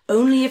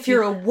only if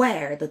you're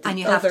aware that the and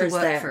you have to other's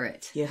work there. for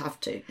it. You have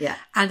to, yeah.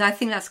 And I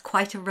think that's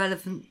quite a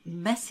relevant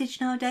message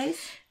nowadays.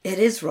 It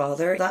is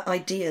rather that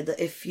idea that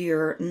if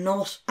you're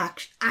not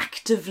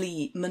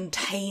actively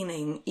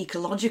maintaining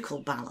ecological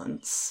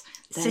balance,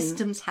 then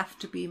systems have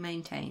to be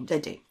maintained. They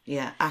do,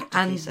 yeah,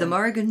 actively. And so. the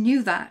Morrigan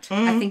knew that.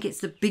 I think it's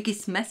the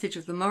biggest message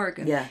of the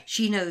Morrigan. Yeah.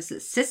 She knows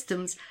that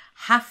systems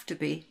have to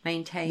be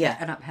maintained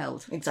and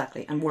upheld.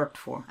 Exactly, and worked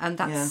for. And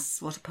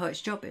that's what a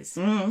poet's job is.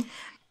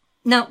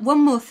 Now, one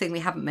more thing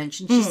we haven't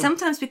mentioned. She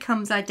sometimes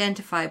becomes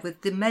identified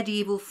with the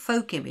medieval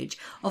folk image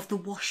of the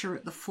washer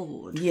at the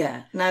ford.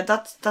 Yeah. Now,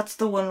 that's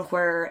the one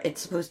where it's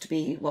supposed to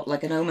be,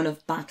 like an omen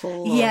of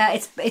battle? Or... Yeah,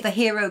 it's if a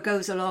hero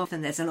goes along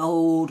and there's an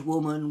old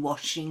woman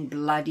washing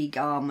bloody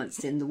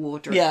garments in the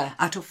water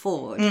at a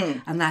ford,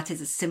 and that is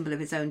a symbol of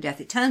his own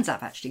death. It turns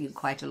up, actually, in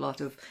quite a lot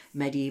of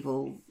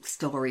medieval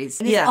stories.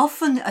 And it's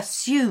often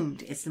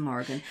assumed it's the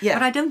Morrigan,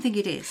 but I don't think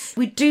it is.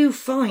 We do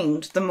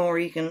find the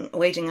Morrigan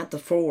waiting at the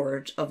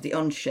ford of the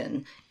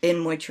Unshin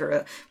in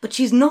Moytura, but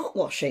she's not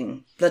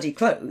washing bloody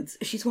clothes,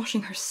 she's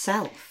washing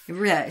herself.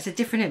 Yeah, it's a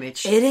different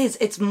image. It is.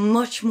 It's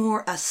much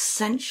more a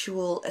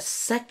sexual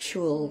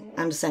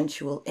and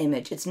sensual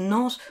image. It's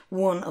not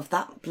one of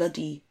that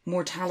bloody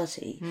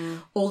mortality,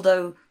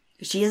 although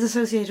she is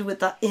associated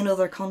with that in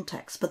other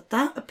contexts. But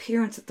that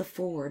appearance at the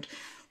ford,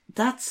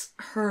 that's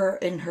her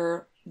in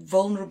her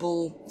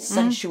vulnerable,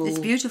 sensual it's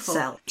beautiful.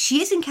 self.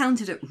 She is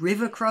encountered at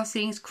river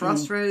crossings,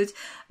 crossroads,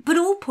 but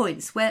all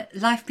points where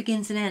life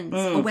begins and ends,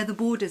 or where the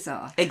borders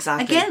are.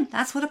 Exactly. Again,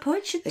 that's what a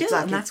poet should do,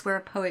 and that's where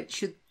a poet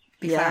should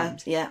be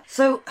found. Yeah.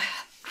 So,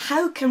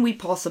 how can we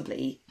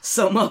possibly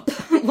sum up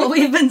what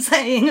we've been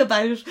saying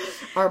about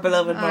our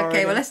beloved Morrigan?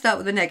 Okay, well, let's start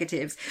with the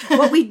negatives.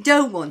 What we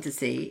don't want to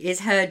see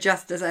is her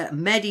just as a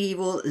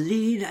medieval,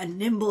 lean and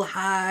nimble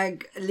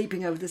hag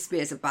leaping over the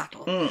spears of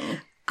battle.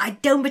 I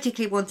don't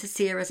particularly want to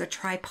see her as a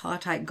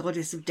tripartite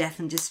goddess of death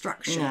and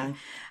destruction. No.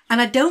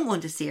 And I don't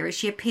want to see her as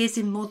she appears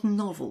in modern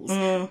novels.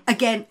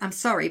 Again, I'm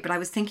sorry, but I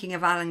was thinking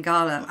of Alan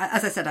Garland.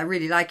 As I said, I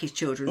really like his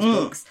children's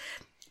books.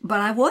 But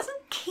I wasn't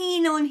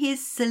keen on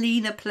his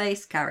Selena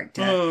Place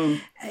character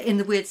in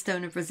The Weird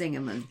Stone of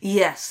Rosingamen.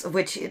 Yes,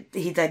 which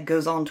he then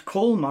goes on to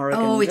call Morrigan.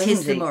 Oh, it is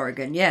doesn't the he?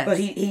 Morrigan, yes. But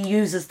he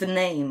uses the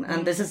name,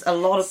 and this is a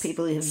lot of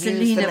people who have used the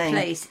Selena name.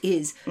 Place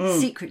is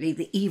secretly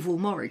the evil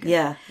Morrigan.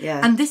 Yeah.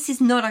 And this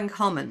is not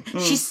uncommon.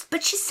 She's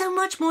so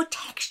much more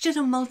textured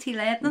and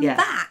multi-layered than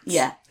that.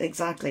 Yeah,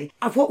 exactly.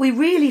 And what we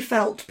really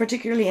felt,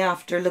 particularly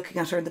after looking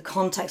at her in the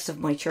context of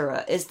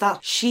Moytura, is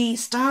that she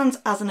stands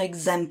as an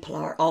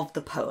exemplar of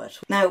the poet.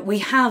 Now, we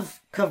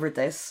have covered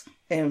this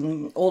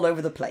all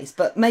over the place,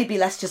 but maybe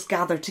let's just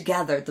gather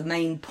together the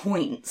main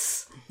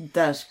points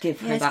that give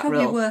her that role.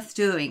 It's probably worth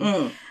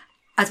doing,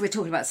 as we're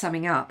talking about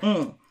summing up.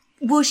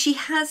 Well, she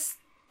has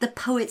the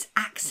poet's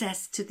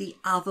access to the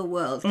other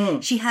world.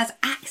 She has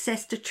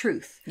access to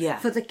truth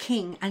for the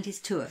king and his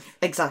Tuath.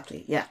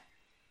 Exactly, yeah.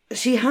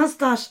 She has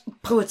that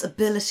poet's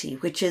ability,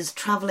 which is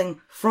travelling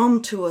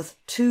from Tuath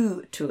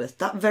to Tuath,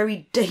 that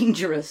very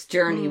dangerous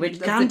journey,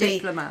 which can be...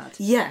 diplomat.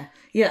 Yeah,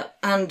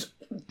 and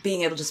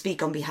being able to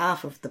speak on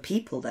behalf of the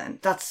people then.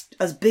 That's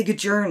as big a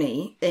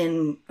journey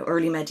in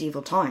early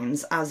medieval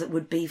times as it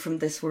would be from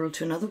this world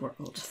to another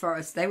world. As far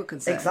as they were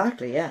concerned.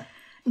 Exactly, yeah.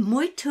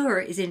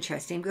 Moytura is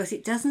interesting because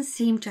it doesn't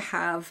seem to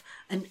have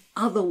an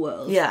other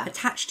world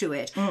attached to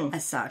it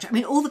as such. I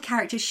mean, all the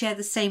characters share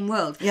the same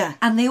world. Yeah.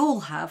 And they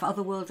all have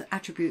other world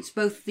attributes,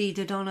 both the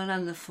Dodonnan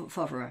and the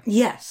Fovera.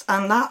 Yes,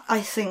 and that, I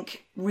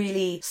think,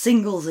 really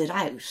singles it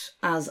out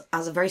as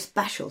a very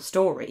special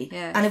story.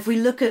 Yeah. And if we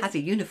look at... It has a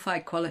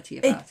unified quality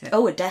about it.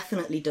 Oh, it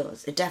definitely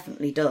does. It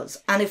definitely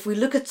does. And if we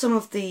look at some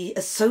of the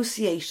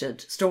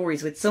associated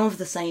stories with some of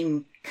the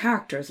same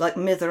characters, like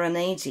Mither and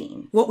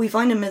Nadine, what we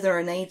find in Mither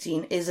and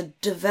Nadine is a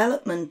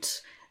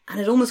development, and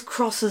it almost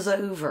crosses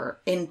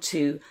over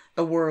into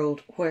a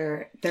world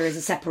where there is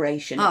a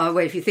separation. Oh,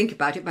 well, if you think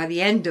about it, by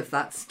the end of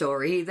that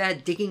story, they're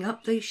digging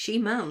up the She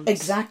Mounds.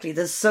 Exactly.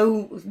 There's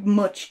so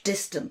much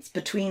distance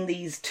between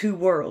these two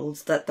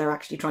worlds that they're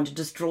actually trying to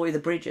destroy the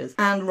bridges.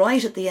 And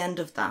right at the end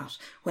of that,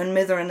 when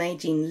Mither and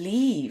Nadine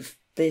leave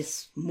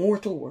this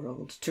mortal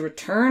world to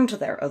return to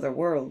their other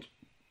world,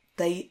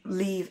 they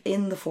leave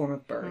in the form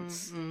of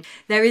birds.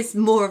 There is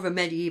more of a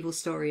medieval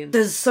story.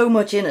 There's so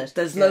much in it.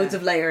 There's loads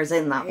of layers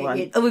in that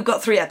one. We've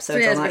got 3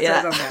 episodes on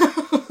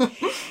that,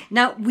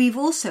 Now, we've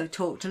also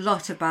talked a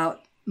lot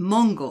about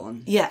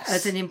Mongorn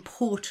as an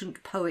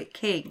important poet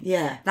king.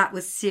 Yeah. That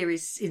was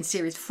in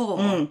series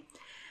 4.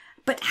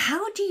 But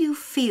how do you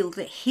feel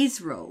that his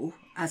role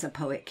as a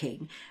poet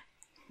king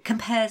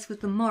compares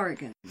with the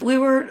Morrigan? We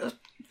were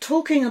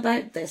talking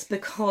about this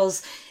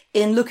because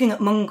in looking at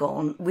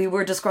Mungorn, we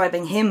were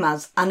describing him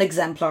as an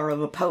exemplar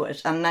of a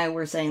poet, and now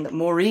we're saying that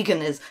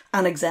Morrigan is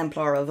an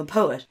exemplar of a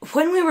poet.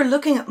 When we were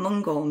looking at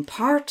Mungorn,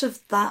 part of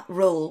that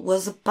role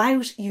was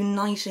about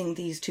uniting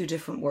these two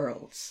different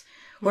worlds.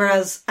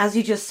 Whereas, as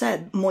you just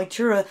said,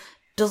 Moytura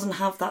doesn't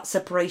have that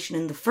separation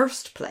in the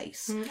first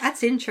place.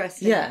 That's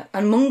interesting. Yeah,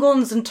 and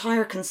Mungorn's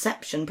entire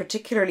conception,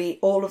 particularly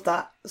all of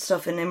that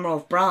stuff in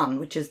Imrov Bran,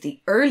 which is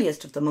the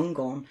earliest of the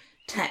Mungorn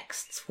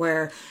texts,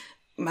 where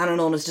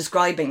Manannán is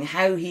describing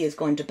how he is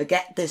going to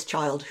beget this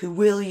child who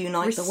will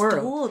unite the world.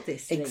 Restore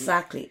this thing.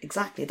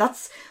 Exactly.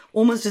 That's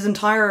almost his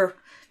entire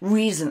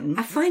reason.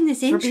 I find this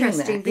for being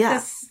interesting there.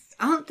 because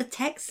aren't the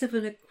texts of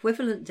an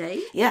equivalent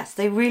date? Yes,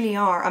 they really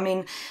are. I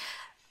mean,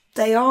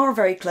 they are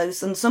very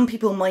close, and some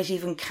people might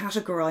even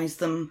categorise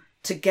them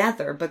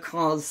together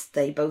because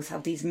they both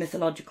have these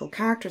mythological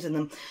characters in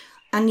them.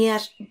 And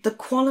yet, the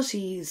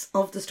qualities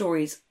of the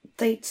stories,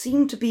 they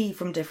seem to be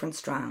from different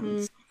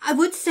strands. I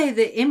would say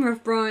that Imre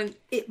of Bron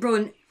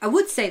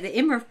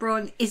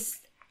is,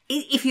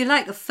 if you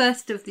like, the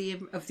first of the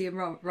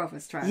Imre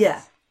strands.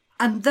 Yeah.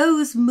 And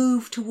those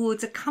move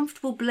towards a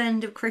comfortable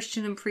blend of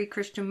Christian and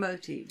pre-Christian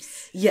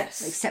motifs.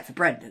 Yes. Except for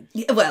Brendan.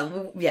 Yeah,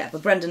 well, yeah,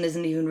 but Brendan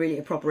isn't even really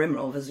a proper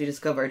Imrov, as we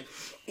discovered.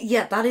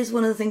 Yeah, that is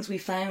one of the things we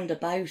found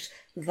about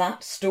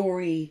that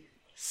story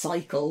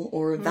cycle,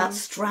 or that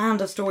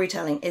strand of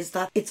storytelling, is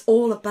that it's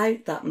all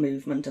about that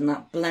movement and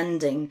that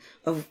blending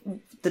of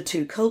the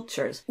two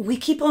cultures. We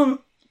keep on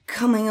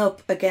coming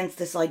up against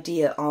this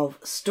idea of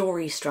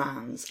story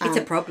strands. It's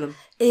a problem.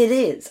 It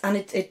is, and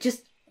it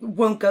just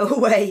won't go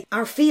away.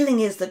 Our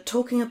feeling is that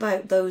talking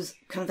about those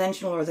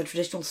conventional or the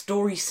traditional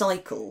story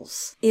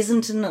cycles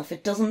isn't enough.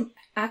 It doesn't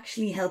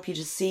actually help you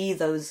to see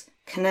those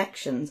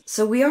connections.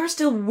 So we are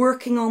still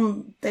working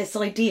on this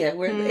idea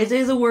where it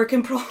is a work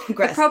in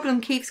progress. The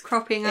problem keeps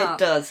cropping up.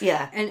 It does,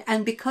 yeah.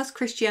 And because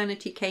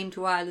Christianity came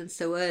to Ireland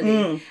so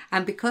early,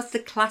 and because the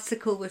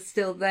classical was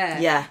still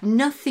there,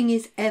 nothing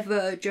is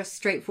ever just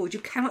straightforward. You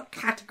cannot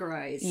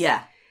categorise.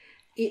 Yeah.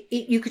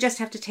 You could just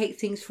have to take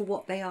things for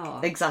what they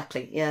are.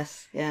 Exactly,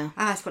 yes, yeah.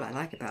 That's what I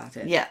like about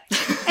it. Yeah.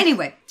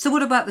 Anyway, so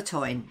what about the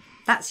Táin?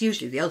 That's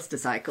usually the Ulster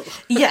cycle.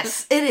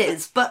 Yes, it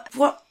is. But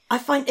what I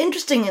find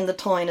interesting in the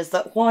Táin is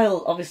that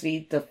while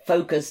obviously the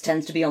focus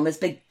tends to be on this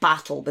big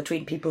battle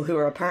between people who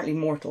are apparently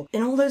mortal,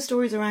 in all those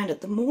stories around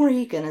it, the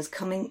Morrigan is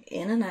coming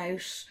in and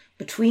out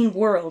between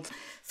worlds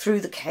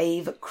through the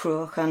cave at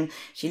Cruach, and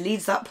she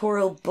leads that poor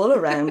old bull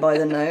around by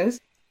the nose.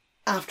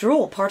 After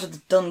all, part of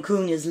the Dun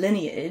Cúlne's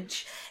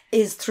lineage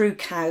is through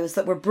cows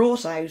that were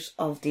brought out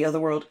of the other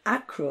world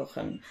at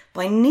Cruachan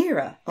by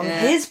Nera on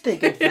his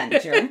big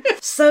adventure.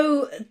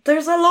 So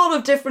there's a lot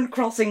of different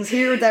crossings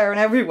here, there and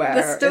everywhere.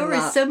 The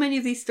stories, so many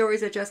of these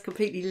stories are just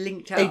completely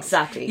linked up.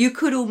 Exactly. You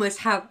could almost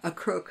have a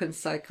Cruachan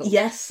cycle.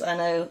 Yes, I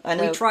know.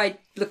 We tried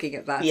looking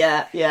at that.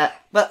 Yeah.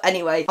 But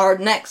anyway, our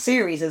next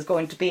series is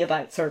going to be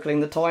about circling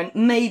the Táin.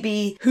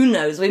 Maybe, who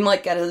knows, we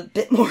might get a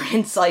bit more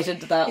insight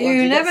into that once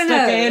we get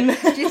stuck in.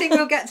 Do you think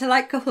we'll get to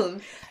like Cahoon?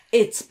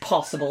 It's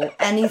possible.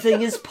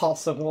 Anything is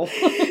possible.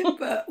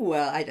 But,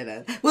 well, I don't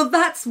know. Well,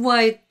 that's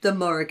why the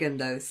Morrigan,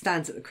 though,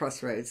 stands at the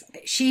crossroads.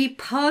 She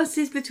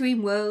passes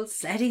between worlds,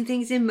 setting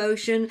things in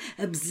motion,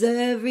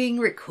 observing,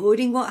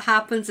 recording what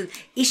happens, and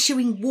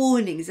issuing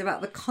warnings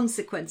about the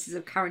consequences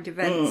of current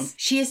events.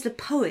 She is the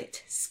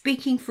poet,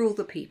 speaking for all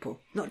the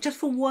people, not just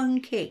for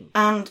one king.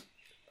 And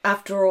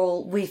after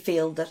all, we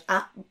feel that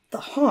at the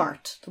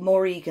heart, the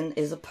Morrigan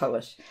is a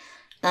poet.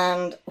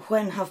 And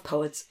when have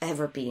poets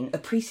ever been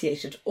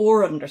appreciated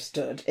or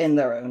understood in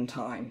their own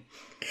time?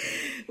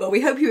 Well,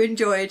 we hope you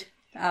enjoyed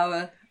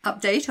our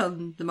update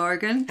on the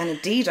Morrigan. And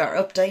indeed our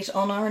update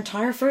on our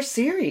entire first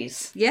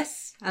series.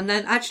 Yes, and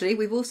then actually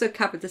we've also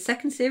covered the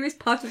second series,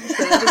 part of the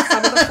third and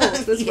some of the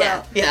fourth as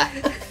well. Yeah.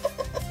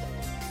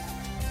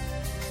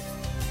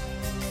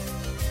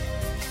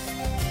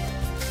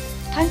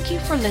 Thank you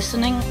for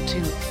listening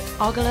to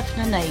Ogilvy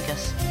na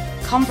Nagus,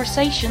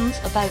 conversations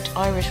about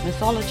Irish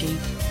mythology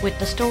with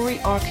the story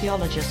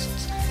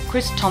archaeologists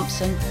Chris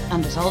Thompson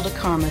and Isolde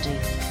Carmody.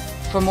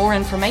 For more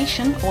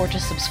information or to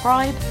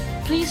subscribe,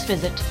 please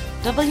visit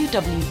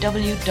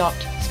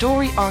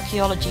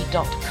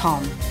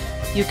www.storyarchaeology.com.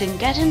 You can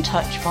get in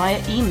touch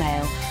via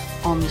email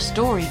on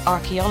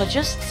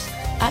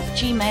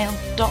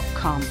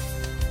thestoryarchaeologists@gmail.com.